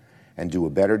and do a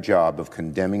better job of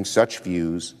condemning such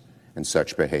views and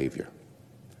such behavior.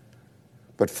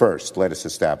 But first, let us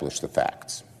establish the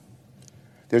facts.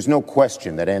 There's no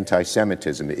question that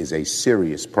anti-Semitism is a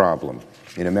serious problem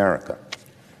in America.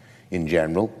 In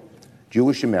general,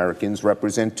 Jewish Americans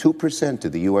represent 2%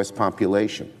 of the U.S.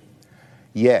 population.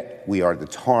 Yet, we are the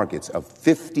targets of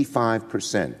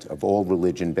 55% of all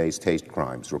religion-based hate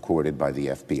crimes recorded by the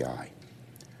FBI.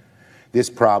 This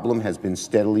problem has been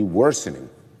steadily worsening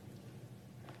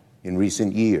in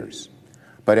recent years.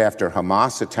 But after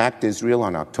Hamas attacked Israel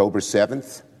on October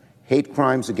 7th, hate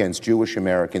crimes against Jewish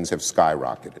Americans have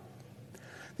skyrocketed.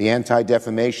 The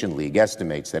Anti-Defamation League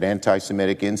estimates that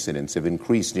anti-Semitic incidents have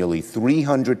increased nearly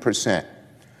 300%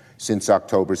 since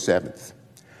October 7th.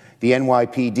 The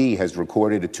NYPD has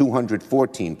recorded a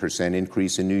 214%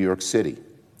 increase in New York City.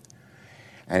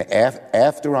 And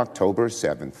after October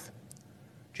 7th,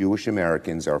 Jewish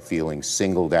Americans are feeling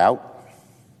singled out,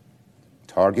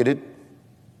 targeted,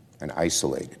 and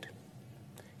isolated.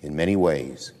 In many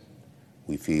ways,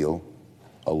 we feel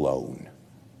alone.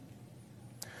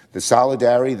 The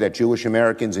solidarity that Jewish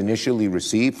Americans initially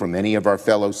received from many of our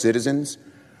fellow citizens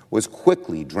was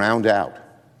quickly drowned out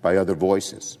by other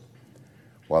voices,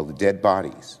 while the dead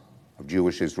bodies of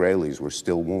Jewish Israelis were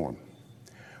still warm.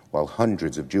 while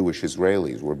hundreds of Jewish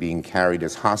Israelis were being carried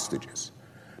as hostages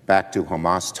back to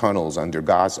Hamas tunnels under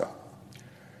Gaza.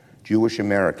 Jewish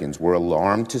Americans were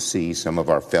alarmed to see some of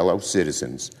our fellow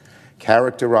citizens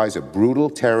characterize a brutal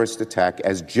terrorist attack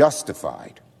as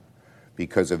justified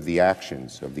because of the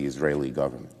actions of the Israeli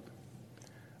government.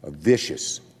 A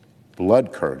vicious,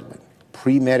 blood-curdling,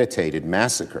 premeditated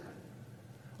massacre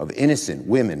of innocent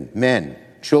women, men,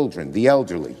 children, the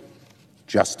elderly,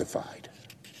 justified.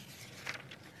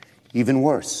 Even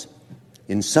worse,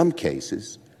 in some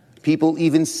cases, people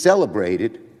even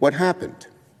celebrated what happened,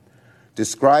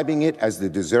 describing it as the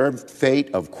deserved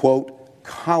fate of, quote,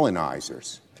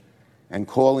 colonizers, and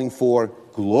calling for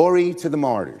glory to the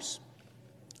martyrs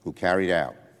who carried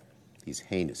out these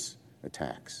heinous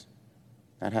attacks.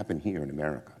 That happened here in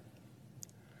America.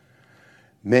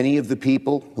 Many of the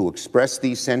people who express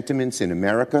these sentiments in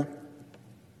America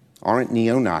aren't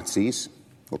neo-Nazis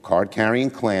or card-carrying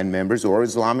Klan members or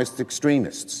Islamist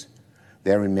extremists.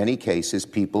 They're in many cases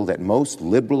people that most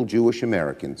liberal Jewish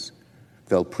Americans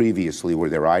felt previously were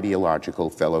their ideological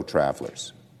fellow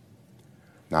travelers.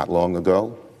 Not long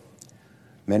ago,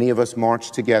 many of us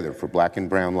marched together for black and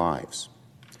brown lives.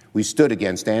 We stood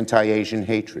against anti-Asian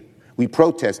hatred. We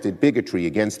protested bigotry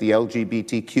against the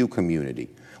LGBTQ community.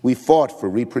 We fought for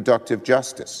reproductive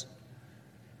justice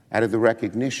out of the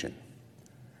recognition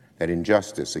that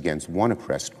injustice against one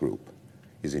oppressed group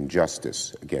is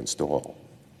injustice against all.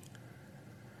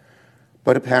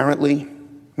 But apparently,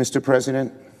 Mr.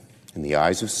 President, in the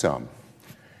eyes of some,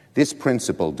 this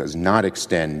principle does not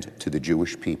extend to the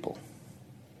Jewish people.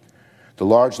 The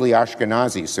largely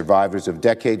Ashkenazi survivors of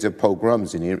decades of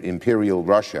pogroms in Imperial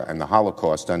Russia and the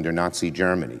Holocaust under Nazi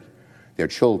Germany, their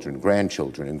children,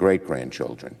 grandchildren, and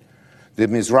great-grandchildren, the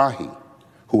Mizrahi,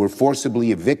 who were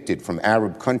forcibly evicted from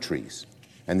Arab countries,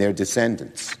 and their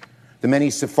descendants, the many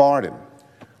Sephardim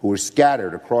who were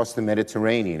scattered across the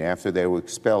Mediterranean after they were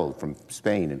expelled from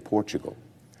Spain and Portugal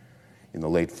in the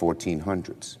late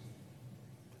 1400s.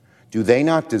 Do they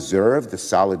not deserve the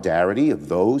solidarity of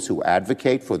those who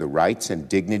advocate for the rights and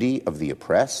dignity of the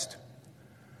oppressed,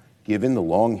 given the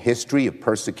long history of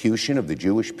persecution of the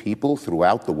Jewish people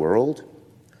throughout the world?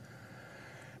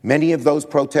 Many of those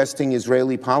protesting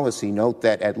Israeli policy note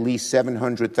that at least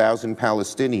 700,000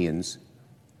 Palestinians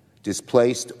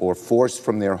displaced or forced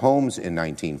from their homes in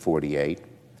 1948,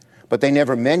 but they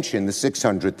never mention the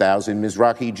 600,000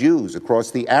 Mizrahi Jews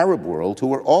across the Arab world who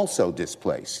were also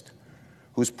displaced,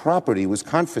 whose property was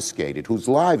confiscated, whose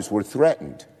lives were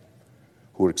threatened,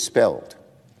 who were expelled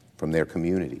from their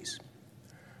communities.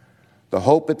 The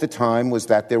hope at the time was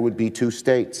that there would be two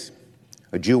states,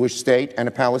 a Jewish state and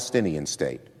a Palestinian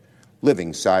state,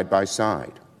 living side by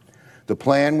side. The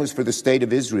plan was for the state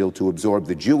of Israel to absorb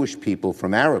the Jewish people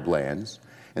from Arab lands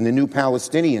and the new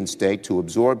Palestinian state to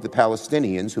absorb the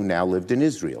Palestinians who now lived in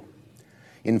Israel.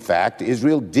 In fact,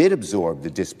 Israel did absorb the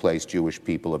displaced Jewish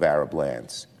people of Arab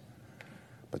lands.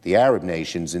 But the Arab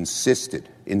nations instead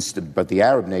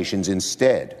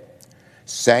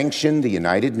sanctioned the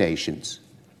United Nations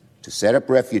to set up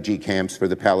refugee camps for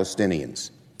the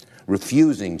Palestinians,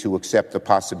 refusing to accept the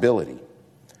possibility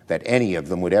that any of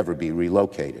them would ever be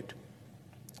relocated.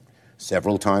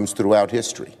 Several times throughout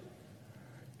history,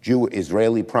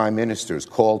 Israeli prime ministers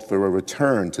called for a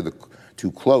return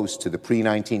to close to the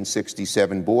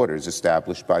pre-1967 borders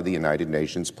established by the United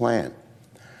Nations plan.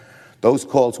 Those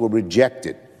calls were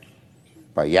rejected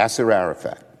by Yasser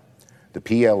Arafat, the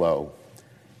PLO,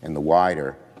 and the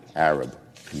wider Arab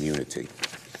community.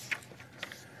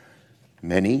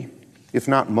 Many, if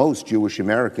not most, Jewish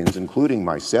Americans, including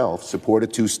myself, support a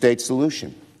two-state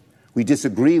solution. We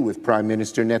disagree with Prime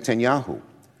Minister Netanyahu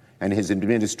and his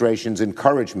administration's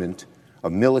encouragement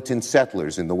of militant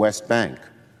settlers in the West Bank,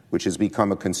 which has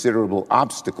become a considerable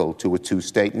obstacle to a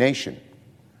two-state nation.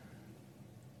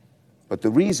 But the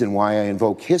reason why I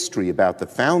invoke history about the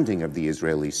founding of the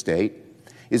Israeli state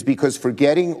is because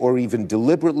forgetting or even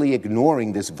deliberately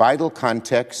ignoring this vital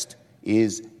context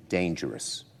is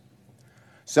dangerous.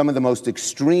 Some of the most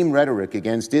extreme rhetoric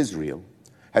against Israel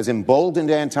has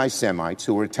emboldened anti-Semites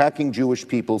who are attacking Jewish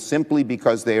people simply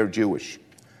because they are Jewish,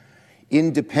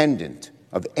 independent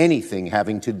of anything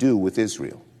having to do with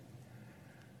Israel.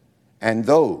 And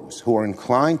those who are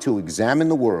inclined to examine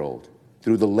the world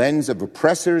through the lens of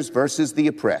oppressors versus the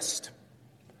oppressed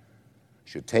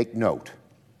should take note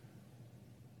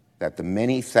that the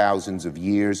many thousands of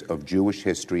years of Jewish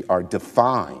history are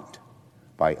defined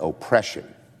by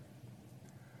oppression.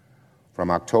 From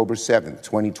October 7th,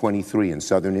 2023 in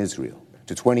southern Israel,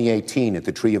 to 2018 at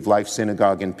the Tree of Life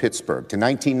Synagogue in Pittsburgh, to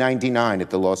 1999 at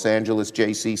the Los Angeles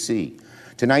JCC,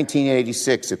 to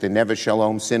 1986 at the Neve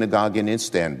Shalom Synagogue in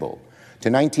Istanbul, to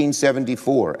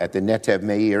 1974 at the Netev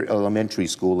Meir Elementary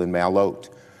School in Malot,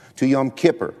 to Yom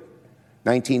Kippur,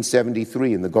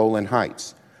 1973 in the Golan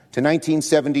Heights, to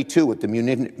 1972 at the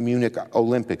Munich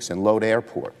Olympics and Lod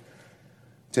Airport,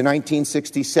 to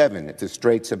 1967 at the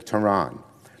Straits of Tiran,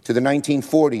 to the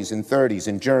 1940s and 30s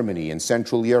in Germany and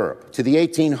Central Europe, to the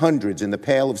 1800s in the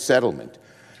Pale of Settlement,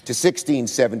 to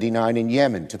 1679 in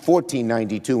Yemen, to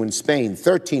 1492 in Spain,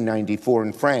 1394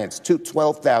 in France, to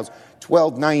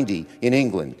 1290 in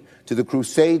England, to the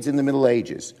Crusades in the Middle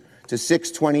Ages, to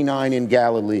 629 in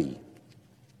Galilee,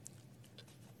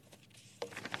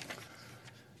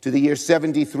 to the year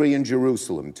 73 in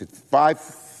Jerusalem, to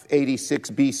 586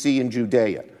 BC in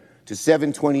Judea, to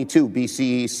 722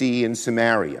 BCE in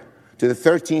Samaria, to the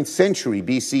 13th century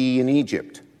BCE in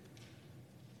Egypt.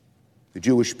 The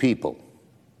Jewish people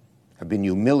have been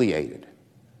humiliated,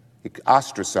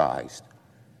 ostracized,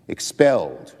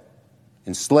 expelled,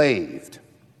 enslaved,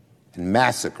 and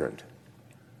massacred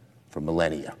for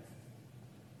millennia.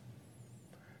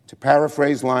 To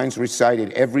paraphrase lines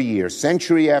recited every year,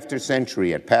 century after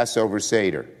century at Passover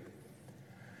Seder,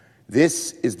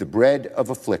 this is the bread of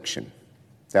affliction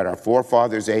that our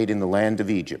forefathers ate in the land of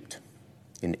Egypt.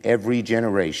 In every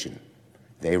generation,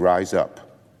 they rise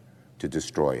up to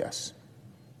destroy us.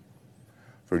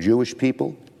 For Jewish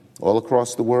people all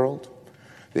across the world,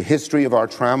 the history of our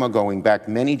trauma going back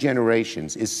many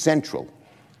generations is central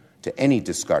to any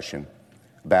discussion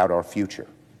about our future.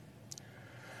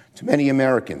 To many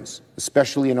Americans,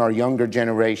 especially in our younger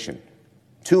generation,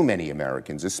 too many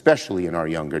Americans, especially in our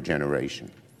younger generation,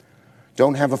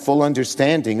 don't have a full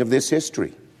understanding of this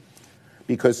history.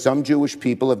 Because some Jewish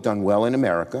people have done well in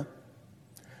America,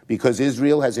 because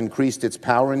Israel has increased its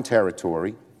power and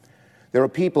territory, there are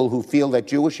people who feel that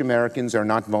Jewish Americans are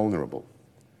not vulnerable,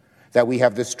 that we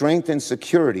have the strength and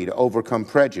security to overcome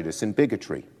prejudice and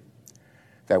bigotry,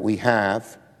 that we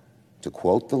have, to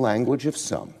quote the language of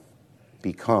some,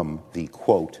 become the,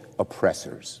 quote,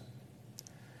 oppressors.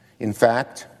 In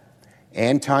fact,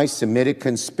 anti-Semitic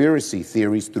conspiracy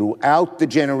theories throughout the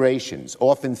generations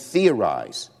often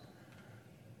theorize,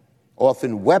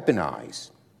 often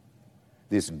weaponize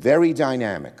this very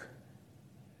dynamic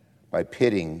by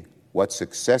pitting what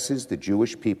successes the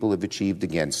Jewish people have achieved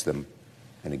against them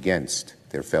and against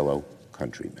their fellow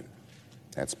countrymen.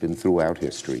 That's been throughout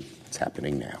history. It's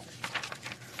happening now.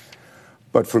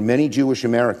 But for many Jewish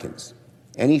Americans,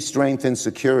 any strength and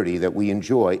security that we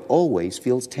enjoy always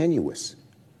feels tenuous.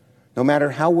 No matter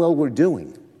how well we're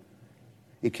doing,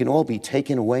 it can all be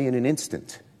taken away in an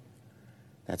instant.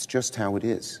 That's just how it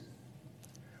is.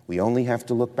 We only have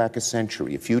to look back a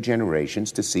century, a few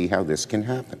generations, to see how this can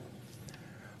happen.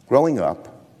 Growing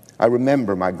up, I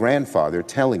remember my grandfather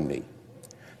telling me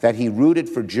that he rooted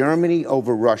for Germany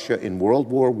over Russia in World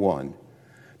War I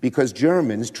because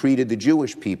Germans treated the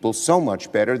Jewish people so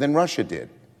much better than Russia did.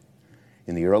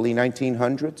 In the early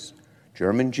 1900s,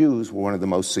 German Jews were one of the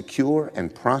most secure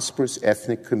and prosperous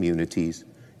ethnic communities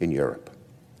in Europe.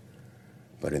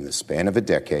 But in the span of a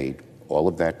decade, all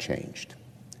of that changed.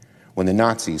 When the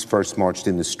Nazis first marched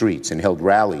in the streets and held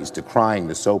rallies decrying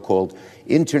the so-called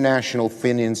international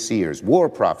financiers, war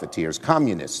profiteers,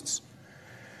 communists,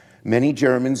 many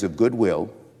Germans of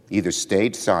goodwill either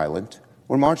stayed silent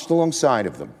or marched alongside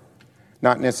of them,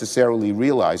 not necessarily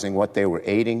realizing what they were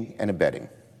aiding and abetting.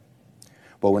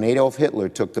 But when Adolf Hitler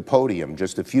took the podium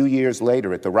just a few years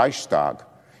later at the Reichstag,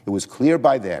 it was clear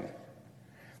by then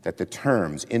that the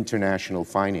terms international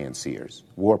financiers,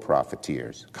 war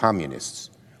profiteers, communists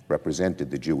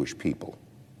represented the Jewish people,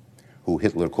 who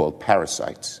Hitler called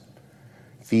parasites,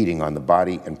 feeding on the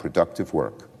body and productive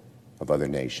work of other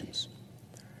nations.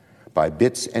 By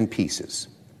bits and pieces,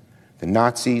 the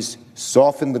Nazis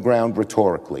softened the ground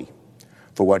rhetorically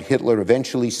for what Hitler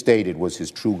eventually stated was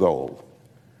his true goal,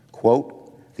 quote,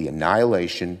 the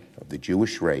annihilation of the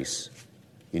Jewish race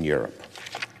in Europe.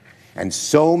 And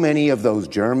so many of those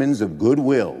Germans of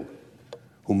goodwill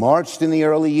who marched in the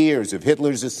early years of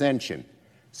Hitler's ascension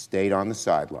stayed on the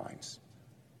sidelines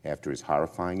after his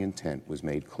horrifying intent was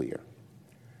made clear.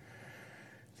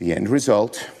 The end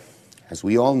result, as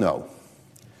we all know,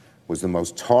 was the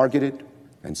most targeted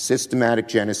and systematic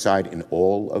genocide in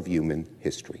all of human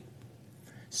history.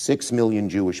 6 million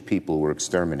Jewish people were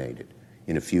exterminated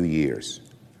in a few years,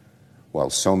 while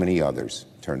so many others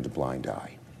turned a blind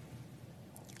eye.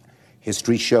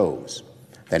 History shows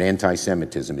that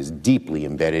anti-Semitism is deeply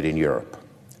embedded in Europe.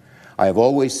 I have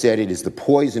always said it is the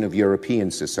poison of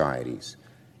European societies.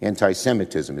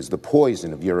 Anti-Semitism is the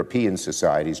poison of European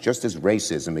societies, just as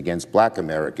racism against Black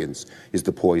Americans is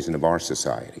the poison of our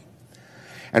society.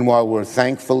 And while we're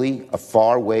thankfully a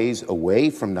far ways away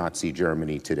from Nazi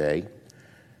Germany today,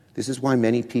 This is why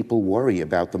many people worry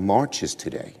about the marches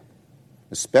today,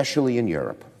 especially in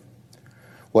Europe.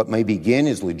 What may begin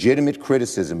as legitimate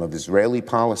criticism of Israeli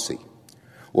policy,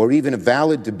 or even a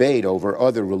valid debate over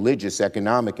other religious,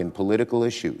 economic, and political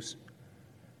issues,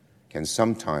 can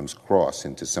sometimes cross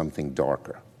into something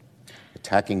darker,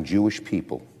 attacking Jewish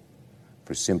people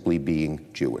for simply being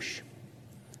Jewish.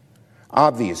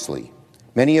 Obviously,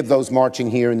 many of those marching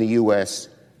here in the U.S.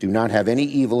 do not have any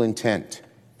evil intent.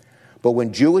 But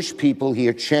when Jewish people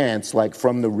hear chants like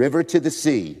 "From the river to the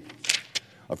sea,"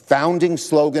 a founding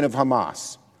slogan of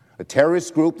Hamas, a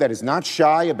terrorist group that is not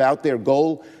shy about their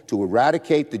goal to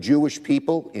eradicate the Jewish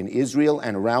people in Israel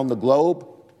and around the globe,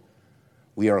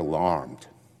 we are alarmed.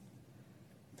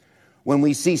 When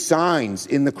we see signs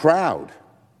in the crowd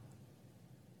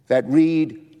that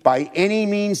read, "By any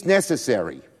means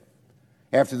necessary,"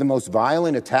 after the most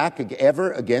violent attack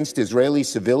ever against Israeli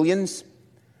civilians,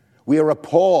 we are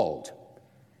appalled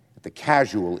at the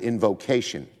casual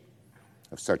invocation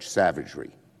of such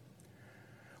savagery.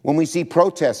 When we see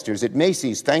protesters at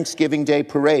Macy's Thanksgiving Day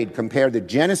parade compare the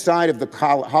genocide of the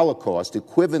Holocaust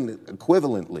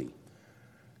equivalently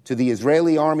to the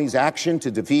Israeli army's action to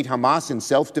defeat Hamas in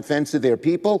self-defense of their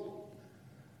people,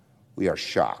 we are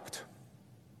shocked.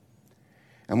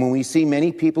 And when we see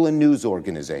many people in news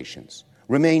organizations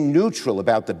remain neutral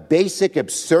about the basic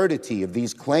absurdity of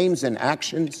these claims and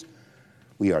actions,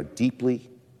 we are deeply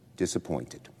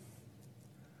disappointed.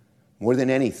 More than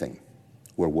anything,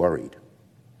 we're worried,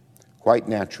 quite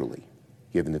naturally,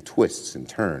 given the twists and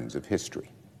turns of history,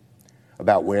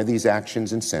 about where these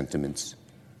actions and sentiments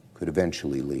could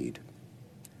eventually lead.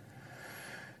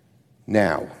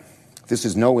 Now, this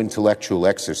is no intellectual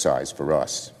exercise for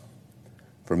us.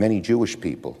 For many Jewish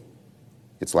people,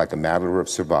 it's like a matter of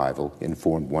survival,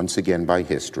 informed once again by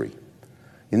history.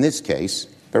 In this case,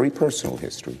 very personal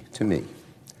history to me.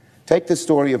 Take the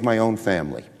story of my own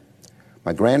family.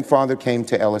 My grandfather came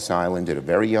to Ellis Island at a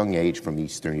very young age from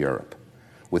Eastern Europe,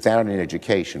 without an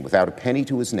education, without a penny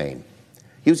to his name.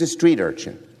 He was a street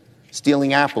urchin,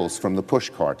 stealing apples from the push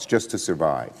carts just to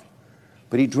survive.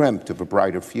 But he dreamt of a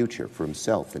brighter future for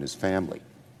himself and his family.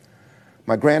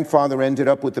 My grandfather ended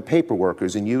up with the paper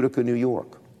workers in Utica, New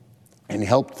York, and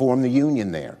helped form the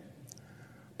union there.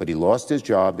 But he lost his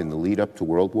job in the lead up to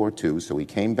World War II, so he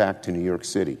came back to New York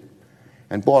City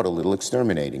and bought a little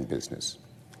exterminating business.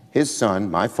 His son,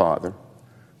 my father,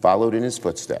 followed in his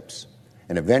footsteps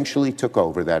and eventually took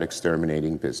over that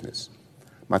exterminating business.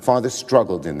 My father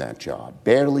struggled in that job,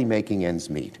 barely making ends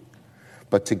meet.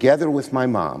 But together with my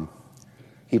mom,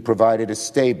 he provided a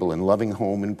stable and loving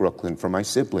home in Brooklyn for my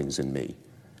siblings and me,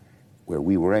 where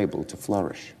we were able to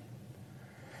flourish.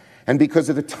 And because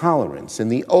of the tolerance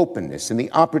and the openness and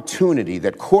the opportunity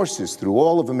that courses through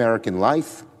all of American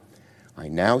life, I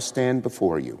now stand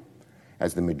before you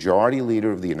as the majority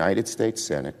leader of the United States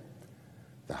Senate,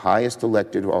 the highest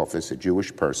elected office a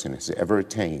Jewish person has ever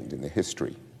attained in the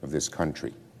history of this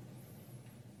country.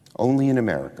 Only in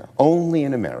America,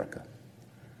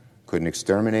 could an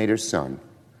exterminator's son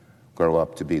grow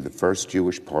up to be the first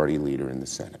Jewish party leader in the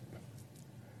Senate.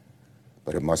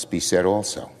 But it must be said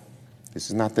also, this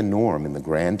is not the norm in the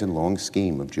grand and long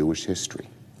scheme of Jewish history.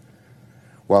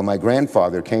 While my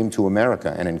grandfather came to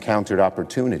America and encountered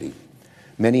opportunity,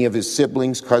 many of his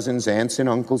siblings, cousins, aunts, and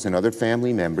uncles, and other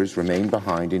family members remained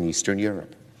behind in Eastern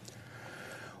Europe.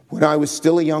 When I was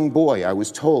still a young boy, I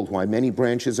was told why many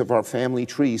branches of our family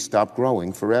tree stopped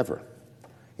growing forever.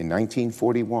 In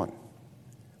 1941,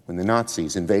 when the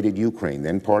Nazis invaded Ukraine,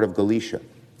 then part of Galicia,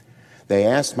 they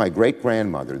asked my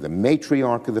great-grandmother, the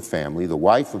matriarch of the family, the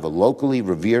wife of a locally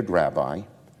revered rabbi,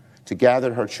 to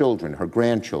gather her children, her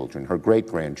grandchildren, her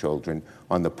great-grandchildren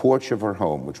on the porch of her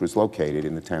home, which was located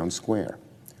in the town square.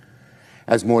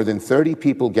 As more than 30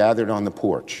 people gathered on the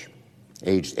porch,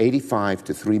 aged 85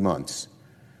 to 3 months,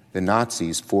 the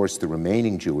Nazis forced the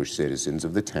remaining Jewish citizens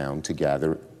of the town to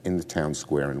gather in the town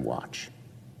square and watch.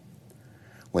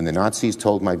 When the Nazis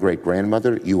told my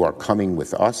great-grandmother, "You are coming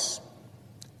with us,"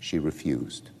 she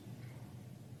refused.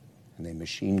 And they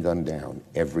machine-gunned down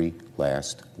every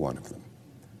last one of them.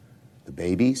 The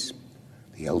babies,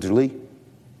 the elderly,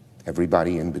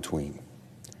 everybody in between.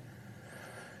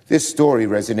 This story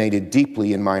resonated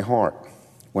deeply in my heart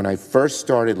when I first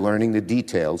started learning the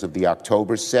details of the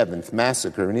October 7th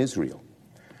massacre in Israel.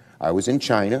 I was in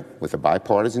China with a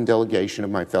bipartisan delegation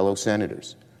of my fellow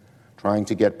senators, trying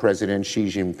to get President Xi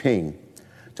Jinping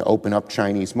to open up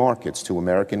Chinese markets to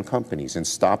American companies and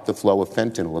stop the flow of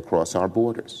fentanyl across our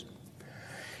borders.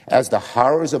 As the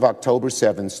horrors of October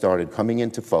 7th started coming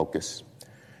into focus,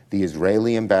 the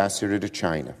Israeli ambassador to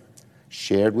China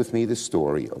shared with me the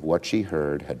story of what she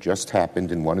heard had just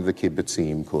happened in one of the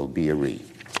kibbutzim called Be'eri.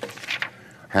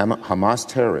 Hamas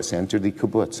terrorists entered the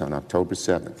kibbutz on October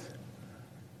 7th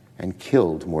and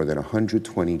killed more than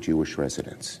 120 Jewish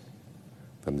residents,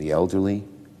 from the elderly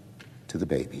to the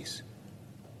babies.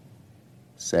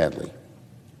 Sadly,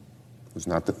 it was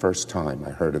not the first time I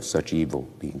heard of such evil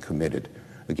being committed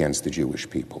against the Jewish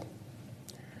people.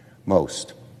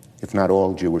 Most, if not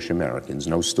all, Jewish Americans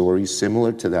know stories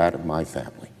similar to that of my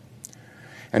family.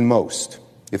 And most,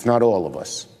 if not all of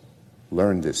us,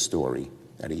 learned this story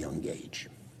at a young age.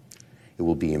 It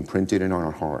will be imprinted in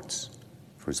our hearts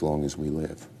for as long as we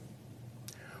live.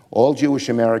 All Jewish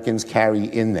Americans carry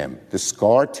in them the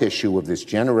scar tissue of this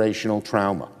generational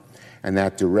trauma, and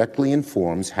that directly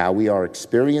informs how we are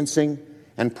experiencing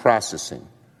and processing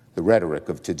the rhetoric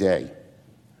of today.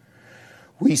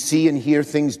 We see and hear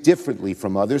things differently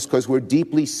from others because we're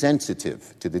deeply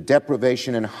sensitive to the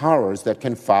deprivation and horrors that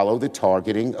can follow the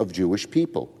targeting of Jewish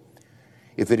people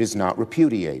if it is not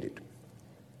repudiated.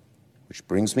 Which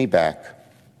brings me back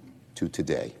to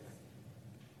today.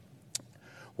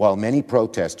 While many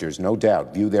protesters, no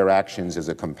doubt, view their actions as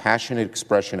a compassionate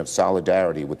expression of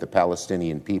solidarity with the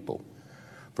Palestinian people,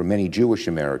 for many Jewish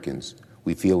Americans,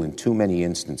 we feel in too many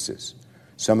instances,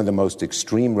 some of the most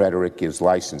extreme rhetoric gives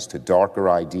license to darker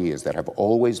ideas that have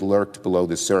always lurked below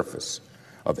the surface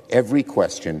of every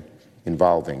question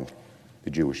involving the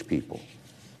Jewish people.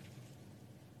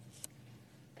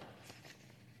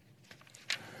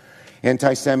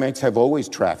 Anti-Semites have always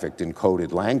trafficked in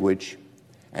coded language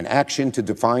and action to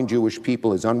define Jewish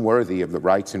people as unworthy of the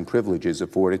rights and privileges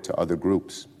afforded to other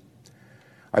groups.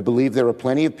 I believe there are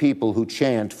plenty of people who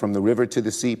chant from the river to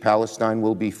the sea, Palestine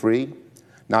will be free,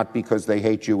 not because they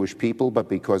hate Jewish people, but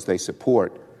because they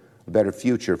support a better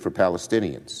future for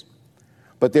Palestinians.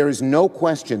 But there is no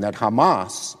question that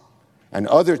Hamas and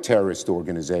other terrorist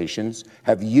organizations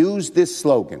have used this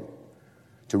slogan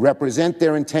to represent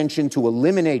their intention to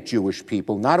eliminate Jewish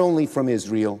people, not only from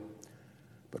Israel,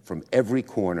 but from every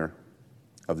corner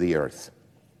of the earth.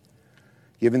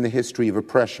 Given the history of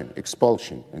oppression,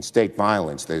 expulsion, and state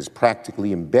violence that is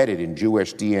practically embedded in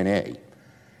Jewish DNA,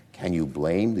 can you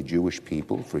blame the Jewish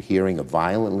people for hearing a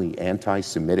violently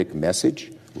anti-Semitic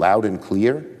message, loud and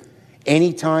clear,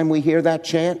 anytime we hear that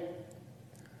chant?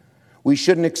 We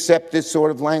shouldn't accept this sort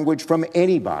of language from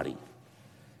anybody,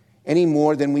 any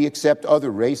more than we accept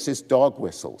other racist dog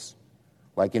whistles,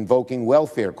 like invoking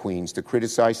welfare queens to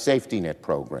criticize safety net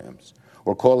programs,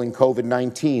 or calling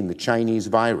COVID-19 the Chinese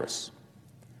virus.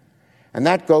 And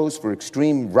that goes for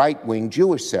extreme right-wing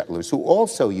Jewish settlers who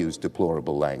also use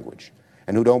deplorable language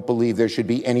and who don't believe there should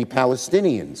be any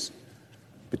Palestinians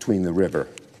between the river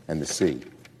and the sea.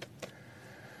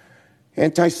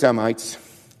 Anti-Semites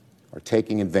are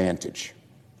taking advantage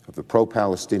of the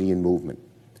pro-Palestinian movement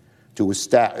to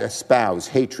espouse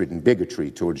hatred and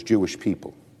bigotry towards Jewish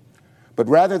people. But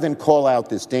rather than call out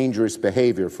this dangerous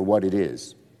behavior for what it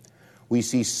is, we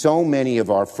see so many of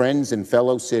our friends and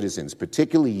fellow citizens,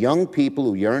 particularly young people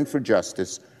who yearn for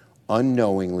justice,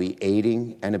 unknowingly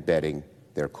aiding and abetting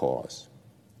their cause.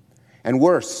 And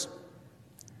worse,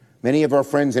 many of our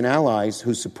friends and allies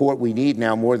whose support we need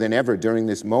now more than ever during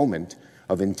this moment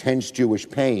of intense Jewish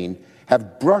pain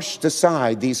have brushed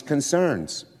aside these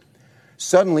concerns.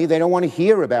 Suddenly, they don't want to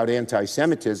hear about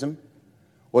anti-Semitism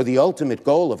or the ultimate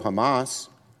goal of Hamas.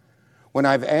 When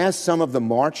I've asked some of the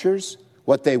marchers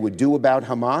what they would do about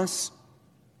Hamas,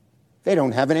 they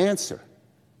don't have an answer.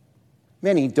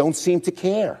 Many don't seem to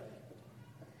care.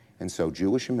 And so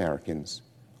Jewish Americans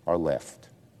are left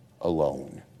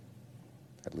alone,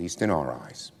 at least in our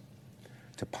eyes,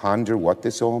 to ponder what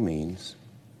this all means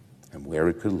and where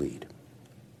it could lead.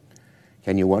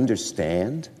 Can you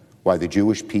understand why the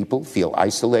Jewish people feel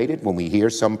isolated when we hear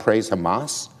some praise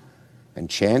Hamas and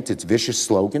chant its vicious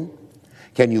slogan?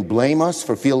 Can you blame us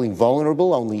for feeling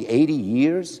vulnerable only 80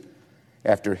 years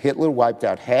after Hitler wiped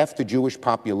out half the Jewish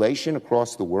population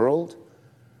across the world,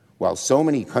 while so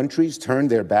many countries turned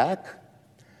their back?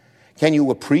 Can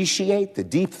you appreciate the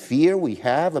deep fear we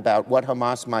have about what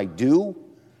Hamas might do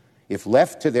if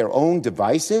left to their own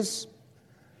devices?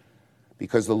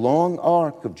 Because the long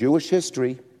arc of Jewish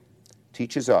history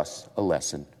teaches us a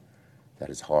lesson that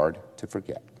is hard to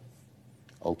forget.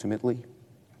 Ultimately,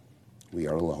 we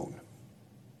are alone.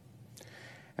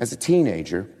 As a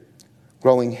teenager,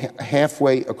 growing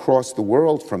halfway across the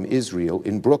world from Israel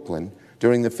in Brooklyn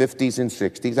during the 50s and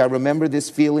 60s, I remember this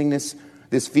feeling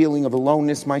of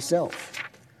aloneness myself.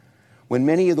 When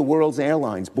many of the world's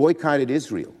airlines boycotted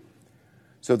Israel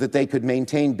so that they could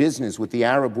maintain business with the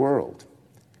Arab world,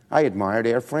 I admired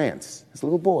Air France as a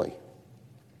little boy.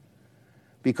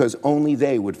 because only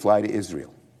they would fly to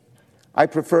Israel. I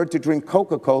preferred to drink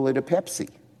Coca-Cola to Pepsi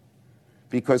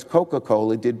because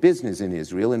Coca-Cola did business in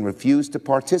Israel and refused to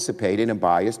participate in a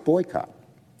biased boycott.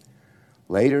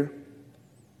 Later,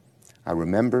 I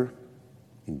remember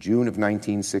in June of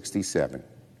 1967,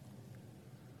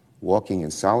 walking in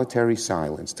solitary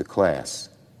silence to class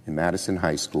in Madison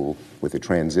High School with a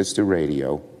transistor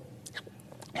radio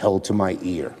held to my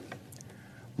ear,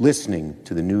 listening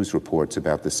to the news reports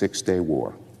about the Six-Day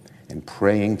War and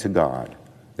praying to God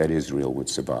that Israel would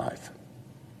survive.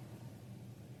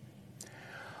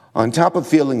 On top of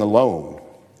feeling alone,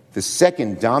 the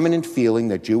second dominant feeling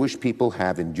that Jewish people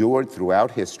have endured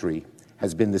throughout history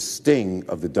has been the sting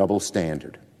of the double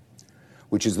standard,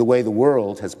 which is the way the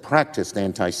world has practiced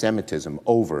anti-Semitism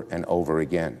over and over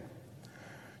again.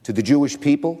 To the Jewish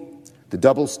people, the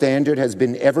double standard has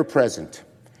been ever present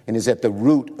and is at the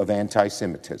root of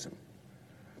anti-Semitism.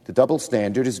 The double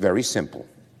standard is very simple.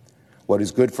 What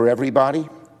is good for everybody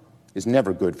is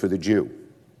never good for the Jew.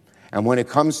 And when it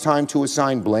comes time to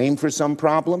assign blame for some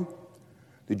problem,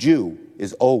 the Jew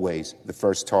is always the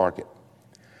first target.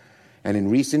 And in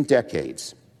recent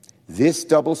decades, this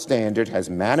double standard has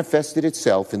manifested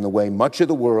itself in the way much of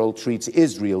the world treats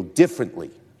Israel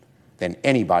differently than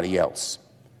anybody else.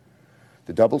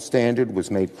 The double standard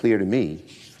was made clear to me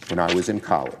when I was in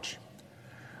college.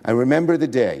 I remember the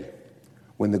day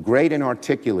when the great and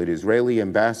articulate Israeli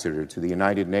ambassador to the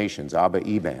United Nations, Abba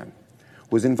Eban,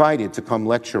 was invited to come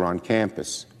lecture on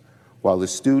campus while the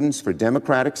Students for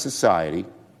Democratic Society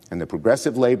and the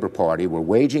Progressive Labor Party were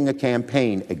waging a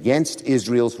campaign against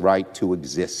Israel's right to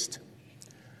exist.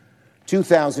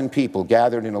 2,000 people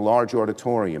gathered in a large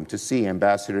auditorium to see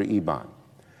Ambassador Eban,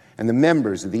 and the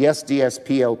members of the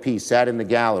SDS-PLP sat in the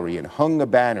gallery and hung a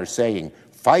banner saying,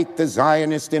 "Fight the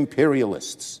Zionist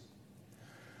imperialists."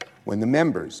 When the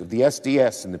members of the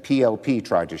SDS and the PLP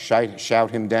tried to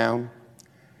shout him down,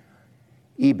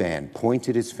 Eban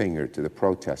pointed his finger to the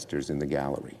protesters in the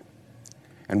gallery.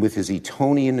 And with his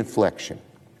Etonian inflection,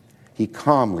 he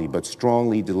calmly but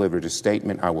strongly delivered a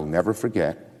statement I will never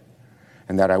forget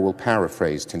and that I will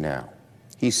paraphrase to now.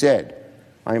 He said,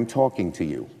 "I am talking to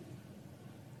you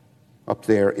up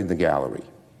there in the gallery.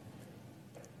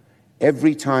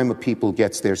 Every time a people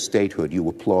gets their statehood, you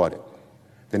applaud it.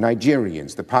 The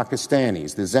Nigerians, the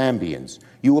Pakistanis, the Zambians,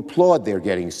 you applaud their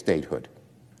getting statehood.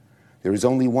 There is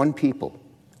only one people,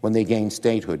 when they gain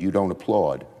statehood, you don't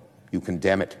applaud, you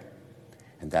condemn it.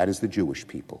 And that is the Jewish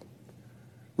people.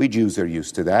 We Jews are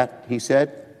used to that," he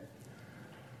said.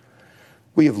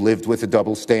 "We have lived with a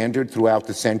double standard throughout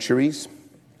the centuries.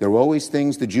 There were always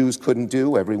things the Jews couldn't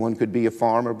do. Everyone could be a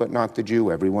farmer, but not the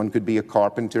Jew. Everyone could be a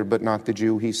carpenter, but not the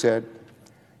Jew," he said.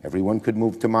 "Everyone could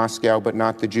move to Moscow, but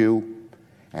not the Jew.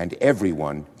 And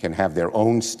everyone can have their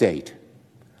own state,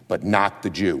 but not the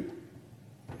Jew.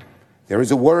 There is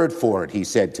a word for it," he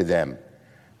said to them.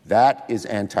 "That is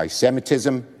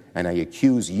anti-Semitism, and I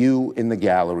accuse you in the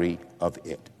gallery of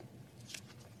it."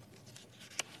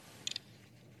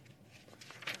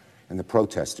 And the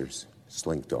protesters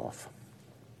slinked off.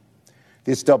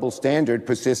 This double standard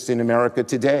persists in America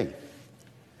today,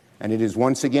 and it is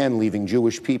once again leaving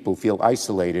Jewish people feel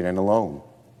isolated and alone.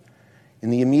 In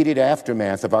the immediate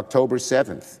aftermath of October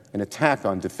 7th, an attack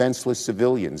on defenseless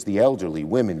civilians, the elderly,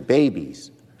 women, babies,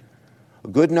 a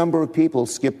good number of people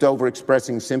skipped over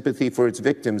expressing sympathy for its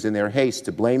victims in their haste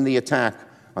to blame the attack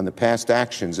on the past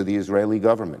actions of the Israeli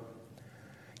government.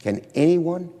 Can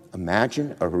anyone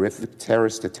imagine a horrific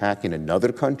terrorist attack in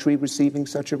another country receiving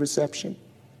such a reception?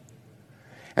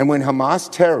 And when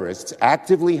Hamas terrorists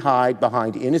actively hide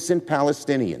behind innocent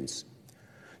Palestinians,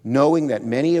 knowing that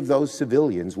many of those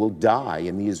civilians will die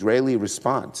in the Israeli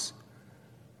response,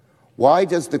 why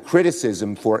does the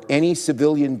criticism for any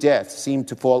civilian death seem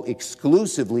to fall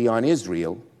exclusively on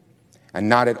Israel and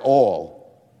not at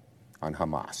all on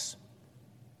Hamas?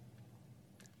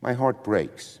 My heart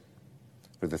breaks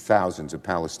for the thousands of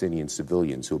Palestinian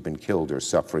civilians who have been killed or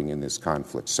suffering in this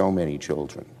conflict, so many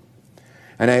children.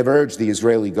 And I have urged the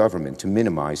Israeli government to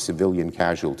minimize civilian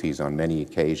casualties on many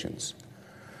occasions.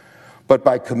 But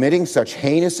by committing such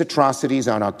heinous atrocities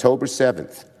on October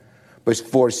 7th,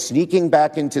 before sneaking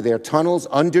back into their tunnels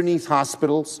underneath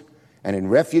hospitals and in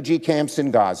refugee camps in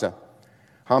Gaza,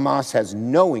 Hamas has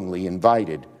knowingly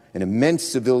invited an immense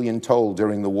civilian toll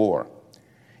during the war,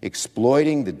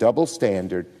 exploiting the double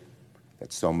standard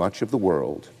that so much of the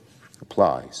world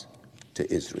applies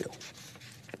to Israel.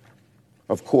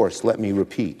 Of course, let me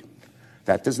repeat,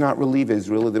 that does not relieve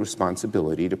Israel of the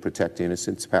responsibility to protect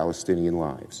innocent Palestinian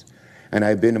lives. And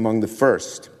I've been among the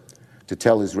first to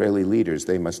tell Israeli leaders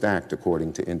they must act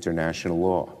according to international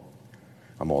law.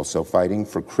 I'm also fighting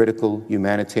for critical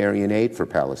humanitarian aid for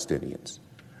Palestinians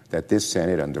that this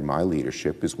Senate, under my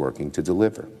leadership, is working to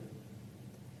deliver.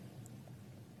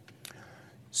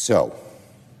 So,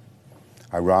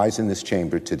 I rise in this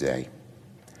chamber today.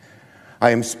 I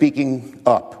am speaking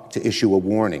up to issue a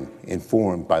warning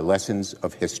informed by lessons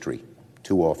of history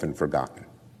too often forgotten.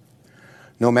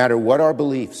 No matter what our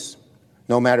beliefs,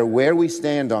 no matter where we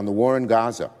stand on the war in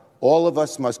Gaza, all of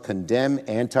us must condemn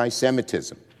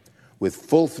anti-Semitism with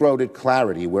full-throated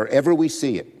clarity wherever we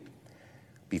see it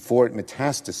before it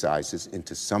metastasizes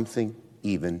into something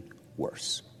even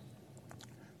worse.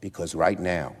 Because right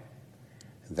now,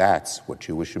 that's what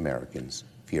Jewish Americans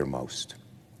fear most.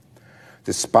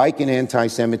 The spike in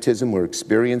anti-Semitism we're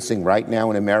experiencing right now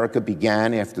in America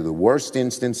began after the worst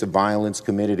instance of violence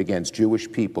committed against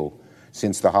Jewish people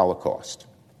since the Holocaust.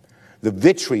 The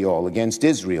vitriol against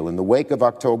Israel in the wake of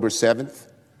October 7th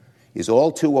is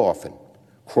all too often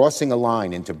crossing a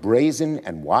line into brazen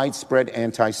and widespread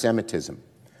anti-Semitism,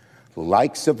 the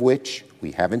likes of which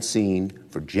we haven't seen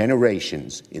for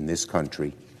generations in this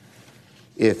country,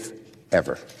 if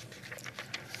ever.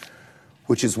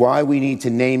 Which is why we need to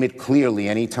name it clearly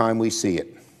anytime we see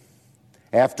it.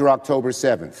 After October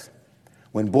 7th,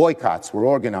 when boycotts were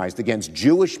organized against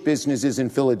Jewish businesses in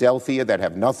Philadelphia that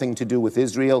have nothing to do with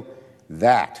Israel,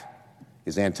 that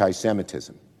is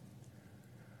anti-Semitism.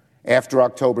 After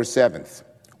October 7th,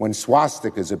 when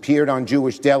swastikas appeared on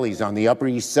Jewish delis on the Upper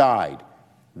East Side,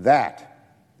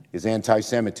 that is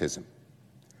anti-Semitism.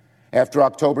 After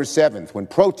October 7th, when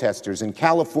protesters in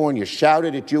California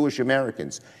shouted at Jewish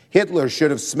Americans, "Hitler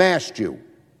should have smashed you,"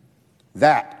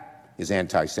 that is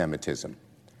anti-Semitism.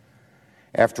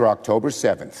 After October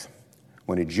 7th,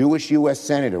 when a Jewish U.S.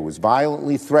 senator was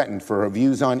violently threatened for her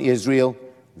views on Israel,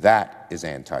 that is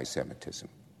anti-Semitism.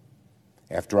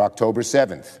 After October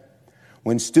 7th,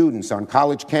 when students on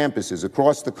college campuses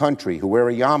across the country who wear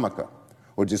a yarmulke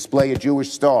or display a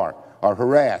Jewish star are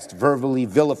harassed, verbally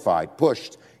vilified,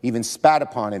 pushed, even spat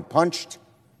upon and punched,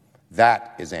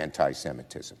 that is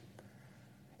anti-Semitism.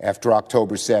 After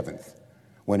October 7th,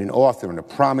 when an author in a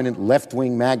prominent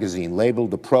left-wing magazine labeled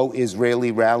the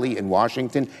pro-Israeli rally in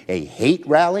Washington a hate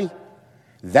rally,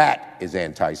 that is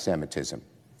anti-Semitism.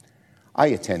 I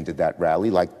attended that rally,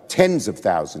 like tens of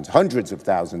thousands, hundreds of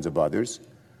thousands of others,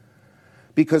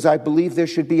 because I believe there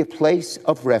should be a place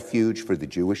of refuge for the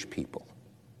Jewish people,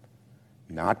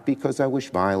 not because I wish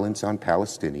violence on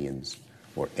Palestinians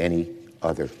or any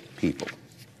other people.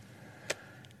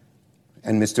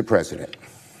 And Mr. President,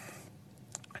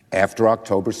 after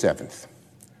October 7th,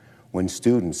 when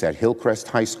students at Hillcrest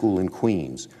High School in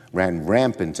Queens ran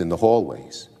rampant in the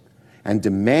hallways and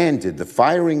demanded the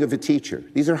firing of a teacher,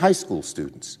 these are high school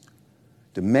students,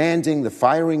 demanding the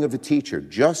firing of a teacher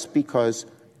just because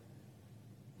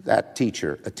that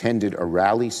teacher attended a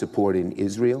rally supporting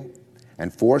Israel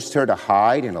and forced her to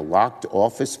hide in a locked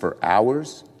office for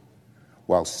hours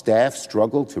while staff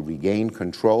struggled to regain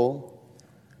control,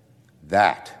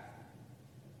 that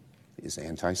is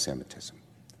anti-Semitism.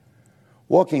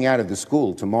 Walking out of the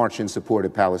school to march in support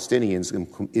of Palestinians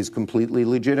is completely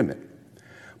legitimate.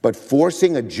 But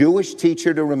forcing a Jewish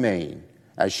teacher to remain,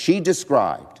 as she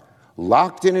described,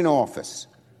 locked in an office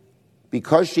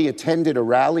because she attended a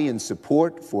rally in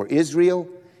support for Israel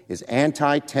is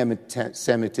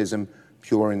anti-Semitism,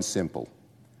 pure and simple.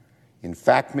 In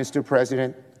fact, Mr.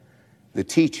 President, the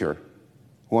teacher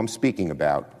who I'm speaking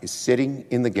about is sitting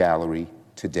in the gallery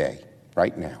today,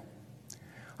 right now.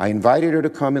 I invited her to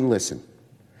come and listen,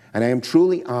 and I am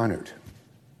truly honored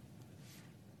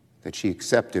that she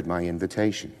accepted my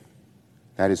invitation.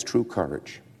 That is true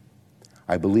courage.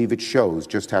 I believe it shows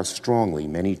just how strongly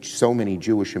so many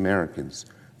Jewish Americans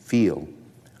feel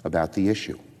about the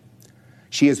issue.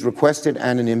 She has requested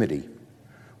anonymity,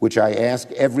 which I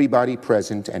ask everybody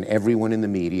present and everyone in the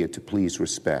media to please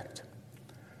respect.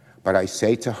 But I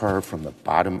say to her from the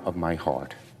bottom of my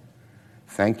heart,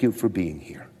 thank you for being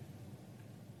here.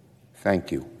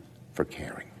 Thank you for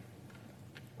caring.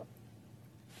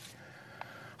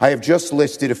 I have just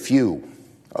listed a few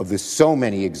of the so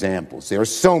many examples, there are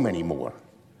so many more,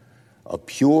 of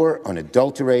pure,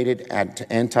 unadulterated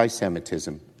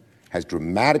anti-Semitism has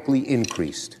dramatically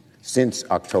increased since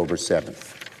October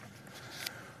 7th.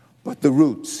 But the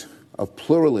roots of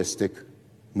pluralistic,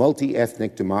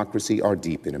 multi-ethnic democracy are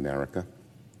deep in America.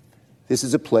 This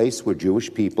is a place where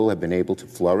Jewish people have been able to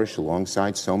flourish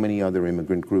alongside so many other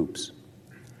immigrant groups.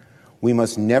 We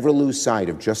must never lose sight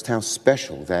of just how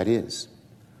special that is,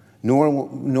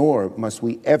 nor must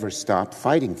we ever stop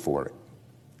fighting for it.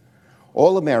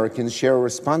 All Americans share a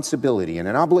responsibility and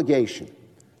an obligation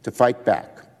to fight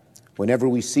back whenever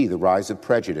we see the rise of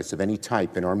prejudice of any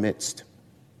type in our midst.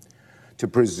 to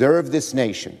preserve this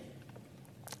nation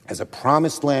as a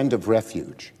promised land of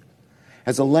refuge,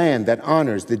 as a land that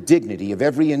honors the dignity of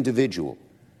every individual,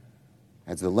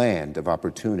 as the land of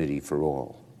opportunity for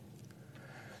all.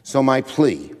 So my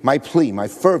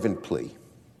fervent plea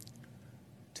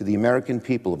to the American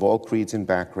people of all creeds and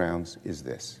backgrounds is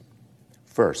this.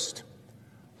 First,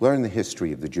 learn the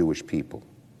history of the Jewish people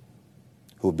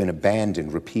who have been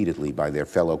abandoned repeatedly by their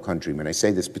fellow countrymen. I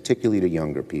say this particularly to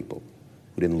younger people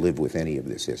who didn't live with any of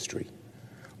this history.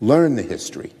 Learn the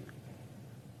history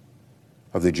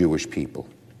of the Jewish people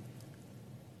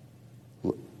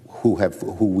who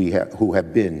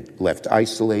have been left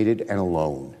isolated and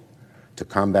alone to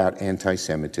combat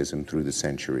anti-Semitism through the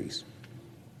centuries.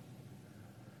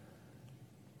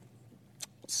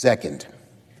 Second,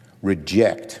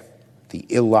 reject the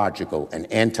illogical and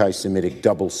anti-Semitic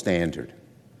double standard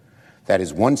that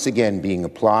is once again being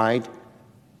applied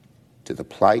to the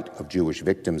plight of Jewish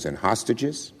victims and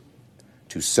hostages,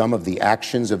 to some of the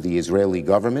actions of the Israeli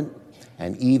government,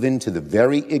 and even to the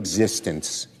very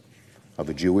existence of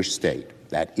a Jewish state.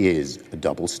 That is a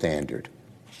double standard.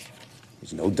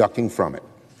 There's no ducking from it.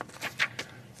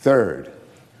 Third,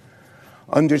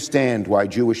 understand why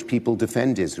Jewish people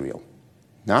defend Israel,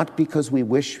 not because we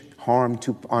wish harm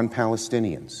on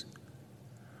Palestinians,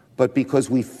 but because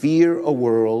we fear a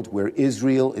world where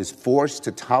Israel is forced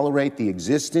to tolerate the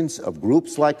existence of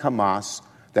groups like Hamas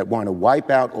that want to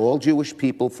wipe out all Jewish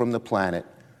people from the planet.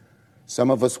 Some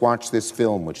of us watched this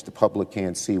film, which the public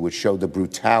can't see, which showed the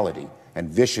brutality and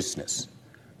viciousness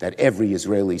that every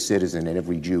Israeli citizen and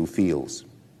every Jew feels.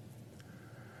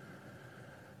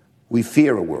 We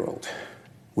fear a world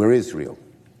where Israel,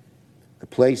 the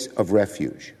place of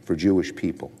refuge for Jewish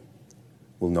people,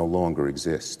 will no longer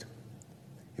exist.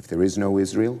 If there is no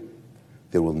Israel,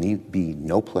 there will be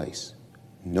no place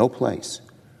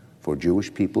for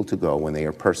Jewish people to go when they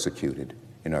are persecuted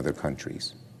in other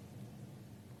countries.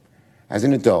 As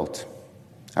an adult,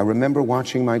 I remember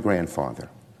watching my grandfather,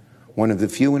 one of the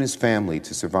few in his family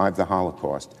to survive the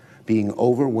Holocaust, being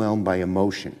overwhelmed by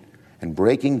emotion and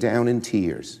breaking down in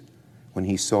tears when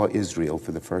he saw Israel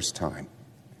for the first time.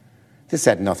 This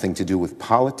had nothing to do with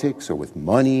politics or with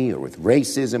money or with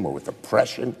racism or with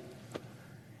oppression.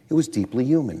 It was deeply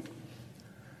human.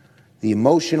 The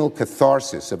emotional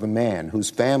catharsis of a man whose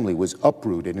family was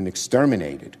uprooted and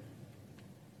exterminated,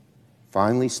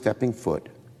 finally stepping foot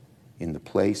in the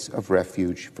place of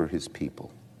refuge for his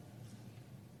people.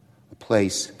 A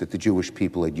place that the Jewish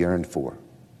people had yearned for,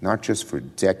 not just for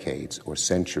decades or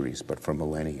centuries, but for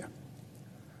millennia.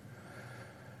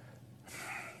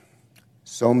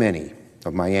 So many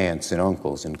of my aunts and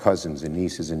uncles and cousins and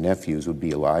nieces and nephews would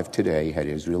be alive today had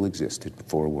Israel existed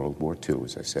before World War II,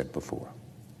 as I said before.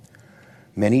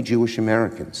 Many Jewish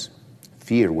Americans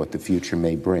fear what the future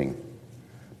may bring,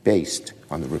 based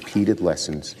on the repeated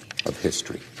lessons of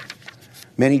history.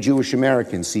 Many Jewish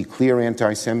Americans see clear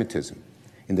anti-Semitism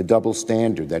in the double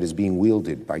standard that is being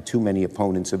wielded by too many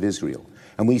opponents of Israel.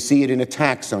 And we see it in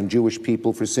attacks on Jewish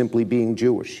people for simply being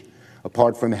Jewish,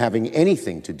 apart from having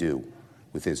anything to do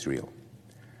with Israel.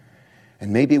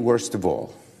 And maybe worst of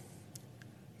all,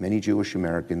 many Jewish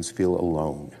Americans feel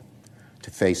alone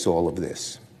to face all of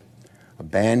this,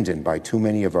 abandoned by too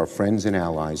many of our friends and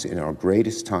allies in our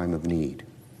greatest time of need,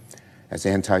 as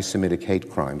anti-Semitic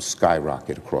hate crimes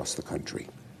skyrocket across the country.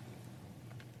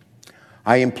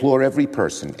 I implore every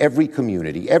person, every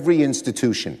community, every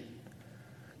institution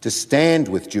to stand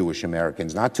with Jewish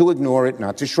Americans, not to ignore it,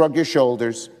 not to shrug your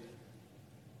shoulders,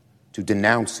 to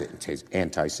denounce it,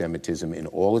 anti-Semitism in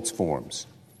all its forms,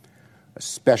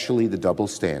 especially the double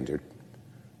standard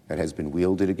that has been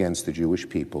wielded against the Jewish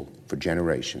people for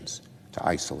generations to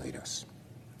isolate us.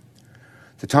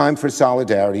 The time for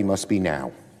solidarity must be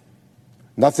now.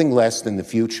 Nothing less than the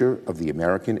future of the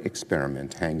American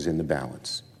experiment hangs in the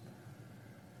balance.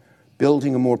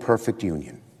 Building a more perfect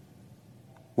union,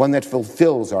 one that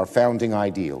fulfills our founding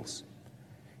ideals,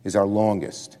 is our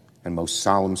longest and most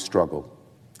solemn struggle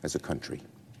as a country.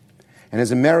 And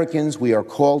as Americans, we are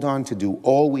called on to do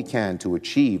all we can to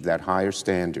achieve that higher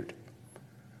standard.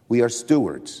 We are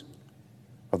stewards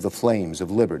of the flames of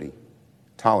liberty,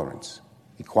 tolerance,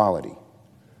 equality,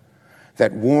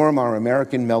 that warm our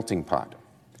American melting pot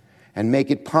and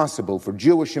make it possible for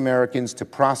Jewish Americans to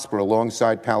prosper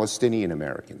alongside Palestinian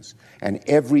Americans and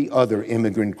every other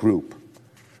immigrant group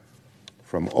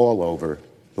from all over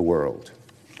the world.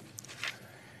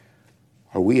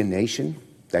 Are we a nation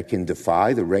that can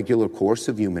defy the regular course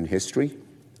of human history,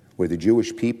 where the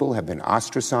Jewish people have been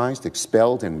ostracized,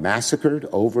 expelled, and massacred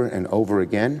over and over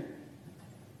again?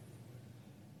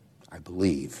 I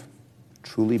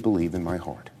truly believe in my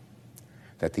heart,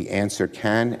 that the answer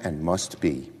can and must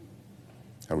be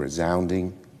a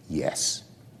resounding yes.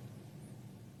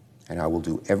 And I will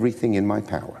do everything in my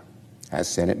power, as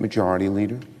Senate Majority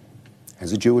Leader,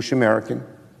 as a Jewish American,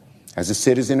 as a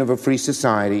citizen of a free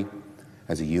society,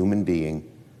 as a human being,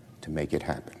 to make it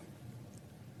happen.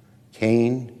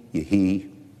 Cain Yehi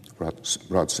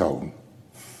Ratzon.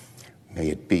 May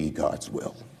it be God's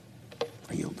will.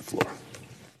 I yield the floor.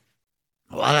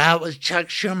 Well, that was Chuck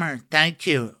Schumer. Thank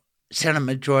you, Senate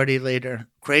Majority Leader.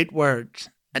 Great words.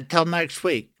 Until next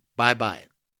week, bye-bye.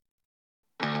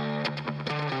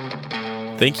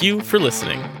 Thank you for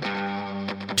listening.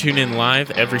 Tune in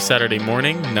live every Saturday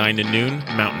morning, 9 to noon,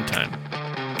 Mountain Time.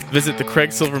 Visit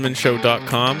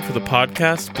thecraigsilvermanshow.com for the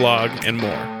podcast, blog, and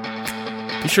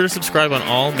more. Be sure to subscribe on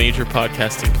all major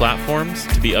podcasting platforms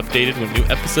to be updated when new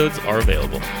episodes are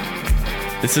available.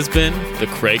 This has been The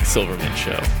Craig Silverman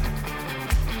Show.